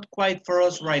not quite for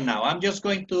us right now. I'm just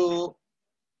going to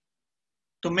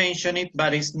mention it,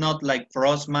 but it's not like for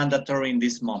us mandatory in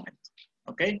this moment,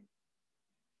 okay?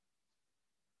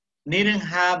 Needn't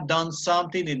have done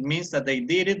something, it means that they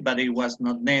did it, but it was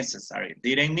not necessary.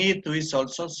 Didn't need to is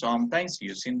also sometimes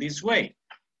used in this way.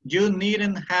 You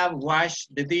needn't have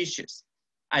washed the dishes.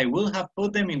 I will have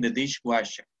put them in the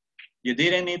dishwasher. You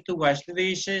didn't need to wash the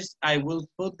dishes. I will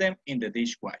put them in the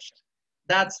dishwasher.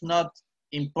 That's not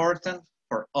important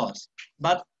for us,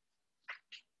 but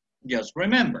just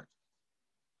remember,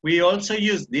 we also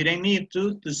use didn't need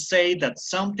to say that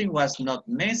something was not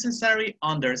necessary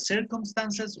under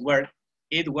circumstances where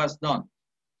it was done.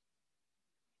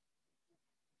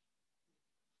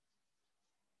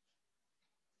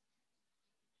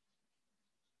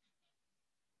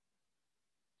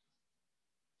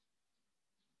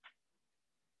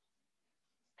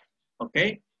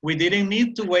 Okay, we didn't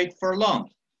need to wait for long.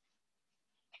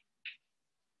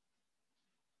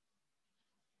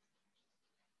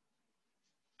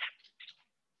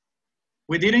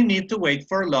 We didn't need to wait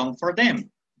for long for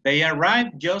them. They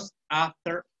arrived just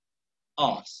after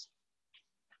us.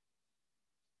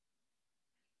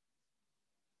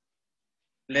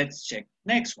 Let's check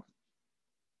next one.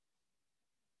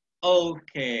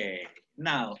 Okay,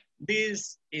 now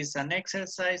this is an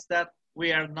exercise that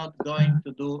we are not going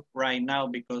to do right now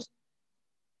because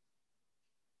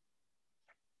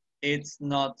it's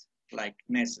not like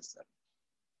necessary.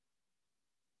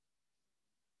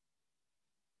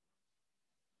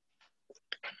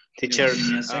 Teacher, give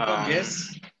me a second.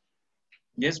 Yes.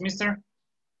 Yes, mister.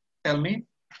 Tell me.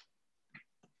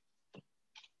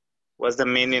 What's the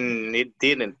meaning it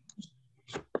didn't?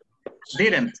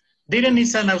 Didn't. Didn't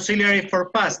is an auxiliary for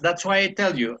past. That's why I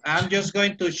tell you. I'm just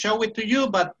going to show it to you,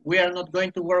 but we are not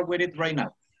going to work with it right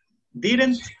now.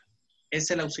 Didn't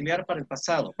es el auxiliar para el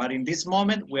pasado, but in this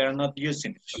moment we are not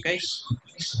using it, okay?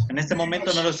 En este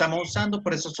momento no lo estamos usando,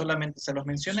 por eso solamente se los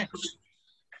mencioné.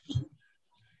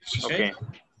 Okay?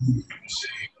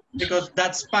 Because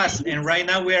that's past, and right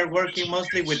now we are working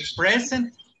mostly with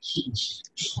present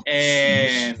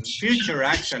and future,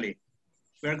 actually.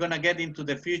 We're going to get into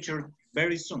the future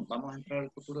very soon. Vamos a entrar al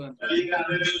futuro dentro de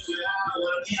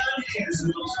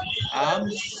I'm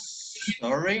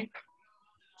sorry.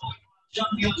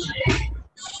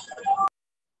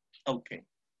 Okay.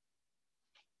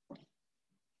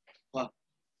 Well,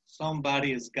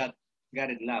 somebody has got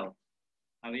it loud.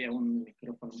 Había un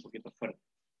micrófono un poquito fuerte.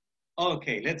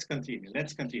 Okay, let's continue.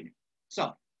 Let's continue.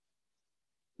 So,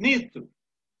 need to.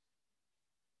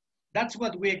 That's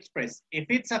what we express. If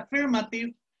it's affirmative,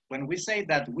 when we say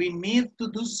that we need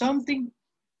to do something,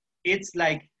 it's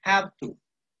like have to.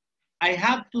 I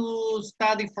have to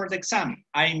study for the exam.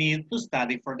 I need to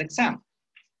study for the exam.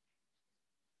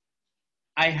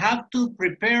 I have to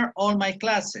prepare all my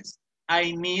classes.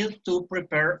 I need to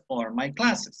prepare all my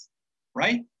classes,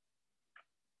 right?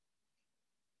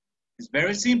 It's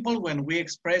very simple when we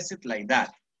express it like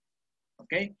that.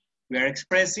 Okay? We are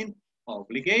expressing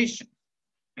obligation.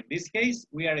 In this case,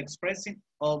 we are expressing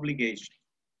obligation.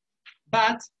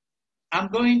 But I'm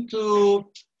going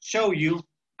to show you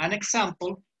an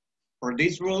example for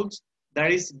these rules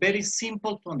that is very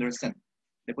simple to understand.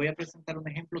 Les voy a presentar un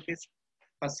ejemplo que es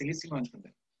facilísimo de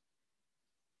entender.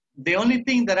 The only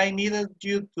thing that I need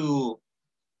you to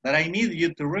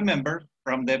remember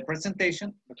from the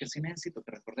presentation, lo que sí necesito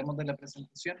que recordemos de la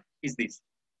presentación, is this.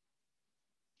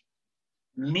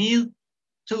 Need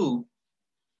to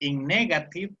in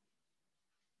negative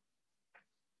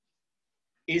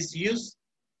is used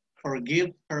for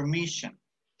give permission.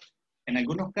 En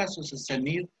algunos casos ese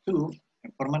need to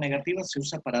en forma negativa se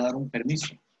usa para dar un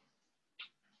permiso.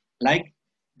 Like,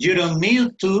 you don't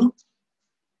need to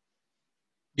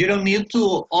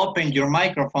open your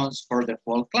microphones for the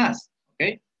whole class,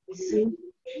 okay? You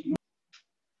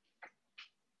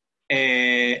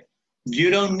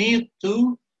don't need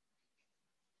to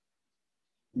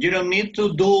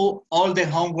do all the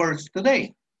homeworks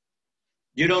today.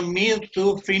 You don't need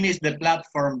to finish the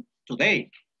platform today.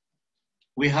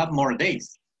 We have more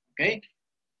days, okay?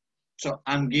 So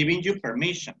I'm giving you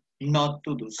permission not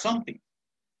to do something,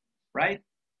 right?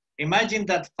 Imagine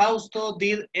that Fausto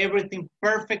did everything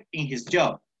perfect in his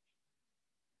job.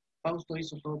 Fausto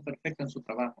hizo todo perfecto en su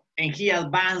trabajo. And he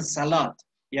advanced a lot.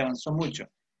 Y avanzó mucho.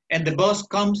 And the boss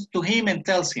comes to him and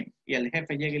tells him. Y el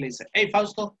jefe llega y le dice, hey,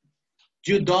 Fausto,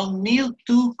 you don't need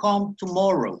to come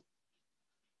tomorrow.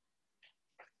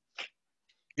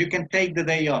 You can take the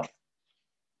day off.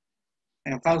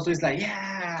 And Fausto is like,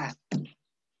 yeah,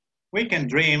 we can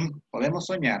dream. Podemos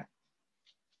soñar.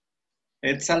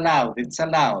 It's allowed, it's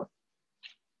allowed.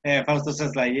 And Fausto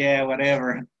says like, yeah,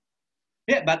 whatever.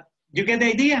 Yeah, but you get the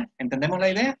idea. ¿Entendemos la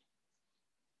idea?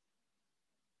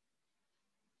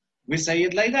 We say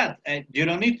it like that. You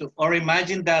don't need to. Or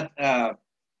imagine that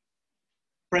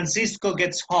Francisco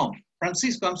gets home.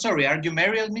 Francisco, I'm sorry, are you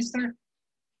married, mister?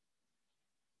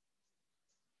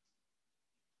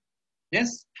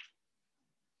 Yes?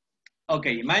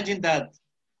 Okay, imagine that.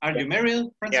 Are you married,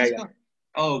 Francisco?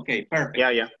 Yeah. Okay, perfect.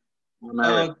 Yeah.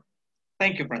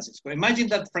 Thank you, Francisco. Imagine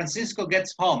that Francisco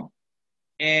gets home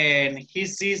and he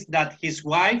sees that he sees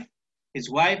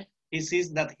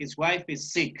that his wife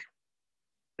is sick,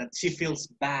 that she feels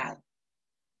bad.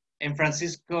 And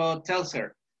Francisco tells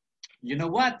her, you know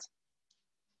what?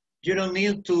 You don't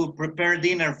need to prepare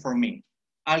dinner for me.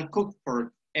 I'll cook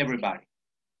for everybody.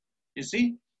 You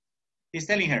see? He's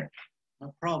telling her,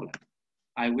 no problem.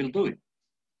 I will do it.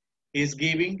 He's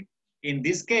giving, in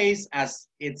this case, as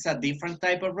it's a different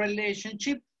type of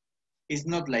relationship, it's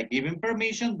not like giving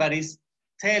permission, but it's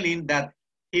telling that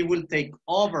he will take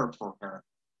over for her.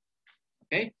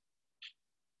 Okay?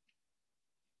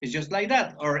 It's just like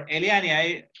that. Or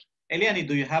Eliani,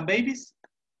 do you have babies?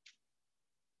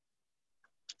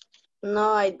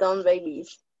 No, I don't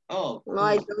babies. Oh. No,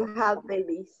 I don't have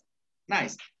babies.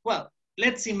 Nice. Well,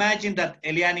 let's imagine that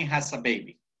Eliani has a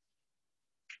baby.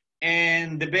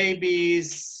 And the baby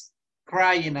is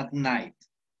crying at night.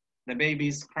 The baby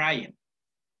is crying.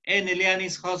 And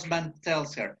Eliani's husband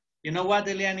tells her, you know what,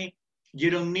 Eliani?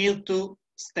 You don't need to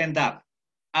stand up.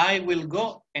 I will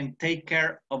go and take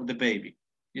care of the baby.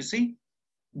 You see?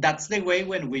 That's the way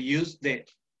when we use the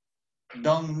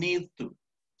don't need to.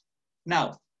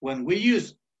 Now, when we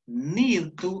use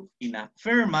need to in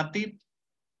affirmative,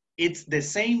 it's the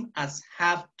same as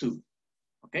have to.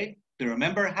 Okay? Do you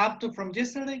remember have to from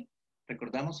yesterday?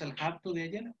 ¿Recordamos el have to de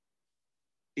ayer?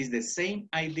 It's the same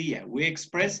idea. We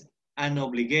express an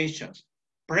obligation,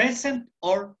 present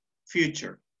or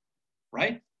future,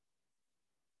 right?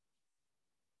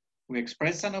 We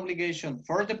express an obligation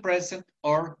for the present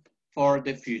or for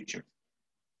the future.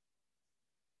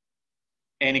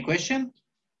 Any question?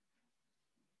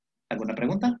 ¿Alguna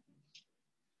pregunta?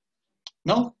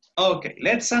 No? Okay,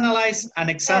 let's analyze an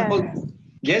example.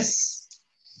 Yes?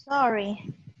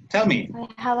 Sorry. Tell me. I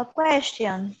have a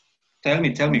question. Tell me,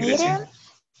 Needn't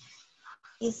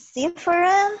is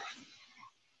different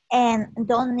and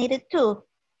don't need it to.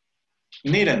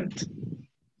 Needn't.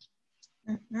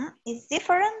 It's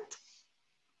different.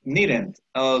 Needn't.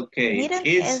 Okay. Needn't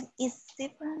is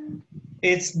different.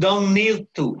 It's don't need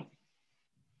to.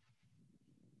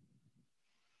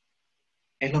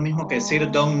 Es lo mismo que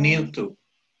decir don't need to.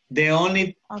 The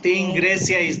only thing,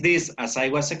 Grecia, is this, as I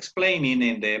was explaining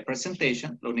in the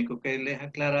presentation, lo único que les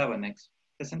aclaraba en la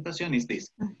presentación is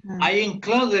this. I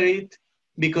included it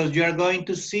because you are going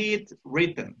to see it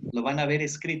written. Lo van a ver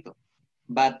escrito.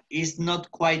 But it's not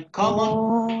quite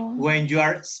common when you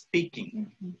are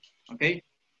speaking. Okay?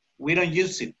 We don't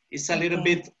use it. It's a little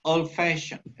bit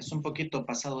old-fashioned. Es un poquito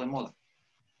pasado de moda.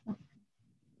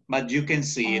 But you can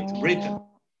see it written.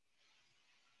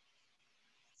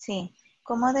 Sí.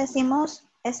 ¿Cómo decimos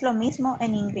es lo mismo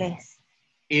en inglés?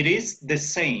 It is the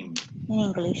same. In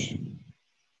English.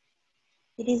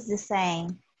 It is the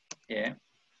same. Yeah,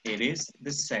 it is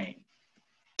the same.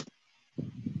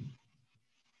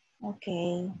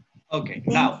 Okay. Okay, Thank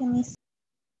now. you, Miss.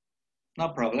 No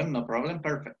problem, no problem,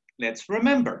 perfect. Let's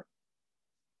remember.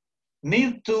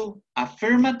 Need to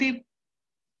affirmative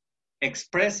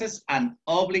expresses an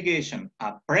obligation,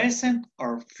 a present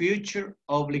or future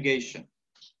obligation.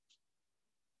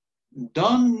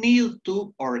 Don't need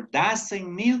to or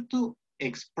doesn't need to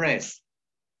express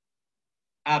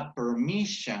a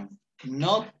permission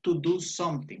not to do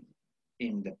something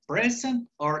in the present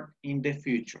or in the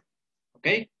future,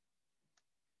 okay?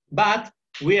 But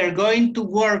we are going to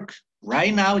work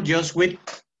right now just with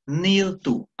need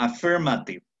to,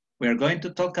 affirmative. We are going to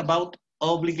talk about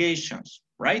obligations,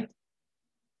 right?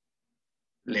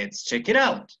 Let's check it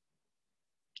out.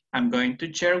 I'm going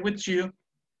to share with you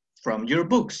from your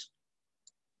books.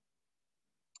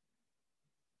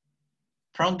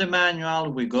 From the manual,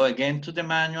 we go again to the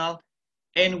manual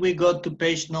and we go to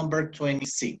page number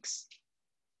 26,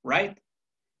 right?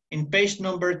 In page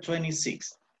number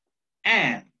 26.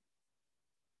 And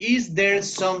is there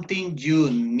something you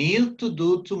need to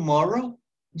do tomorrow?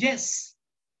 Yes,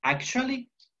 actually,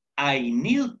 I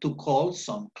need to call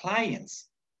some clients.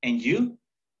 And you?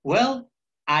 Well,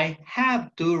 I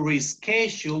have to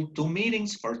reschedule 2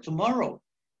 meetings for tomorrow.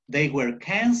 They were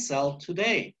canceled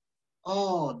today.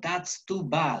 Oh, that's too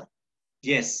bad.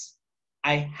 Yes,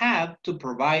 I have to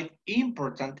provide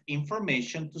important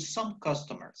information to some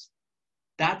customers.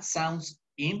 That sounds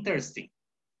interesting.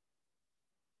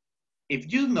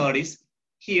 If you notice,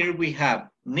 here we have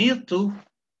need to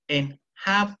and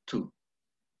have to.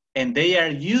 And they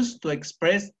are used to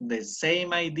express the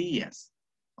same ideas,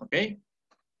 okay?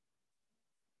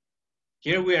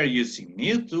 Here we are using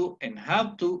need to and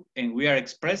have to, and we are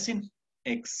expressing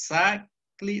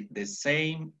exactly the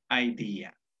same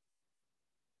idea.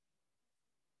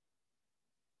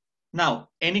 Now,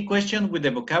 any question with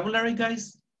the vocabulary,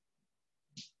 guys?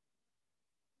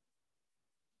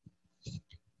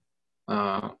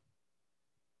 La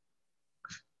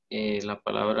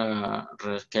palabra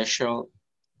reschedule.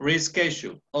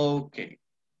 Reschedule, okay.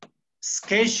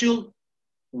 Schedule,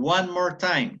 one more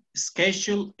time.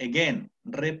 Schedule again,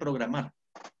 reprogramar.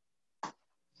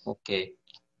 Okay.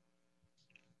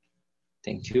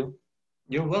 Thank you.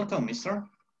 You're welcome, mister.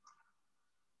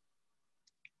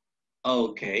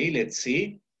 Okay, let's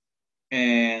see.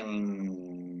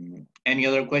 And any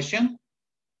other question?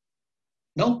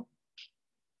 No?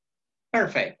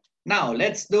 Perfect. Now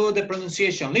let's do the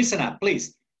pronunciation. Listen up,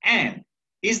 please. And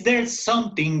is there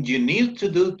something you need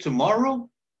to do tomorrow?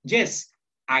 Yes,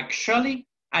 actually,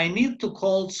 I need to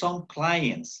call some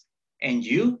clients. And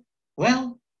you?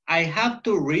 Well, I have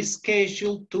to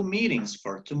reschedule 2 meetings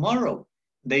for tomorrow.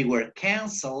 They were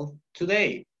canceled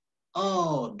today.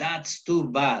 Oh, that's too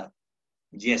bad.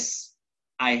 Yes,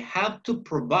 I have to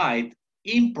provide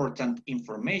important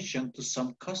information to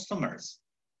some customers.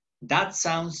 That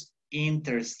sounds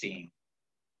interesting.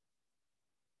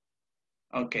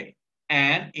 Okay,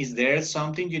 and is there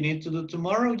something you need to do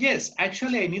tomorrow? Yes,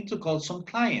 actually I need to call some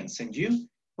clients. And you?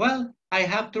 Well, I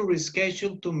have to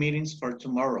reschedule 2 meetings for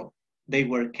tomorrow. They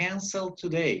were canceled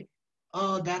today.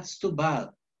 Oh, that's too bad.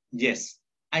 Yes,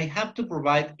 I have to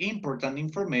provide important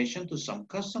information to some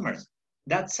customers.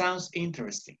 That sounds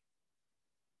interesting.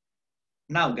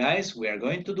 Now, guys, we are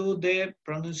going to do the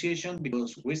pronunciation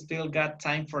because we still got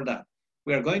time for that.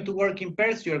 We are going to work in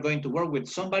pairs. You are going to work with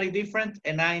somebody different,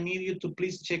 and I need you to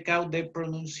please check out the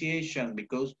pronunciation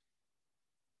because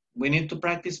we need to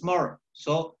practice more.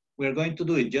 So we're going to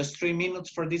do it just 3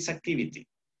 minutes for this activity.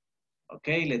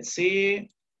 Okay, let's see.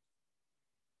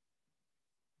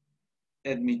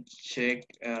 Let me check.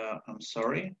 I'm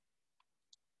sorry.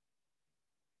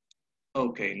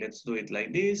 Okay, let's do it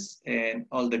like this. And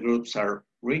all the groups are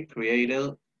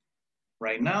recreated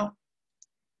right now.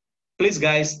 Please,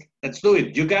 guys, let's do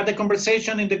it. You got the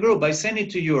conversation in the group. I sent it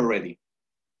to you already.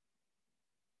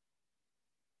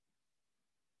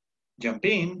 Jump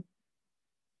in.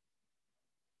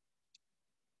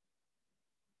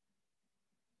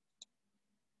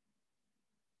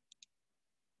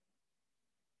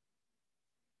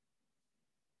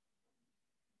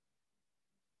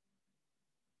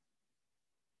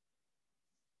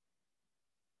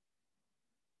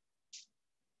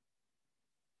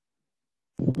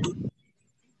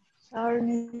 Sorry,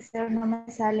 mister, no me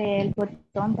sale el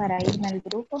botón para irme al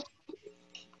grupo.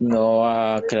 No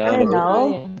ha creado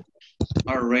No.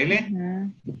 Oh, really?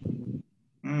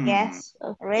 Yes,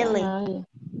 really.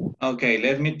 Okay,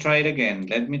 let me try it again.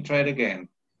 Let me try it again.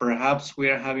 Perhaps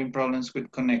we are having problems with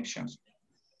connections.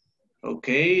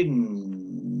 Okay,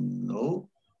 no.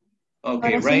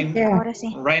 Okay, Ahora sí, ahora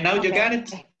sí. right now you Okay. got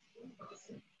it?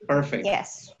 Perfect.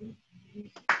 Yes.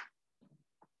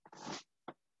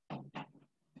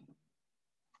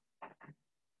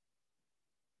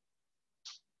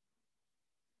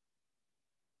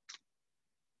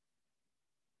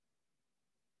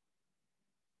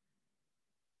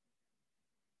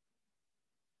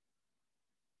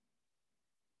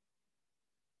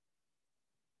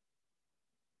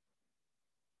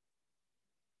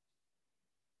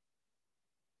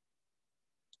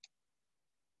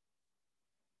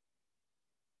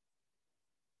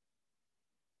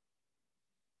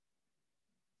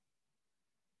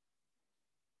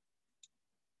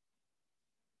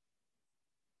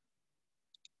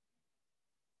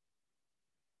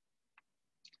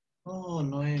 Oh,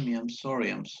 Noemi, I'm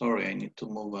sorry. I need to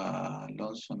move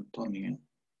Alonso Antonio.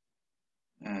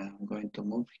 I'm going to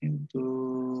move him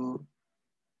to...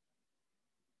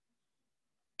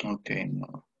 Okay,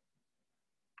 no.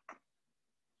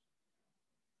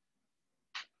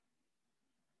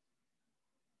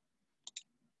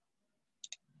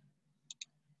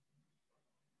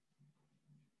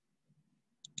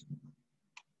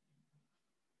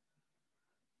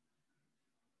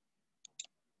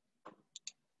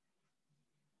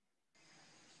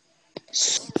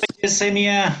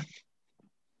 Yesenia,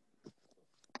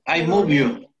 I move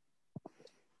you.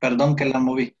 Perdón que la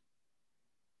moví.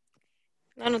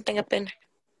 No, no tenga pena.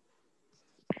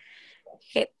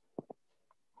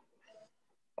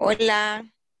 Hola.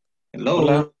 Hello.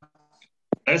 Hola.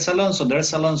 There's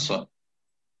Alonso.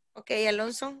 Ok,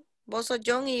 Alonso, vos sos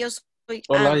John y yo soy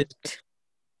Hola. Ann.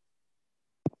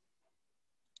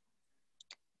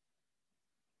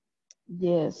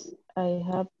 Yes, I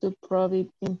have to provide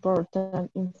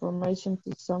important information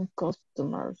to some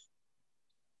customers.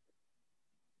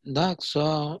 That's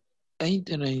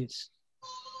internet.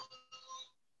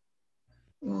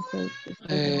 Okay.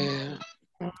 I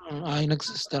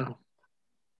next star.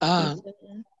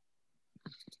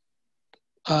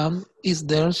 Is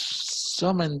there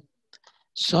something?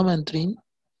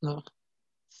 No.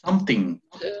 Some things.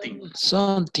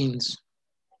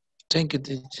 Thank you,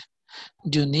 teacher.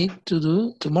 You need to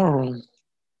do tomorrow.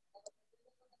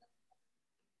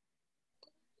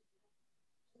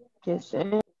 Yes.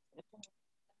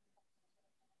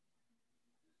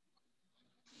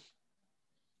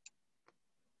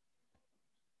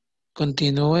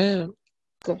 Continue,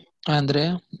 Okay.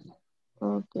 Andrea.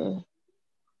 Okay.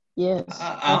 Yes.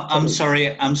 I'm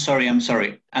sorry.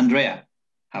 Andrea,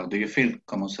 how do you feel?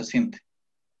 ¿Cómo se siente?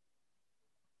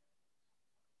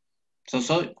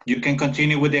 So you can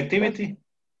continue with the activity?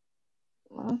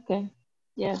 Okay.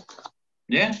 Yeah.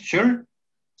 Yeah, sure.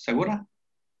 ¿Segura?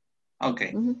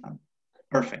 Okay,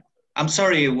 perfect. I'm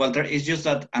sorry, Walter. It's just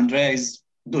that Andrea is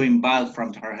doing bad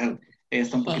from her health. Ella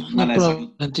está un poquito No mala de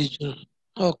salud. problem, teacher.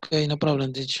 Okay, no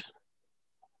problem, teacher.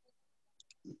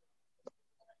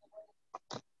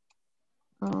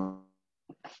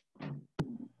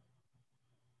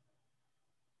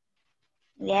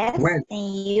 Yes, Well,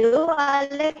 and you,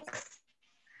 Alex?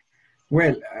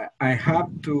 well, I have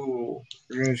to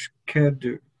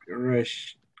reschedule.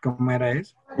 ¿Cómo era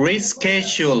eso?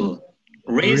 Reschedule.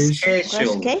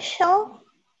 Reschedule?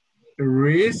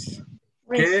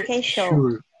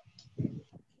 Reschedule.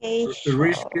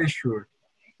 Reschedule.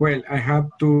 Well, I have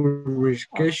to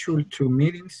reschedule 2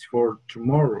 meetings for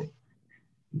tomorrow.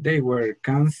 They were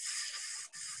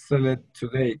canceled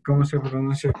today. ¿Cómo se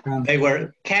pronuncia cancel? They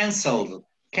were canceled.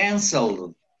 Well,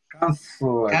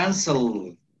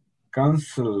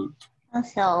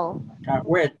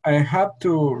 I have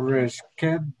to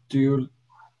reschedule.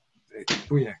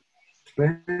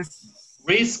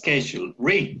 Reschedule.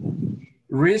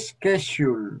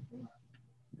 Reschedule.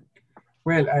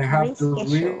 Well, I have to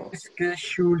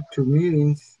reschedule 2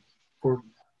 meetings for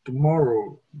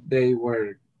tomorrow. They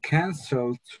were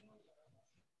canceled.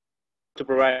 To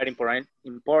provide important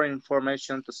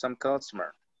information to some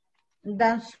customer.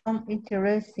 That's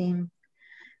interesting.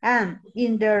 And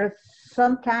in there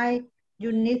sometime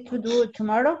you need to do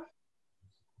tomorrow?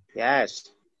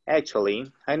 Yes,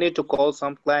 actually, I need to call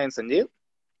some clients, and you?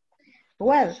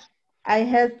 Well, I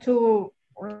had to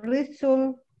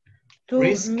reschedule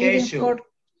meeting for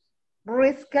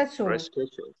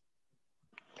reschedule.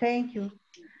 Thank you.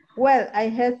 Well, I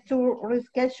had to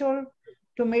reschedule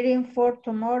to meeting for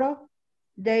tomorrow.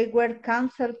 They were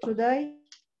canceled today.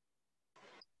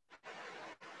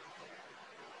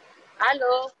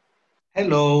 Hello.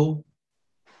 Hello.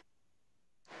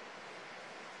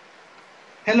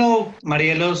 Hello,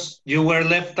 Marielos. You were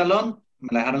left alone? ¿Me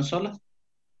la dejaron sola?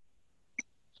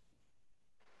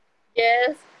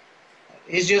 Yes.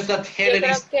 It's just that Yo Helen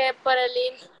creo is... que por el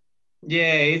internet.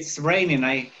 Yeah, it's raining,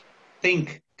 I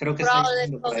think. Creo que está Problemas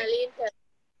lloviendo por con ahí. el internet.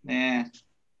 Yeah,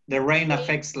 the rain Sí.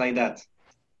 affects like that.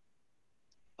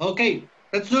 Okay,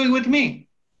 let's do it with me.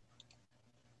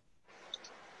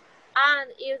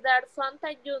 And is there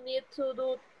something you need to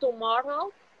do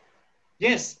tomorrow?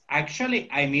 Yes, actually,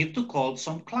 I need to call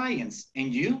some clients.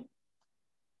 And you?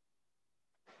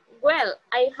 Well,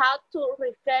 I had to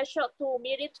reschedule 2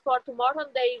 meetings for tomorrow.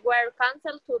 They were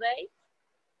canceled today.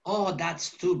 Oh,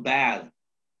 that's too bad.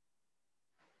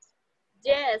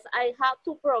 Yes, I have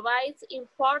to provide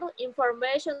important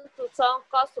information to some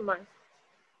customers.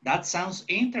 That sounds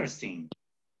interesting.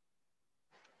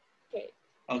 Okay.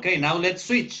 Okay, now let's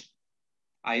switch.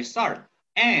 I start.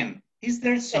 And is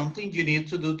there something you need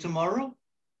to do tomorrow?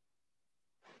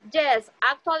 Yes,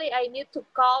 actually, I need to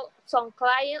call some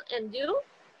client. And you?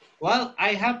 Well, I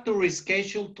have to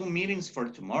reschedule 2 meetings for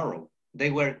tomorrow. They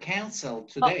were canceled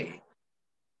today.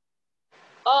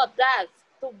 Oh, that's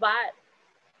too bad.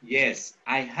 Yes,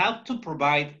 I have to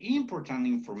provide important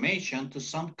information to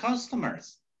some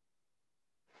customers.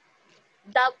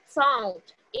 That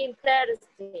sounds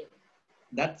interesting.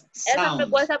 That Esa me sounds.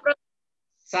 cuesta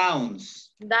Sounds.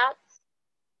 That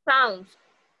sounds.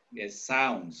 Yes,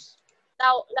 sounds.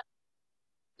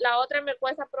 La otra me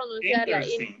cuesta pronunciarla.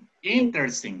 Interesting.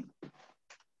 Interesting.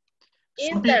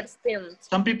 Interesting.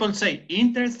 Some people say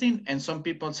interesting and some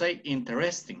people say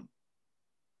interesting.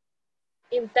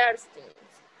 Interesting.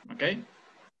 Okay?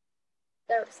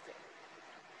 Interesting.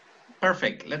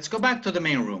 Perfect. Let's go back to the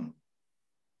main room.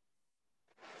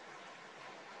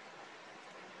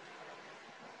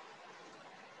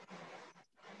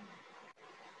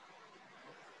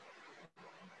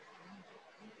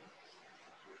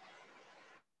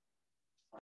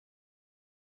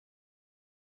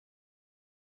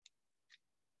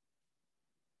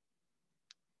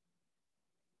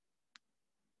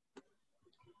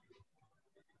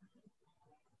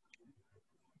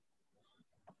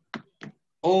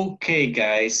 Okay,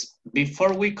 guys,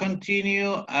 before we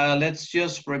continue, let's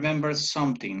just remember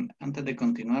something. Antes de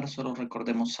continuar, solo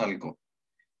recordemos algo.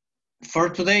 For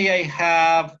today, I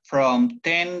have from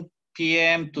 10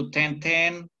 p.m. to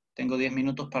 10:10. Tengo 10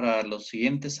 minutos para los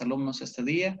siguientes alumnos este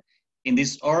día. In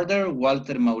this order,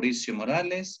 Walter Mauricio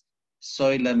Morales,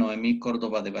 Zoila Noemí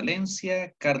Córdoba de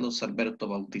Valencia, Carlos Alberto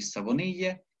Bautista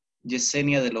Bonilla,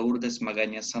 Yesenia de Lourdes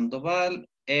Magaña Sandoval,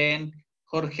 and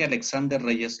Jorge Alexander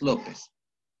Reyes López.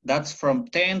 That's from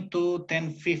 10 to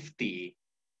 10:50.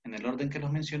 En el orden que los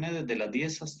mencioné, desde las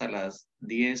 10 hasta las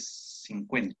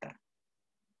 10:50.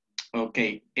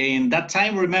 Okay, in that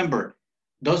time, remember,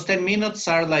 those 10 minutes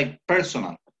are like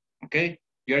personal, okay?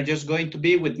 You're just going to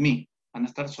be with me. Van a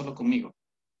estar solo conmigo.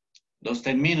 Those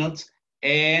 10 minutes,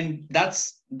 and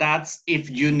that's if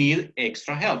you need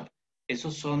extra help.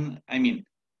 Esos son, I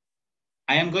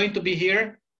am going to be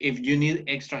here if you need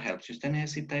extra help. Si usted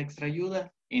necesita extra ayuda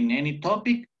in any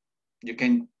topic, you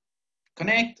can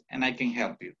connect and I can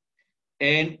help you.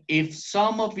 And if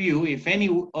any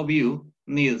of you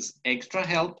needs extra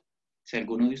help, si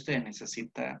alguno de ustedes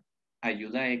necesita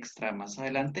ayuda extra más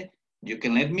adelante, you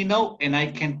can let me know and I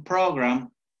can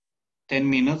program 10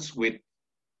 minutes with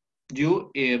you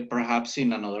perhaps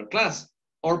in another class.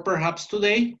 Or perhaps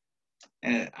today,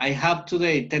 I have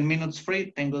today 10 minutes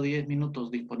free. Tengo 10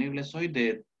 minutos disponibles hoy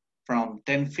from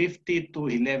 10:50 to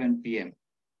 11 p.m.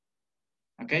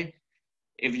 Okay?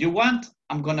 If you want,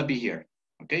 I'm going to be here.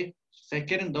 Okay?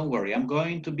 Second, don't worry. I'm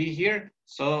going to be here.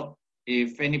 So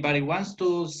if anybody wants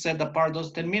to set apart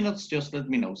those 10 minutes, just let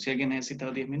me know. Si alguien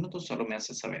necesita 10 minutos, solo me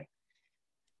hace saber.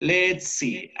 Let's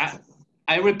see.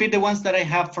 I repeat the ones that I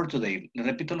have for today. Le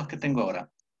repito los que tengo ahora.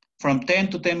 From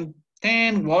 10 to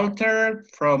 10:10, Walter.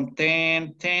 From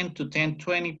 10:10 to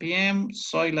 10:20 p.m.,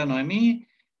 Zoila Noemí.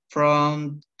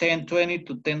 From 10:20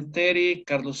 to 10:30,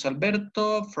 Carlos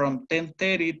Alberto. From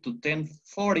 10:30 to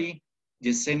 10:40,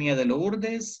 Yesenia de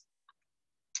Lourdes.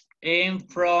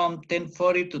 And from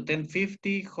 10:40 to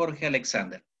 10:50, Jorge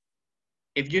Alexander.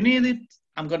 If you need it,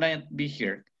 I'm gonna be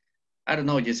here. I don't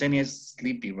know, Yesenia is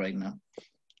sleepy right now.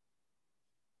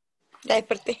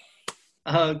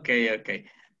 Okay.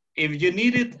 If you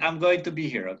need it, I'm going to be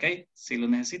here, okay? Si lo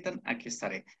necesitan, aquí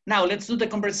estaré. Now, let's do the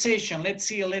conversation. Let's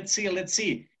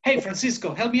see. Hey,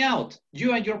 Francisco, help me out.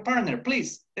 You and your partner,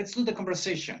 please. Let's do the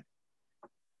conversation.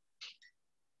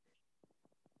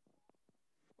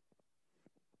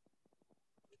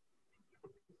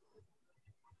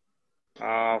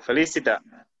 Felicita.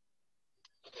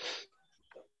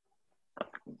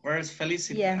 Where's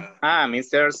Felicity? Yeah. Is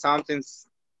there something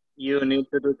you need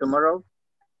to do tomorrow?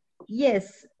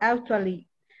 Yes, actually,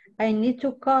 I need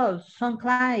to call some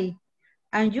client.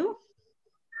 And you?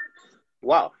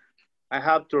 Wow, I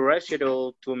have to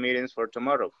reschedule 2 meetings for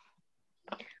tomorrow.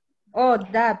 Oh,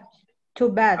 that's too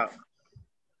bad.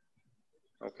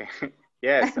 Okay.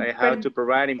 Yes, I have to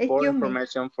provide important Excuse me.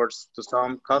 information to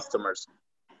some customers.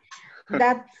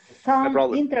 That No sounds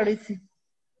problem. interesting.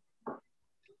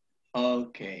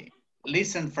 Okay.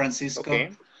 Listen, Francisco.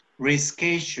 Okay.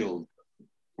 Reschedule.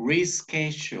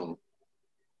 Reschedule.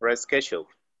 Reschedule.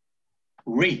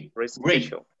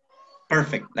 Reschedule.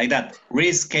 Perfect. Like that.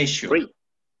 Reschedule.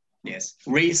 Yes.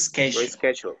 Reschedule.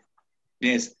 Reschedule.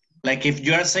 Yes. Like if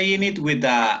you are saying it with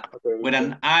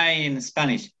an I in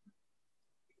Spanish.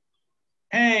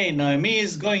 Hey, Noemi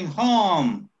is going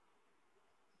home.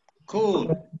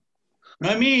 Cool.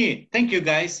 Noemi, thank you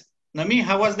guys. Noemi,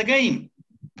 how was the game?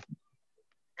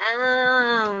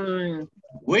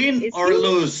 Win or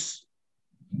lose?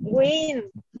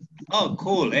 Win. Oh,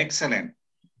 cool. Excellent.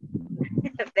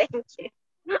 Thank you.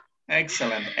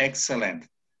 Excellent. Excellent.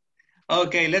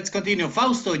 Okay, let's continue.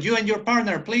 Fausto, you and your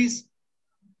partner, please.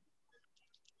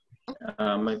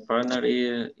 My partner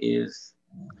is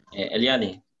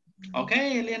Eliane.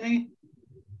 Okay, Eliane.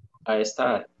 I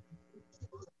start.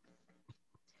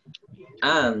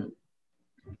 And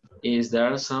is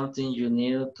there something you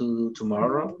need to do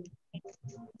tomorrow?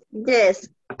 Yes,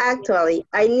 actually,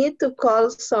 I need to call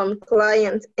some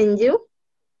clients. And you?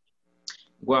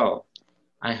 Well,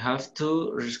 I have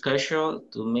to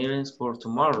reschedule 2 meetings for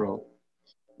tomorrow.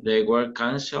 They were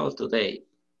canceled today.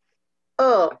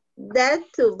 Oh, that's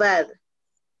too bad.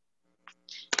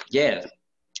 Yes,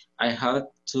 I have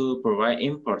to provide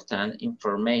important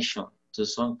information to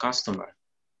some customer.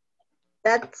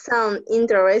 That sounds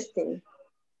interesting.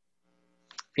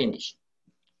 Finish.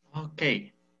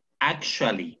 Okay.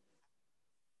 Actually.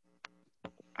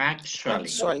 And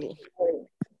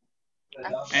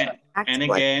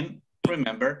again,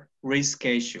 remember,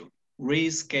 reschedule.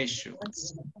 Reschedule.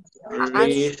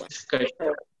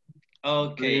 Reschedule.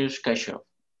 Okay. Reschedule.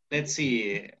 Let's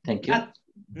see. Thank you.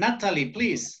 Natalie,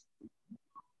 please.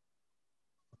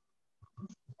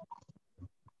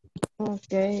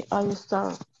 Okay, I'll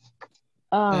start.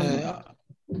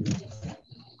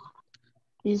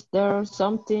 Is there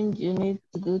something you need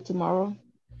to do tomorrow?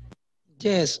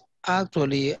 Yes,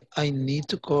 actually, I need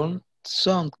to call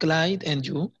some client. And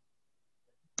you?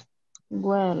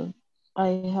 Well, I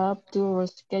have to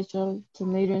reschedule 2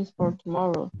 meetings for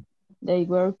tomorrow. They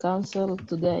were canceled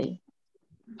today.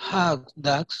 How,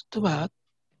 that's too bad.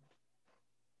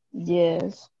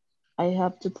 Yes, I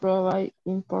have to provide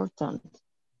important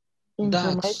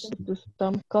information to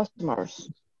some customers.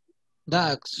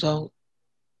 That's so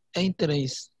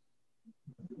interesting.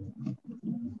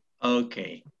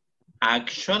 Okay.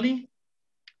 Actually.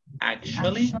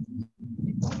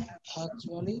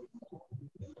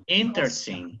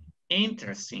 Interesting.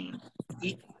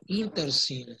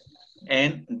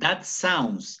 And that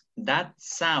sounds.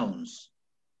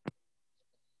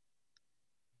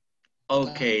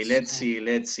 Okay, let's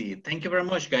see. Thank you very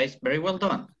much, guys. Very well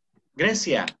done.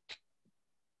 Grecia.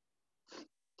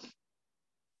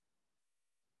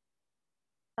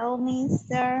 Hello,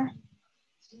 mister.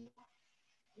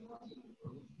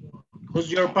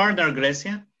 Who's your partner,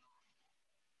 Grecia?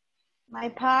 My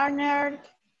partner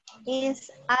is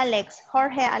Alex,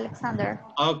 Jorge Alexander.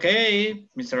 Okay,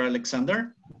 Mr.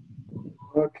 Alexander.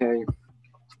 Okay.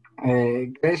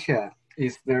 Gracia,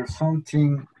 is there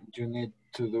something you need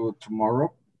to do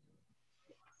tomorrow?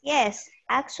 Yes,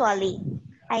 actually,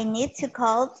 I need to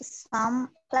call some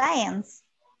clients.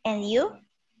 And you?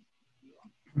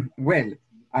 Well,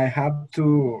 I have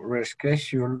to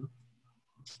reschedule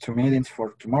 2 meetings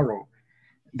for tomorrow.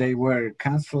 They were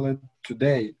canceled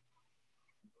today.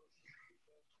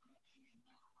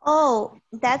 Oh,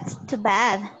 that's too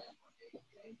bad.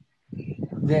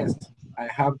 Yes, I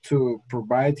have to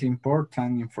provide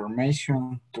important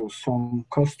information to some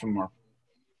customer.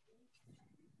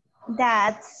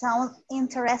 That sounds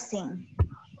interesting.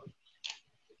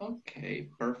 Okay,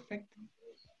 perfect.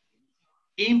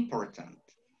 Important.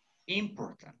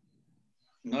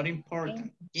 Not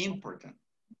important. Important.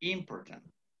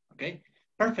 Okay,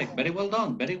 perfect. Very well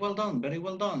done.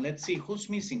 Let's see who's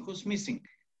missing.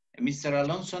 Mr.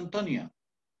 Alonso Antonio.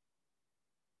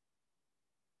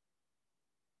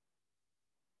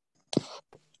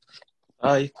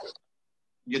 Hi.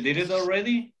 You did it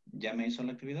already? ¿Ya me hizo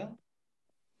la actividad?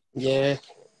 Yeah.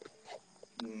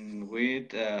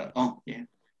 With, yeah,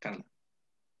 Carla.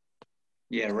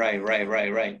 Yeah,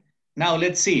 right. Now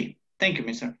let's see. Thank you,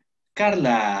 Mr.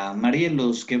 Carla,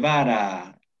 Marielos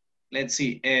Guevara, Let's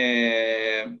see.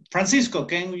 Francisco,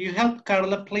 can you help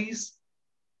Carla, please?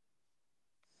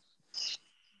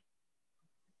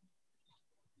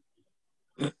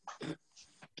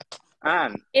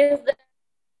 And Is the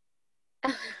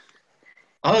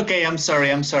Okay, I'm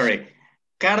sorry.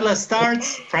 Carla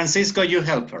starts. Francisco, you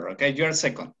help her, okay? You're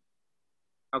second.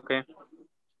 okay.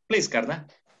 Please, Carla.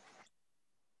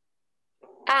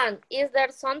 And is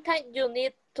there something you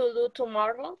need to do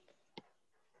tomorrow?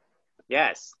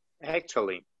 Yes,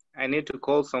 actually, I need to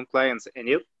call some clients. And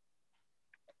you?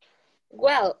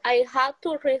 Well, I had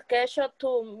to reschedule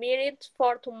 2 meetings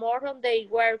for tomorrow. They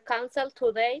were canceled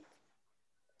today.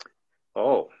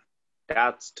 Oh,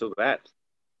 that's too bad.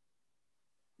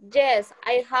 Yes,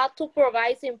 I had to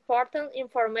provide important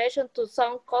information to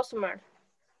some customers.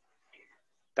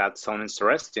 That sounds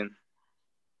interesting.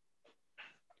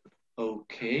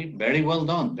 Okay, very well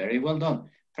done, very well done.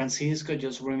 Francisco,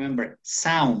 just remember,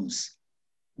 sounds.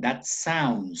 That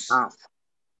sounds. Sounds.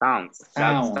 That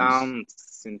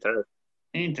sounds interesting.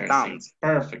 Interesting. Sounds.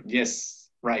 Perfect. Yes,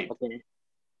 right. Okay.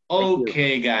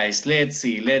 Okay, guys, let's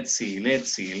see.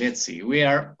 We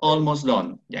are almost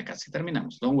done. Ya casi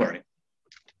terminamos, don't worry.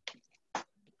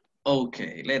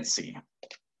 Okay, let's see.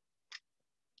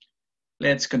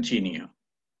 Let's continue.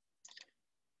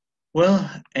 Well,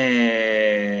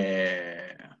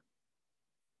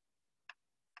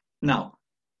 now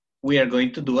we are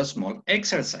going to do a small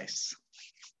exercise.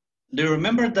 Do you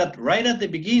remember that right at the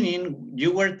beginning,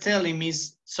 you were telling me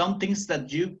some things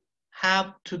that you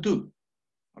have to do,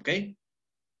 okay?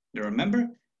 Do you remember?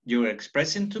 You were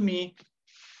expressing to me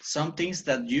some things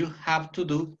that you have to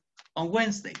do on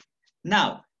Wednesday.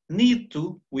 Now, need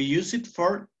to, we use it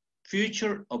for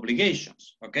future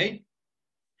obligations, okay?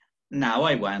 Now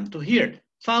I want to hear.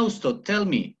 Fausto, tell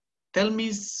me 2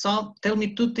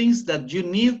 things that you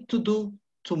need to do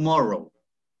tomorrow,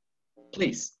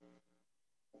 please.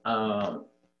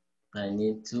 I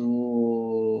need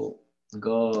to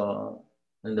go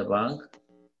in the bank.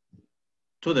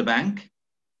 To the bank?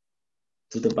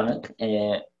 To the bank,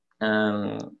 and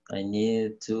I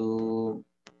need to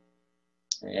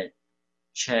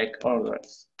check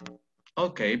orders.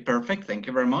 Okay, perfect. Thank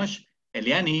you very much.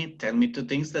 Eliani, tell me 2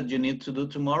 things that you need to do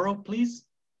tomorrow, please.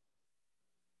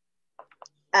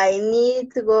 I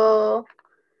need to go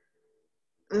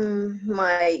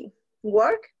my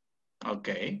work.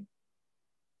 Okay.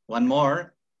 One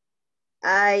more.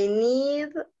 I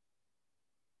need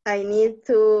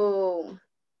to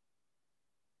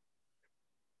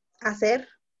hacer.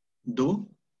 Do.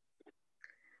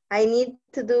 I need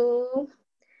to do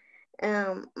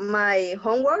my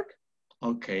homework.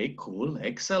 Okay, cool.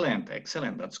 Excellent.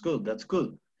 That's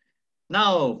good.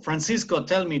 Now, Francisco,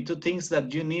 tell me 2 things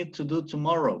that you need to do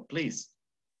tomorrow, please.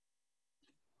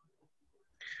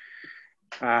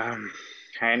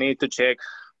 I need to check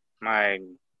my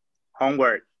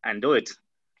homework and do it.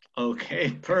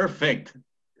 Okay, perfect.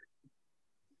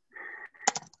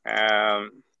 I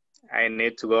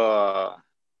need to go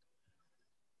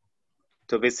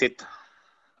to visit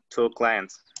 2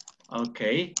 clients.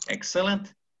 Okay,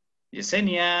 excellent.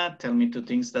 Yesenia, tell me 2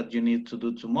 things that you need to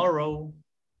do tomorrow.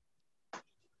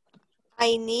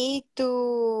 I need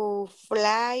to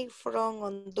fly from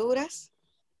Honduras.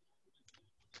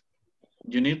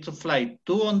 You need to fly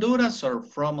to Honduras or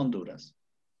from Honduras?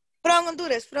 From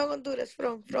Honduras, from.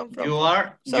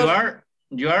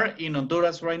 You are in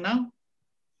Honduras right now?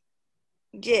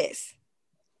 Yes.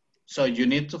 So you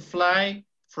need to fly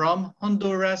from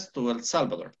Honduras to El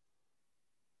Salvador?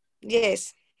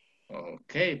 Yes.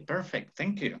 Okay, perfect.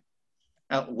 Thank you.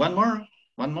 One more.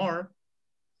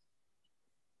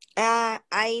 I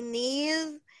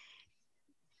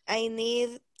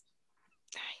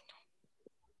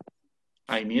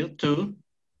need to,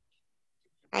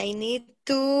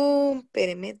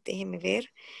 espérame, déjeme ver.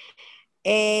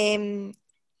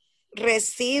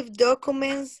 Receive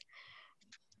documents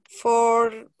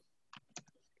for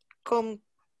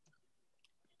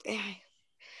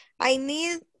I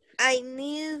need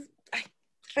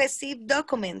receive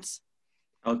documents.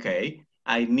 Okay,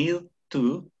 I need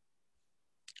to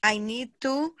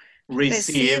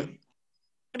receive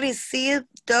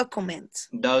documents.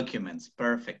 Documents,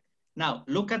 perfect. Now,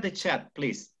 look at the chat,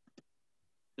 please.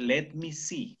 Let me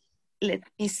see.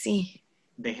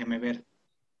 Déjeme ver.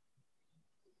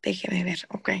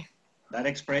 Okay. That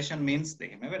expression means,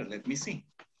 déjeme ver, let me see.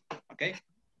 Okay?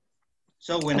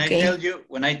 So when I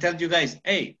tell you guys,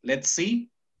 hey, let's see,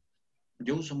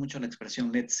 yo uso mucho la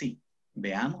expresión let's see.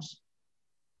 Veamos.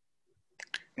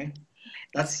 Okay?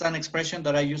 That's an expression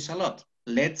that I use a lot.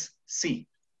 Let's see.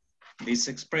 This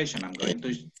expression, I'm going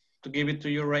to give it to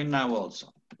you right now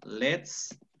also.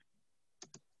 Let's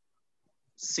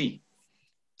see.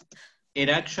 It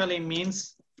actually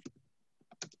means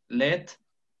let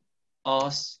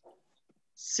us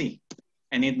see.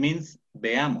 And it means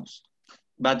veamos.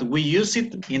 But we use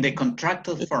it in the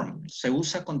contracted form. Se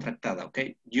usa contractada,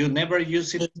 okay? You never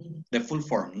use it the full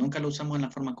form. Nunca lo usamos en la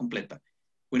forma completa.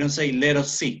 We don't say let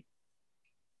us see.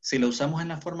 Si lo usamos en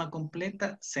la forma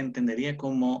completa, se entendería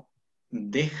como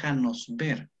déjanos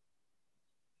ver.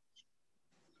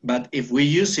 But if we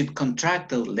use it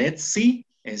contracted, let's see,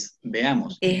 es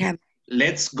veamos.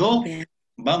 Let's go,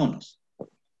 vámonos.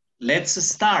 Let's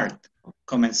start,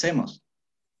 comencemos.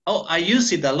 Oh, I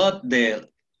use it a lot,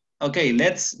 okay,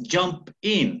 let's jump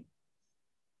in.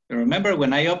 You remember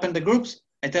when I open the groups,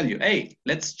 I tell you, hey,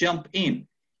 let's jump in.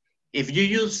 If you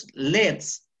use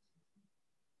let's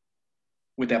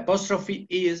with the apostrophe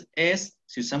es,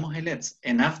 si usamos el let's,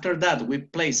 and after that we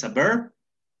place a verb,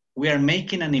 we are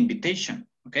making an invitation,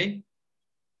 okay?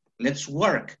 Let's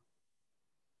work.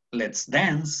 Let's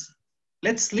dance.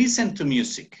 Let's listen to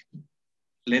music.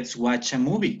 Let's watch a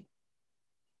movie.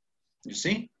 You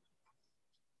see?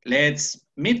 Let's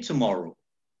meet tomorrow.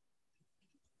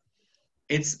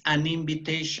 It's an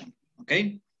invitation,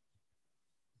 okay?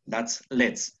 That's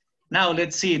let's. Now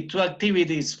let's see, two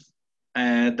activities,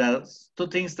 two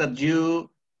things that you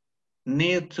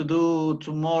need to do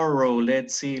tomorrow.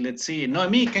 Let's see.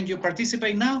 Noemi, can you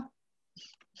participate now?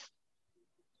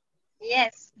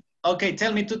 Yes. Okay,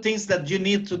 tell me two things that you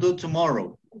need to do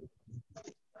tomorrow.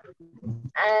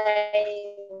 I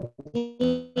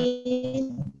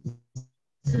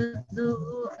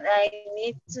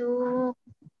need to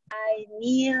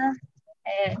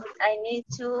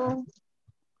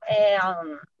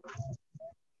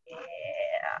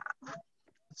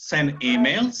send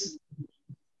emails.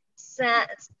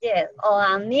 Yes, or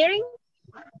a meeting.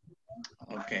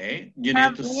 Okay, you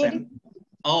need to send.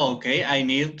 Oh, okay, I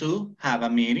need to have a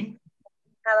meeting.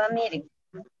 Have a meeting.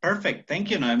 Perfect, thank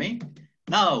you, Noemi.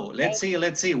 Now, let's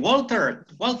see. Walter,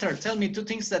 tell me two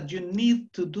things that you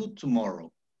need to do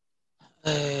tomorrow.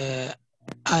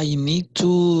 I need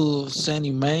to send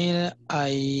email.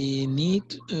 I need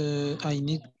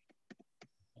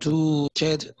to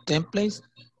check templates.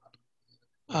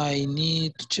 I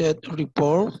need to check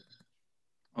report.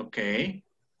 Okay,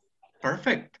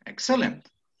 perfect, excellent.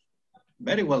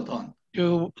 Very well done.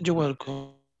 You're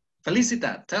welcome.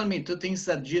 Felicita, tell me two things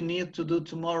that you need to do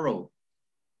tomorrow.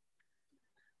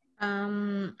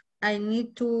 I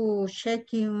need to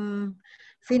check in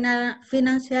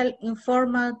financial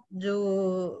information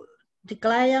to the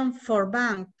client for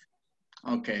bank.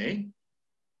 Okay.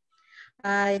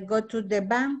 I go to the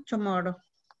bank tomorrow.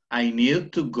 I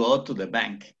need to go to the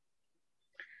bank.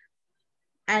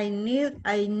 I need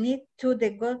to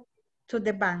go to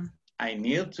the bank. I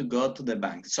need to go to the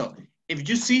bank. So if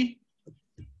you see,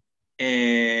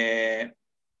 if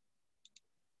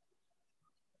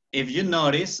you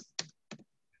notice,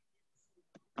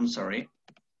 I'm sorry,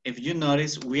 if you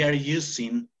notice, we are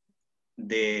using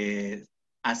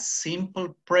a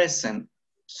simple present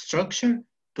structure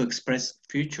to express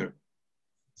future.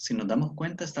 Si nos damos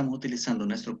cuenta, estamos utilizando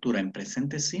una estructura en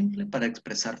presente simple para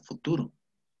expresar futuro.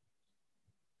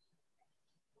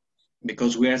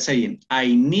 Because we are saying,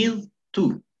 I need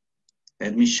to.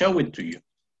 Let me show it to you.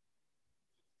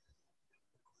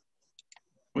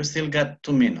 We still got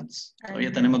 2 minutes.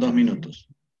 Todavía tenemos 2 minutos.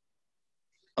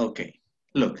 Okay,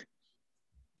 look.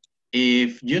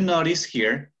 If you notice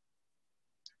here,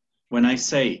 when I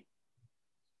say,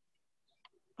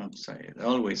 I'm sorry, it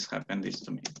always happens this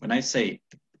to me. When I say,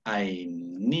 I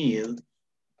need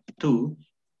to,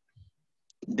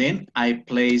 then I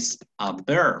place a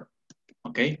verb,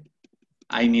 okay?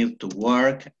 I need to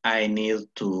work, I need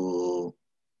to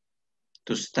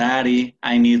study,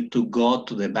 I need to go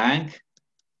to the bank.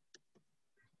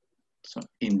 So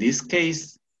in this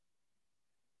case,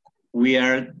 we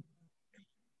are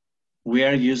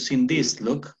using this,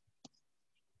 look.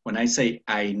 When I say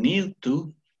I need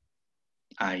to,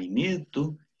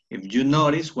 if you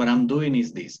notice what I'm doing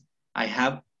is this. I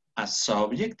have a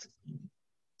subject,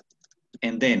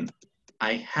 and then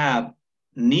I have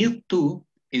need to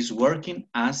is working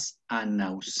as an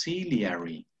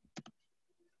auxiliary.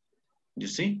 You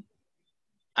see?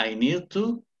 I need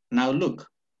to, now look.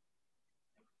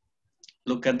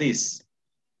 Look at this.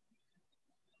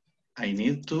 I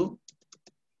need to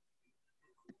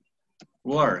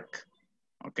work,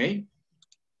 okay?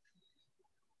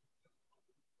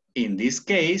 In this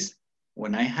case,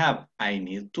 when I have I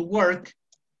need to work,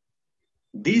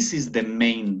 this is the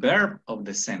main verb of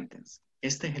the sentence.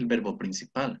 Este es el verbo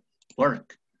principal,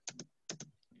 work.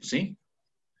 You see?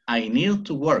 I need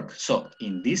to work. So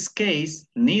in this case,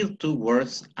 need to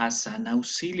works as an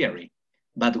auxiliary.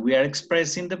 but we are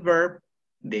expressing the verb,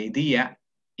 the idea,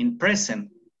 in present.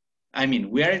 I mean,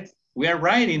 we are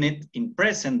writing it in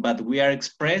present, but we are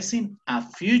expressing a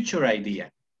future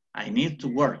idea. I need to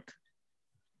work,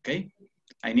 okay?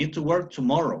 I need to work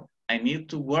tomorrow. I need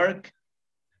to work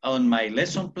on my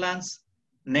lesson plans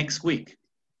next week,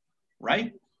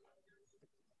 right?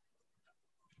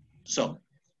 So,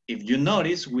 if you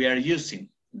notice, we are using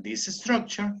this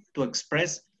structure to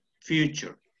express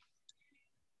future.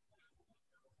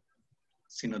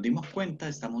 Si nos dimos cuenta,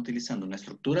 estamos utilizando una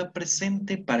estructura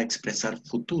presente para expresar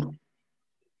futuro.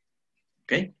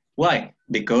 Okay? Why?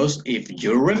 Because if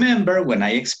you remember, when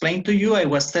I explained to you, I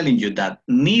was telling you that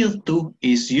need to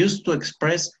is used to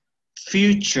express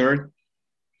future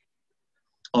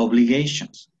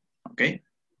obligations. Okay?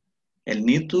 El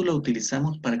need to lo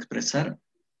utilizamos para expresar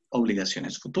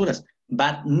obligaciones futuras.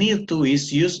 But need to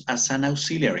is used as an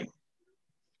auxiliary.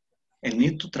 El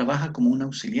need to trabaja como un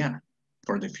auxiliar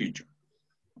for the future.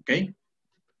 Okay?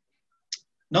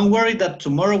 Don't worry that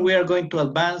tomorrow we are going to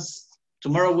advance.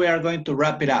 Tomorrow we are going to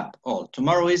wrap it up. Oh,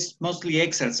 tomorrow is mostly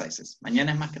exercises.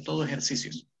 Mañana es más que todo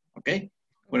ejercicios. Okay?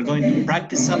 We're going to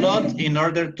practice a lot in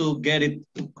order to get it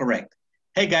correct.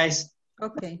 Hey guys.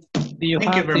 Okay.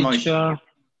 Thank you very much.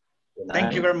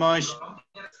 Thank you very much.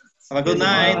 Have a good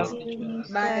night.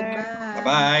 Bye bye. Bye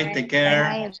bye. Take care.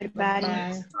 Bye,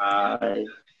 everybody. Bye.